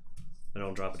 I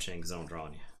don't drop a chain because I don't draw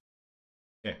on you.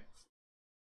 Okay.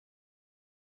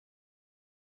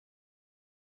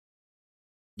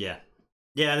 Yeah,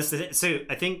 yeah. That's the so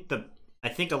I think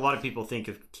a lot of people think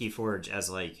of Keyforge as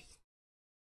like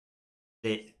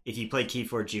that. If you play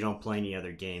Keyforge, you don't play any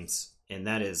other games, and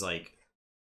that is like.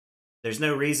 There's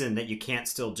no reason that you can't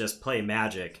still just play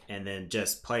Magic and then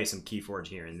just play some Keyforge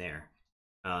here and there.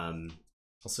 I'll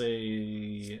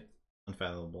say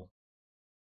Unfathomable.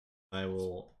 I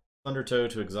will Undertow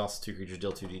to exhaust 2 creatures,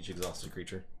 deal 2 to each exhausted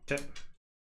creature. Okay.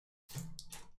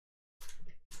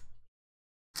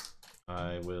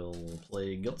 I will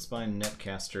play Guiltspine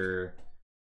Netcaster.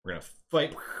 We're gonna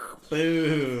fight.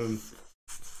 Boom.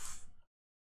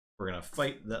 We're gonna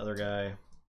fight the other guy.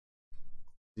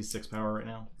 He's 6 power right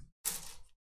now.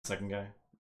 Second guy.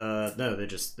 No, they're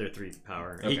 3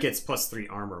 power. Okay. He gets +3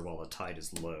 armor while the tide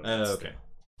is low. Okay.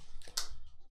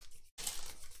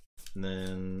 And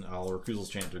then I'll Reclusal's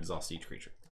Chant to exhaust each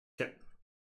creature. Okay.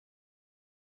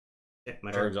 Okay,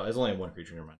 my turn. It's only 1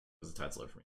 creature in your mind because the tide's low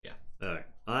for me. Yeah. Alright.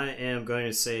 I am going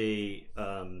to say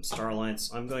Star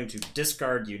Alliance. I'm going to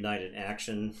discard United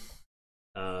Action.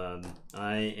 I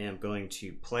am going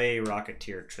to play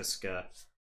Rocketeer Triska.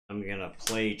 I'm gonna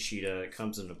play Cheetah. It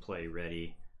comes into play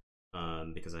ready.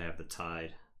 Because I have the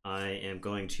tide. I am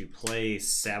going to play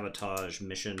Sabotage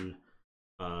Mission.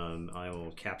 I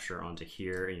will capture onto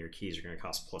here, and your keys are going to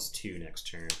cost +2 next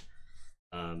turn.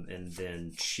 And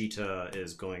then Cheetah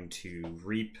is going to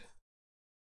Reap.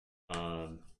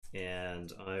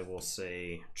 And I will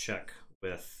say check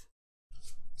with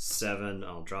 7.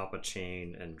 I'll drop a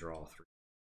chain and draw 3.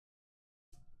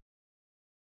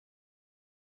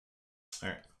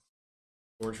 Alright.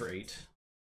 Forge for 8.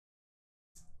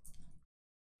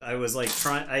 I was like,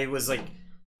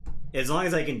 as long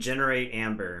as I can generate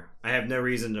Amber, I have no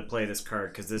reason to play this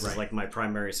card because this is like my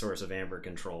primary source of Amber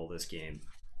control this game.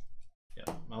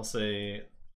 Yeah, I'll say,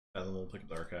 and then we'll pick up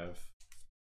the archive.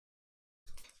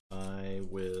 I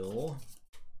will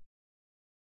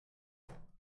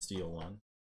steal 1.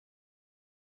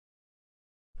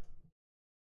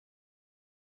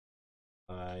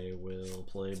 I will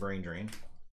play Brain Drain.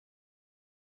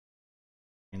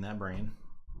 In that brain.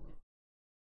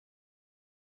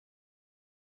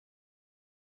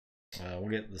 We'll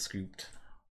get the scooped.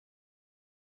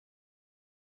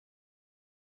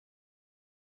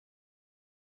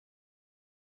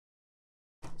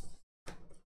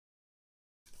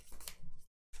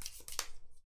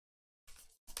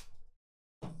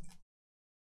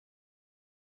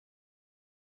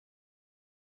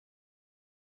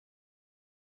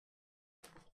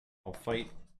 I'll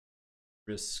fight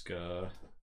Risk. The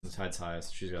tide's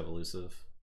highest. She's got elusive.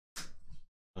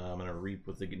 I'm gonna reap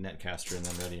with the netcaster and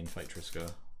then ready and fight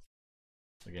Triska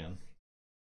again.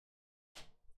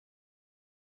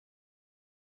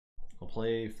 I'll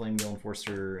play Flame Gale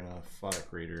Enforcer and a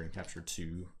Photic Raider and capture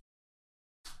 2.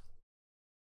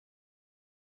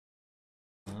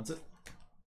 And that's it.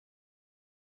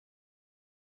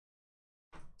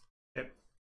 Yep.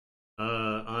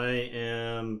 I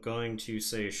am going to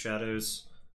say Shadows.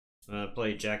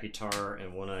 Play Jackie Tar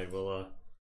and One-Eyed Willa.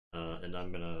 And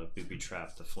I'm gonna booby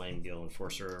trap the Flame Gale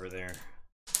Enforcer over there.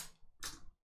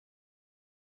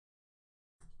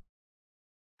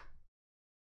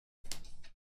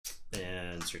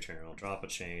 And it's your turn. I'll drop a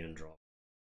chain and draw.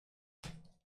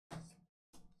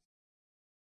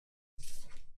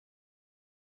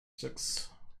 Six.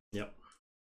 Yep.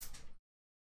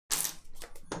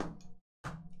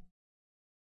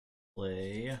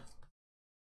 Play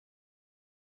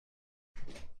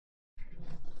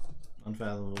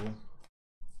Unfathomable.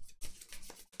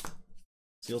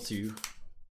 Seal 2.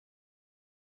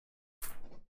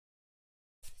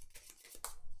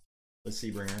 Play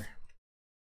Seabringer.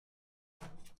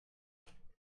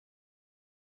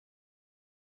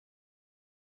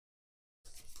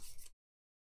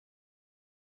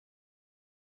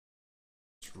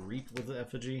 Reap with the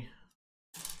effigy.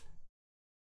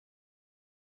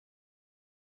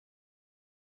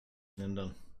 And I'm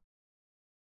done.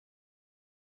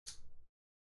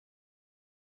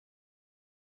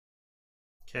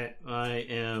 Okay, I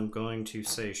am going to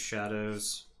say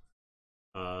Shadows.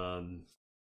 I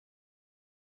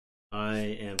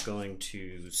am going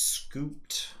to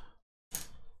Scooped.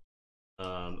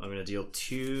 I'm going to deal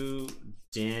 2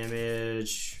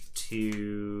 damage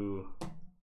to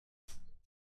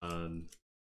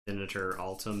Venator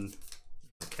Altum.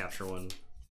 I'll capture 1.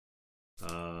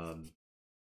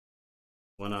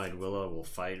 One-Eyed Willa will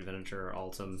fight Venator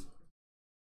Altum.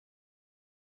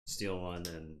 Steal 1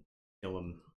 and kill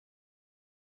him.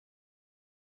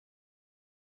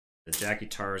 The Jackie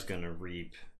Tar is going to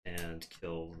reap and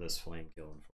kill this Flame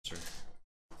Gale Enforcer.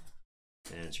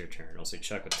 And it's your turn. I'll say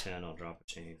check with 10. I'll drop a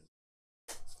chain.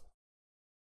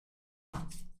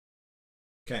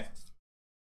 Okay.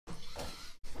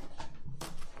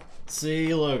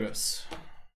 See Logos.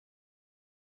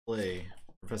 Play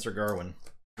Professor Garwin.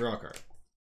 Draw a card.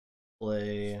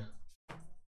 Play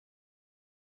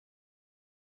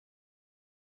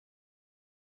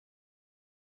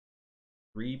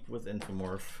Reap with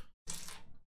Infomorph.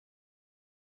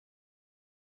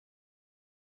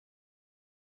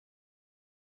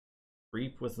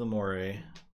 Reap with the Moray.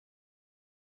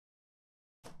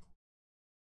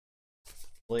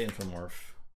 Play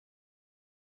Infomorph.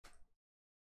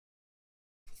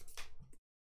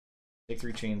 Take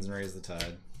 3 chains and raise the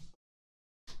tide.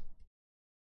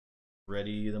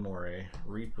 Ready the Moray.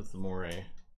 Reap with the Moray.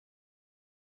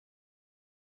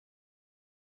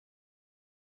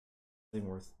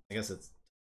 Worth. I guess it's.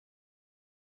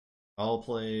 I'll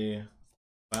play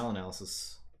File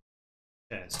Analysis.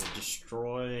 Okay, so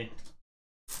destroy.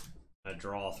 I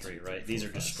draw 3, right? These are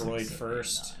destroyed 6, 7,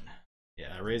 first. 8, 9.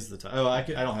 Yeah, I raise the tide. Oh, I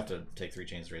don't have to take 3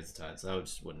 chains to raise the tide, so I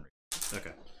just wouldn't.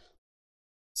 Okay.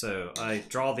 So I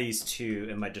draw these 2,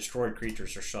 and my destroyed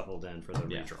creatures are shuffled in for the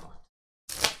redraw.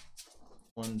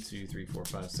 1, 2, 3, 4,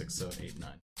 5, 6, 7, 8, 9.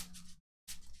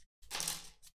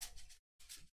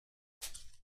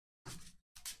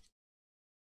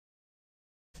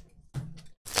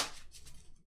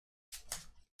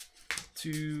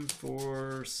 Two,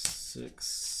 4, 6,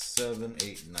 7,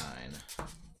 8, 9.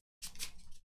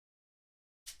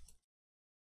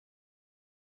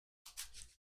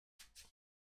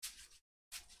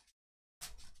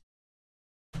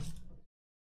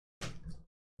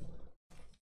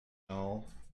 Oh.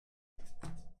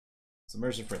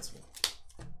 Submersive Principle.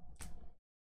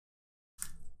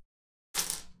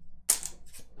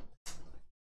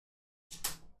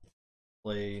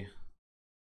 Play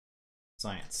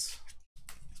Science.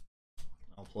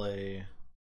 I'll play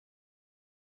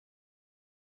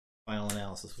Final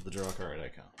Analysis with the draw card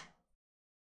icon.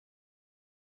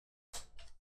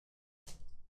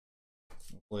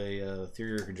 I'll play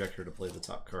Theory or Conjecture to play the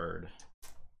top card.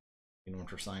 Gain 1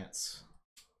 for Science.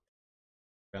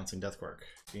 Bouncing Deathquark.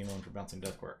 Gain 1 for Bouncing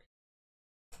Deathquark.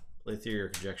 Play Theory or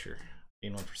Conjecture.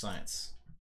 Gain 1 for Science.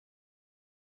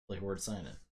 Play Horde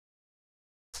Sign-In.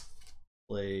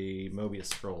 Play Mobius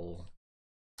Scroll.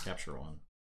 Capture 1.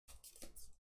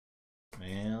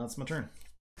 And that's my turn.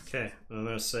 Okay, I'm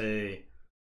gonna say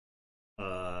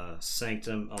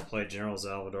Sanctum. I'll play General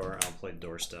Salvador. I'll play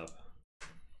Doorstep.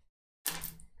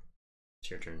 It's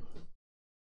your turn.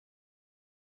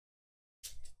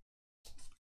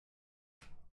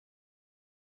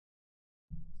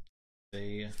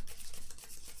 a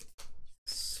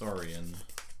Saurian.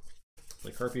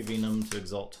 Play Carpe Venum to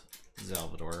exalt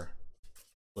Salvador.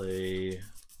 Play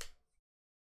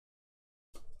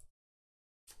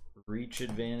Reach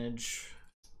Advantage.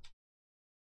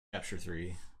 Capture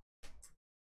 3.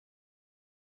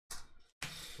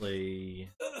 Play.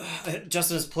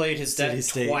 Justin has played his deck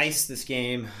twice this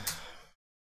game.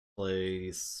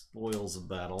 Play Spoils of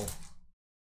Battle.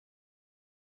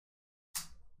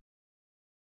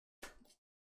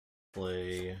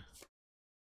 Play.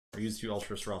 Or use 2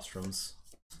 Ultras Rostrums.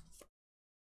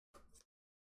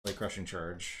 Play Crushing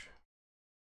Charge.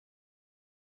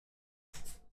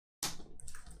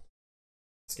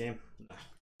 This game.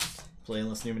 Play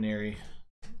Endless Numinary.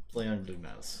 Play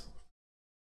Undugnatus.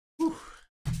 Whew.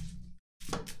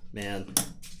 Man,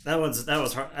 that was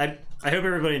hard. I hope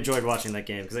everybody enjoyed watching that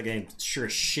game because that game sure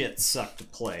as shit sucked to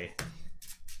play.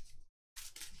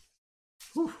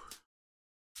 Whew.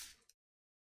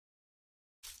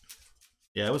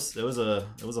 Yeah, it was a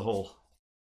hole.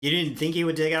 You didn't think he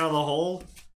would dig out of the hole?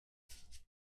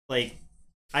 Like,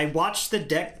 I watched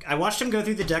him go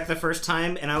through the deck the first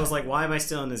time, and I was like, why am I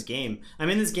still in this game? I'm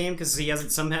in this game because he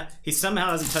somehow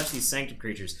hasn't touched these Sanctum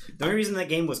creatures. The only reason that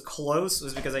game was close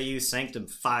was because I used Sanctum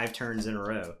 5 turns in a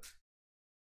row.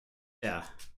 Yeah.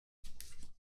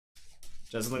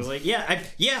 Justin was like, yeah.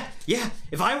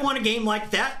 If I won a game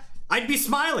like that, I'd be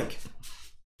smiling.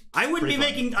 I wouldn't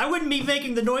be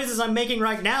making the noises I'm making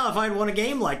right now if I'd won a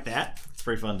game like that. It's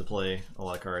pretty fun to play a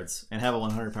lot of cards and have a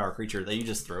 100 power creature that you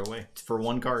just throw away for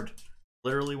 1 card.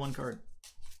 Literally 1 card.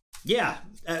 Yeah.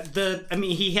 I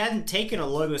mean, he hadn't taken a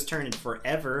Logos turn in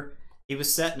forever. He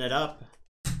was setting it up.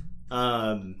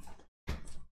 Man.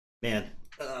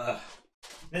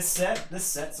 This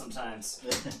set sometimes.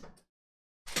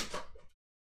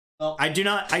 Well, I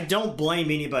don't blame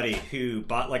anybody who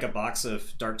bought like a box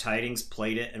of Dark Tidings,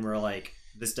 played it, and were like,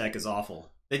 this deck is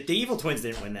awful. The Evil Twins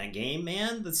didn't win that game,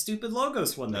 man. The stupid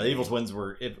Logos won that game. The Evil Twins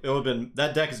were... It would have been...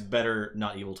 That deck is better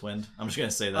not Evil Twinned. I'm just going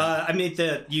to say that. I mean,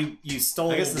 you stole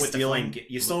with the Flame...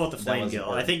 You stole with the Flame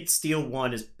Guild. I think Steel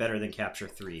 1 is better than Capture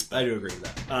 3. I do agree with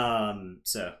that.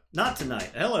 So, not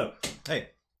tonight. Hello. Hey.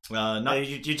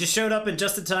 You just showed up in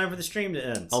just in time for the stream to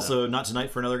end. Also, not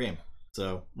tonight for another game.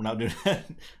 So, we're not doing that.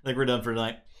 I think we're done for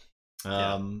tonight.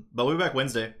 But we'll be back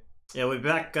Wednesday. Yeah, we'll be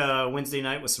back Wednesday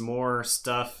night with some more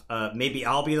stuff. Maybe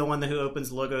I'll be the one who opens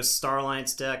the Logos Star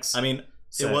Alliance decks. I mean,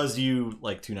 it was you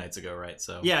like 2 nights ago, right?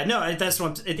 So yeah, no, that's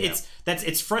what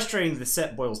it's frustrating. The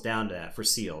set boils down to that for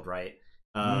Sealed, right?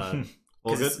 Well,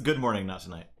 good morning, not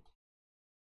tonight.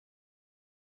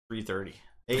 3:30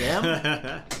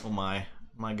 a.m. Oh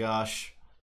my gosh.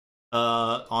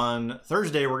 On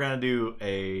Thursday we're gonna do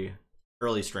a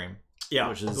early stream. Yeah,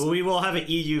 which is, we will have an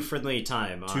EU friendly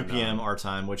time. 2 p.m. our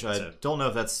time, which I don't know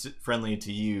if that's friendly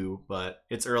to you, but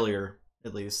it's earlier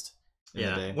at least. In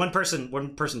the day. One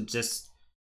person just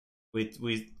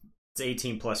it's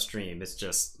 18 plus stream. It's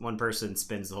just one person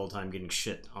spends the whole time getting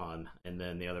shit on, and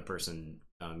then the other person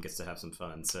gets to have some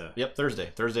fun. So yep,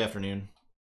 Thursday afternoon,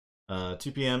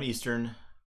 2 p.m. Eastern.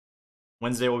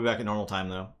 Wednesday we'll be back at normal time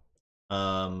though.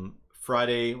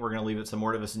 Friday, we're going to leave it to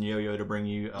Mortivus and Yo-Yo to bring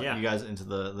you you guys into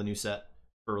the new set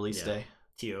for release day.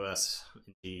 TOS,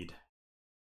 indeed.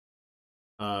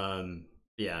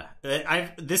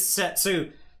 This set, so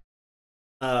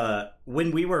when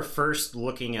we were first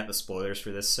looking at the spoilers for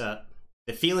this set,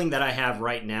 the feeling that I have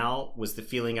right now was the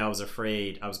feeling I was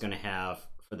afraid I was going to have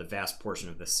for the vast portion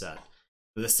of this set.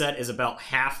 The set is about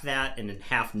half that and then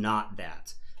half not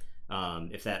that,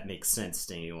 if that makes sense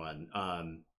to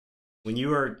anyone. When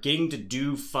you are getting to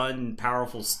do fun,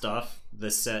 powerful stuff,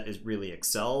 this set really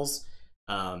excels.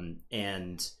 And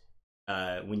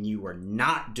when you are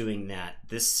not doing that,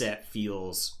 this set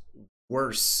feels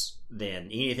worse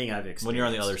than anything I've experienced. When you're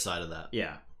on the other side of that.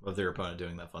 Yeah. Of their opponent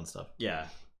doing that fun stuff. Yeah.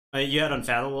 You had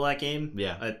Unfathomable that game?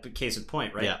 Yeah. Case in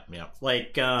point, right? Yeah.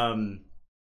 Like,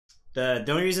 the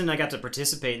only reason I got to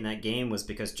participate in that game was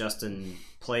because Justin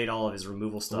played all of his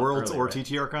removal stuff. Worlds earlier, or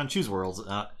TT Archon? Choose Worlds.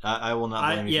 I will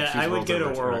not blame you. Yeah, I would go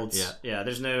to Worlds. Yeah. Yeah,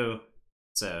 there's no...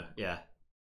 So, yeah.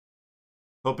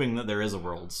 Hoping that there is a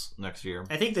Worlds next year.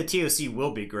 I think the TOC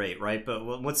will be great, right? But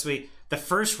once the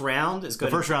first round is going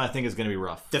The first round I think is going to be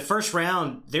rough. The first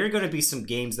round, there are going to be some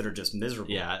games that are just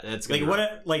miserable. Yeah, it's going to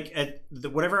be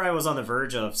whatever I was on the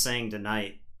verge of saying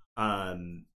tonight,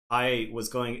 I was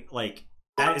going,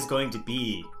 that is going to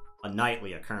be a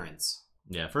nightly occurrence.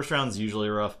 Yeah, first round's usually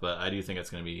rough, but I do think it's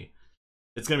gonna be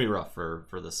rough for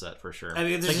this set for sure. I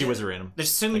mean, thank you, Wizard Random.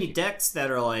 There's so many decks that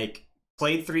are like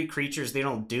played 3 creatures, they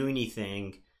don't do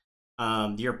anything.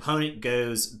 your opponent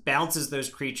bounces those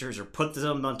creatures or puts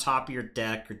them on top of your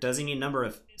deck or does any number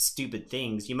of stupid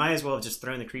things, you might as well have just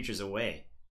thrown the creatures away.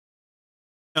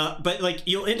 But like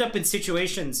you'll end up in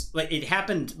situations like it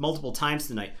happened multiple times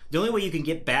tonight. The only way you can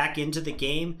get back into the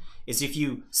game is if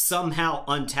you somehow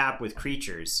untap with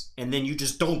creatures, and then you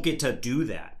just don't get to do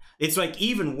that. It's like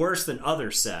even worse than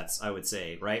other sets, I would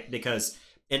say, right? Because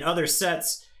in other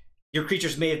sets, your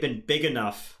creatures may have been big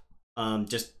enough,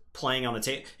 just playing on the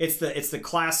table. It's the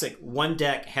classic one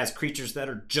deck has creatures that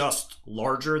are just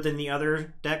larger than the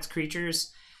other deck's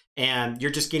creatures, and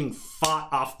you're just getting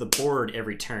fought off the board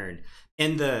every turn.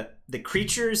 And the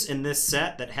creatures in this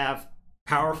set that have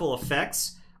powerful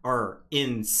effects are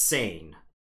insane.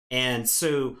 And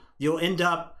so you'll end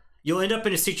up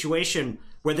in a situation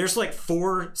where there's like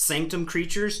 4 Sanctum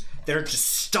creatures that are just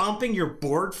stomping your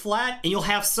board flat, and you'll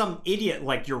have some idiot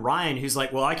like your Ryan who's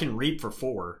like, well, I can reap for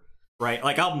 4, right?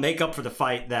 Like I'll make up for the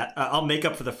fights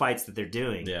that they're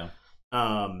doing. Yeah.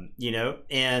 You know,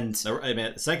 and I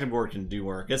mean, Sanctum board can do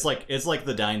work. It's like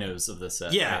the dinos of this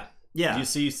set. Yeah. Right? Yeah, you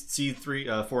see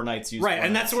 4 knights use right,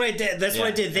 and that's what I did. That's what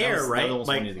I did there, right?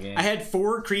 Like the I had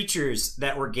 4 creatures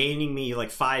that were gaining me like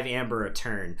 5 amber a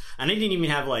turn, and I didn't even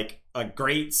have like a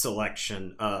great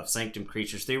selection of Sanctum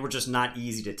creatures. They were just not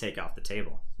easy to take off the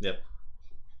table. Yep.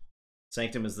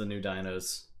 Sanctum is the new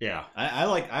dinos. Yeah,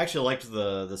 I actually liked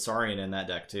the Saurian in that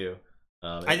deck too.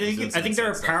 I think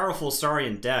there are powerful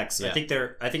Saurian decks. Yeah. I think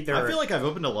I feel like I've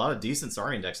opened a lot of decent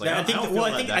Saurian decks. Like, I think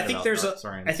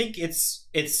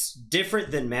it's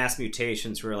different than Mass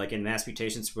Mutations, where like in Mass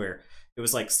Mutations where it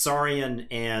was like Saurian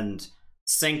and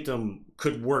Sanctum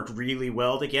could work really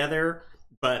well together,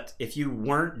 but if you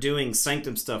weren't doing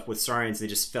Sanctum stuff with Saurians, they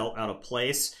just felt out of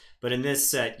place. But in this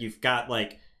set, you've got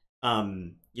like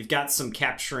you've got some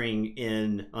capturing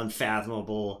in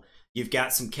Unfathomable. You've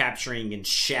got some capturing in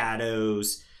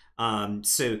Shadows.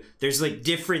 So there's like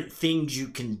different things you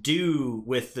can do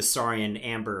with the Saurian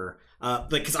Amber.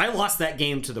 Because I lost that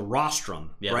game to the Rostrum,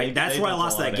 right? That's why I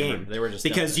lost that game. They were just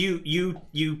because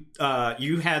you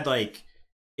had like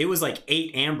it was like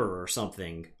 8 Amber or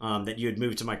something that you had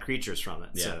moved to my creatures from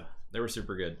it. Yeah, so they were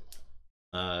super good.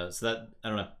 So that I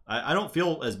don't know. I don't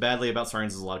feel as badly about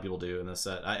Saurians as a lot of people do in this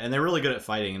set, and they're really good at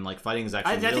fighting. And like fighting is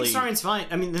actually I think Saurian's fine.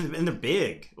 I mean, and they're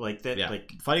big. Like that. Yeah, like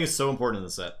fighting is so important in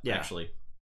the set. Yeah. Actually,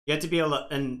 you have to be able to,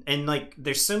 and like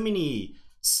there's so many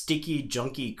sticky,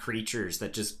 junky creatures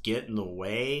that just get in the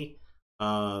way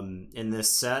in this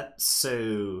set.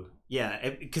 So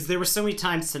yeah, because there were so many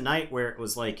times tonight where it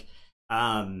was like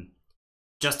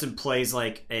Justin plays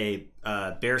like a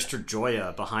Barrister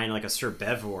Joya behind like a Sir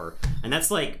Bevor, and that's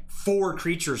like 4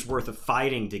 creatures worth of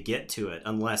fighting to get to it,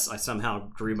 unless I somehow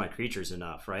grew my creatures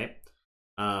enough, right?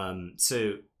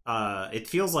 So it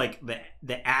feels like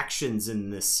the actions in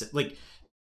this, like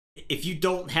if you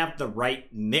don't have the right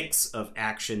mix of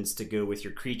actions to go with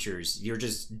your creatures, you're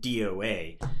just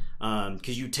DOA.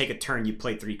 Because you take a turn, you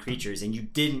play 3 creatures, and you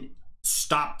didn't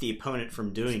stop the opponent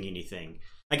from doing anything.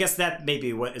 I guess that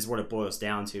maybe what it boils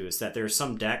down to, is that there are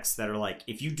some decks that are like,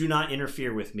 if you do not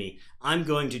interfere with me, I'm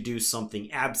going to do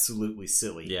something absolutely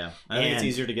silly. Yeah, I think it's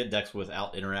easier to get decks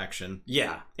without interaction.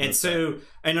 Yeah, and so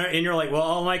and you're like, well,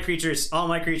 all my creatures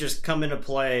come into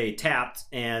play tapped,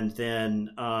 and then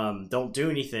don't do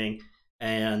anything,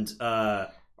 and are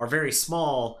very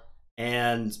small,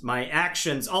 and my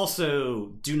actions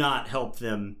also do not help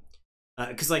them,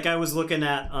 because like I was looking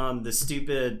at the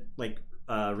stupid like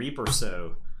Reaper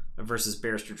So versus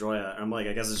Barrister Joya, and I'm like,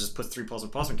 I guess it just puts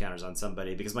 3+1/+1 counters on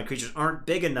somebody because my creatures aren't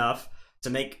big enough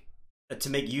to make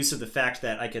use of the fact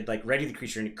that I could like ready the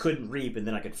creature and it couldn't reap and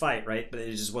then I could fight, right? But it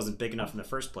just wasn't big enough in the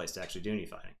first place to actually do any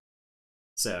fighting.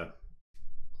 So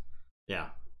yeah.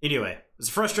 Anyway, it's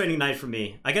a frustrating night for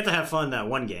me. I get to have fun that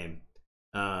one game,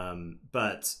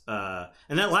 but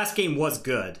and that last game was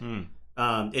good.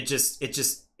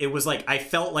 It was like I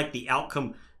felt like the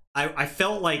outcome. I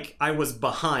felt like I was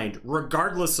behind,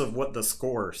 regardless of what the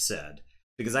score said,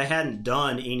 because I hadn't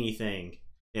done anything.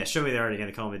 Yeah, show me they're already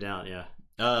gonna calm me down. Yeah.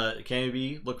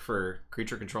 KMB, look for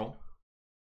creature control.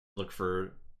 Look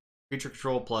for creature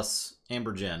control plus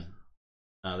Amber Gen.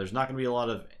 There's not gonna be a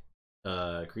lot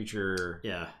of creature.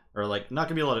 Yeah. Or like not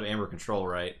gonna be a lot of Amber control,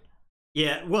 right?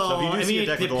 Yeah, well, so if you do see a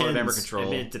deck with a lot of Amber control,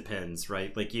 I mean, it depends,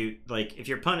 right? Like if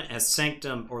your opponent has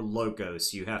Sanctum or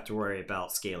Logos, you have to worry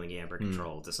about scaling Amber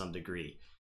control to some degree,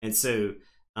 and so,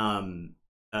 but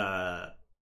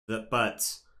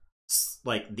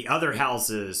like the other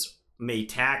houses may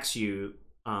tax you.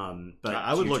 But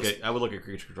I would look at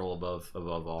creature control above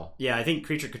all. Yeah, I think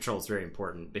creature control is very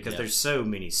important because there's so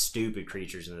many stupid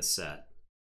creatures in this set.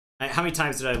 How many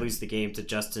times did I lose the game to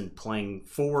Justin playing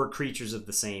 4 creatures of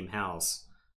the same house,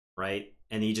 right?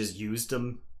 And he just used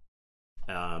them,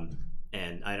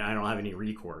 and I don't have any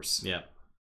recourse. Yeah.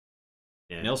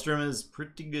 Maelstrom is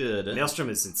pretty good. Maelstrom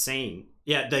is insane.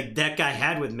 Yeah, the deck I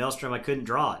had with Maelstrom, I couldn't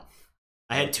draw it.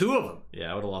 I had 2 of them.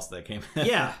 Yeah, I would have lost that game.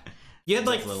 Yeah. You had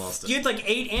like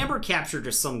 8 Amber captured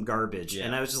or some garbage,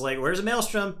 and I was just like, "Where's a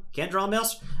Maelstrom? Can't draw a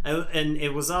Maelstrom." And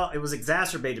it was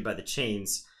exacerbated by the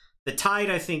chains. The Tide,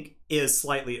 I think, is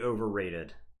slightly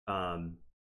overrated. I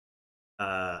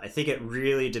think it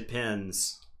really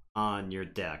depends on your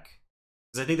deck.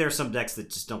 Because I think there are some decks that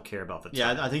just don't care about the Tide.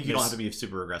 Yeah, I think you don't have to be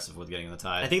super aggressive with getting the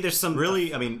Tide. I think there's some...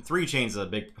 Really, I mean, 3 chains is a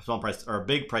big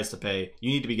price to pay. You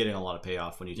need to be getting a lot of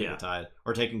payoff when you take the Tide.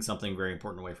 Or taking something very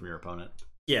important away from your opponent.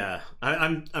 Yeah.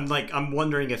 I'm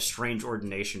wondering if Strange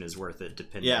Ordination is worth it,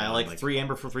 depending on... like 3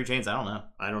 Amber for 3 chains, I don't know.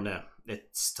 I don't know.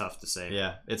 It's tough to say.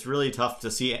 Yeah, it's really tough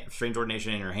to see Strange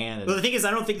Ordination in your hand. Well, the thing is,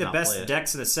 I don't think the best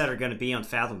decks in the set are going to be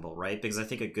Unfathomable, right? Because I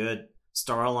think a good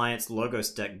Star Alliance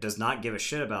Logos deck does not give a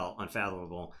shit about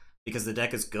Unfathomable, because the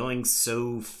deck is going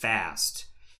so fast.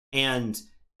 And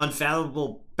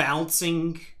Unfathomable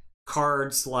bouncing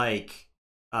cards like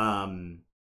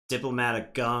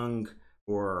Diplomatic Gung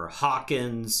or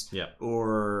Hawkins,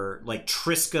 or like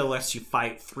Triska lets you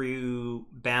fight through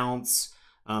bounce.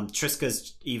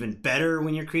 Triska's even better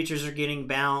when your creatures are getting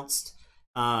bounced.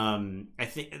 I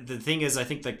think the thing is, I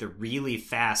think like the really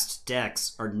fast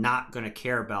decks are not going to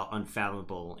care about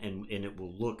Unfathomable, and it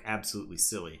will look absolutely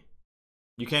silly.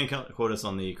 You can quote us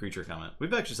on the creature comment.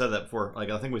 We've actually said that before. Like,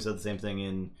 I think we said the same thing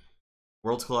in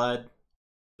Worlds Collide.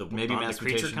 Maybe Mass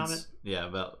creature comment. Yeah,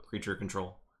 about creature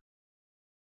control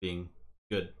being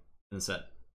good in the set,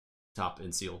 top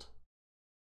and sealed.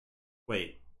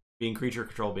 Wait, being creature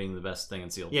control being the best thing in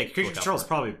sealed. Yeah, creature control is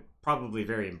probably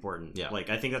very important. Yeah, like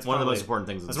I think that's one of the most important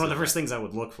things. That's one of the first things I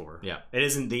would look for. Yeah, it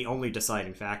isn't the only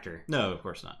deciding factor. No, of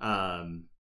course not.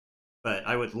 But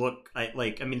I would look. I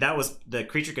mean, that was the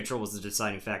creature control was the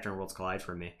deciding factor in Worlds Collide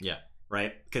for me. Yeah,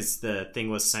 right. Because the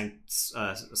thing was,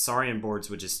 Saurian boards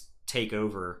would just take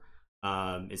over,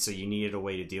 and so you needed a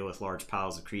way to deal with large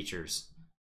piles of creatures,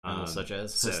 such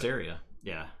as Hysteria.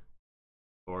 Yeah,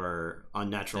 or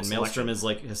unnatural. And Maelstrom is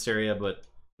like Hysteria, but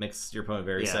makes your opponent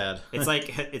very sad. It's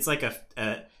like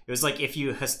it was like if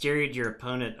you Hysteria'd your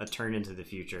opponent a turn into the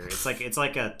future. It's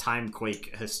like a time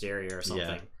quake Hysteria or something.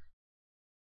 Yeah.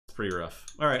 It's pretty rough.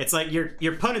 All right, it's like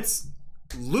your opponent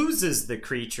loses the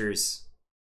creatures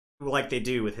like they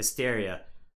do with Hysteria,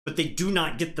 but they do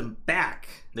not get them back.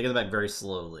 They get them back very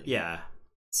slowly. Yeah,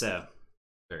 so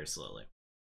very slowly.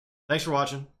 Thanks for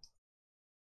watching.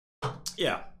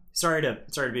 Yeah, sorry to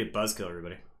be a buzzkill,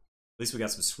 everybody. At least we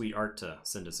got some sweet art to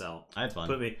send us out. I had fun.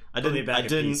 I don't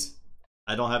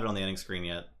have it on the ending screen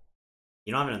yet.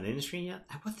 You don't have it on the ending screen yet?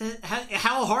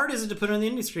 How hard is it to put it on the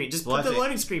ending screen? Just put the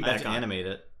loading screen back on. I have to animate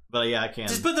it. But yeah, I can.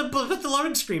 Just put the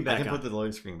loading screen back on. I can put the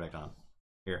loading screen back on.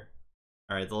 Here.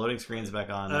 All right, the loading screen's back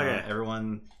on. Okay.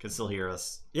 Everyone can still hear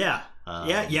us. Yeah.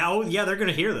 Yeah, they're going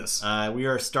to hear this. We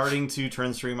are starting to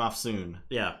turn stream off soon.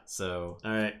 Yeah. So.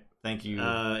 All right. Thank you.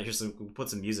 We'll put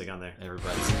some music on there.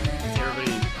 Everybody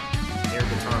air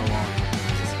guitar along.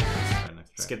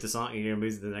 Skip the song. You're going to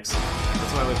move to the next song.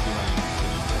 That's why I like to do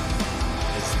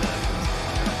that. It's the...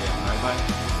 All right, bye.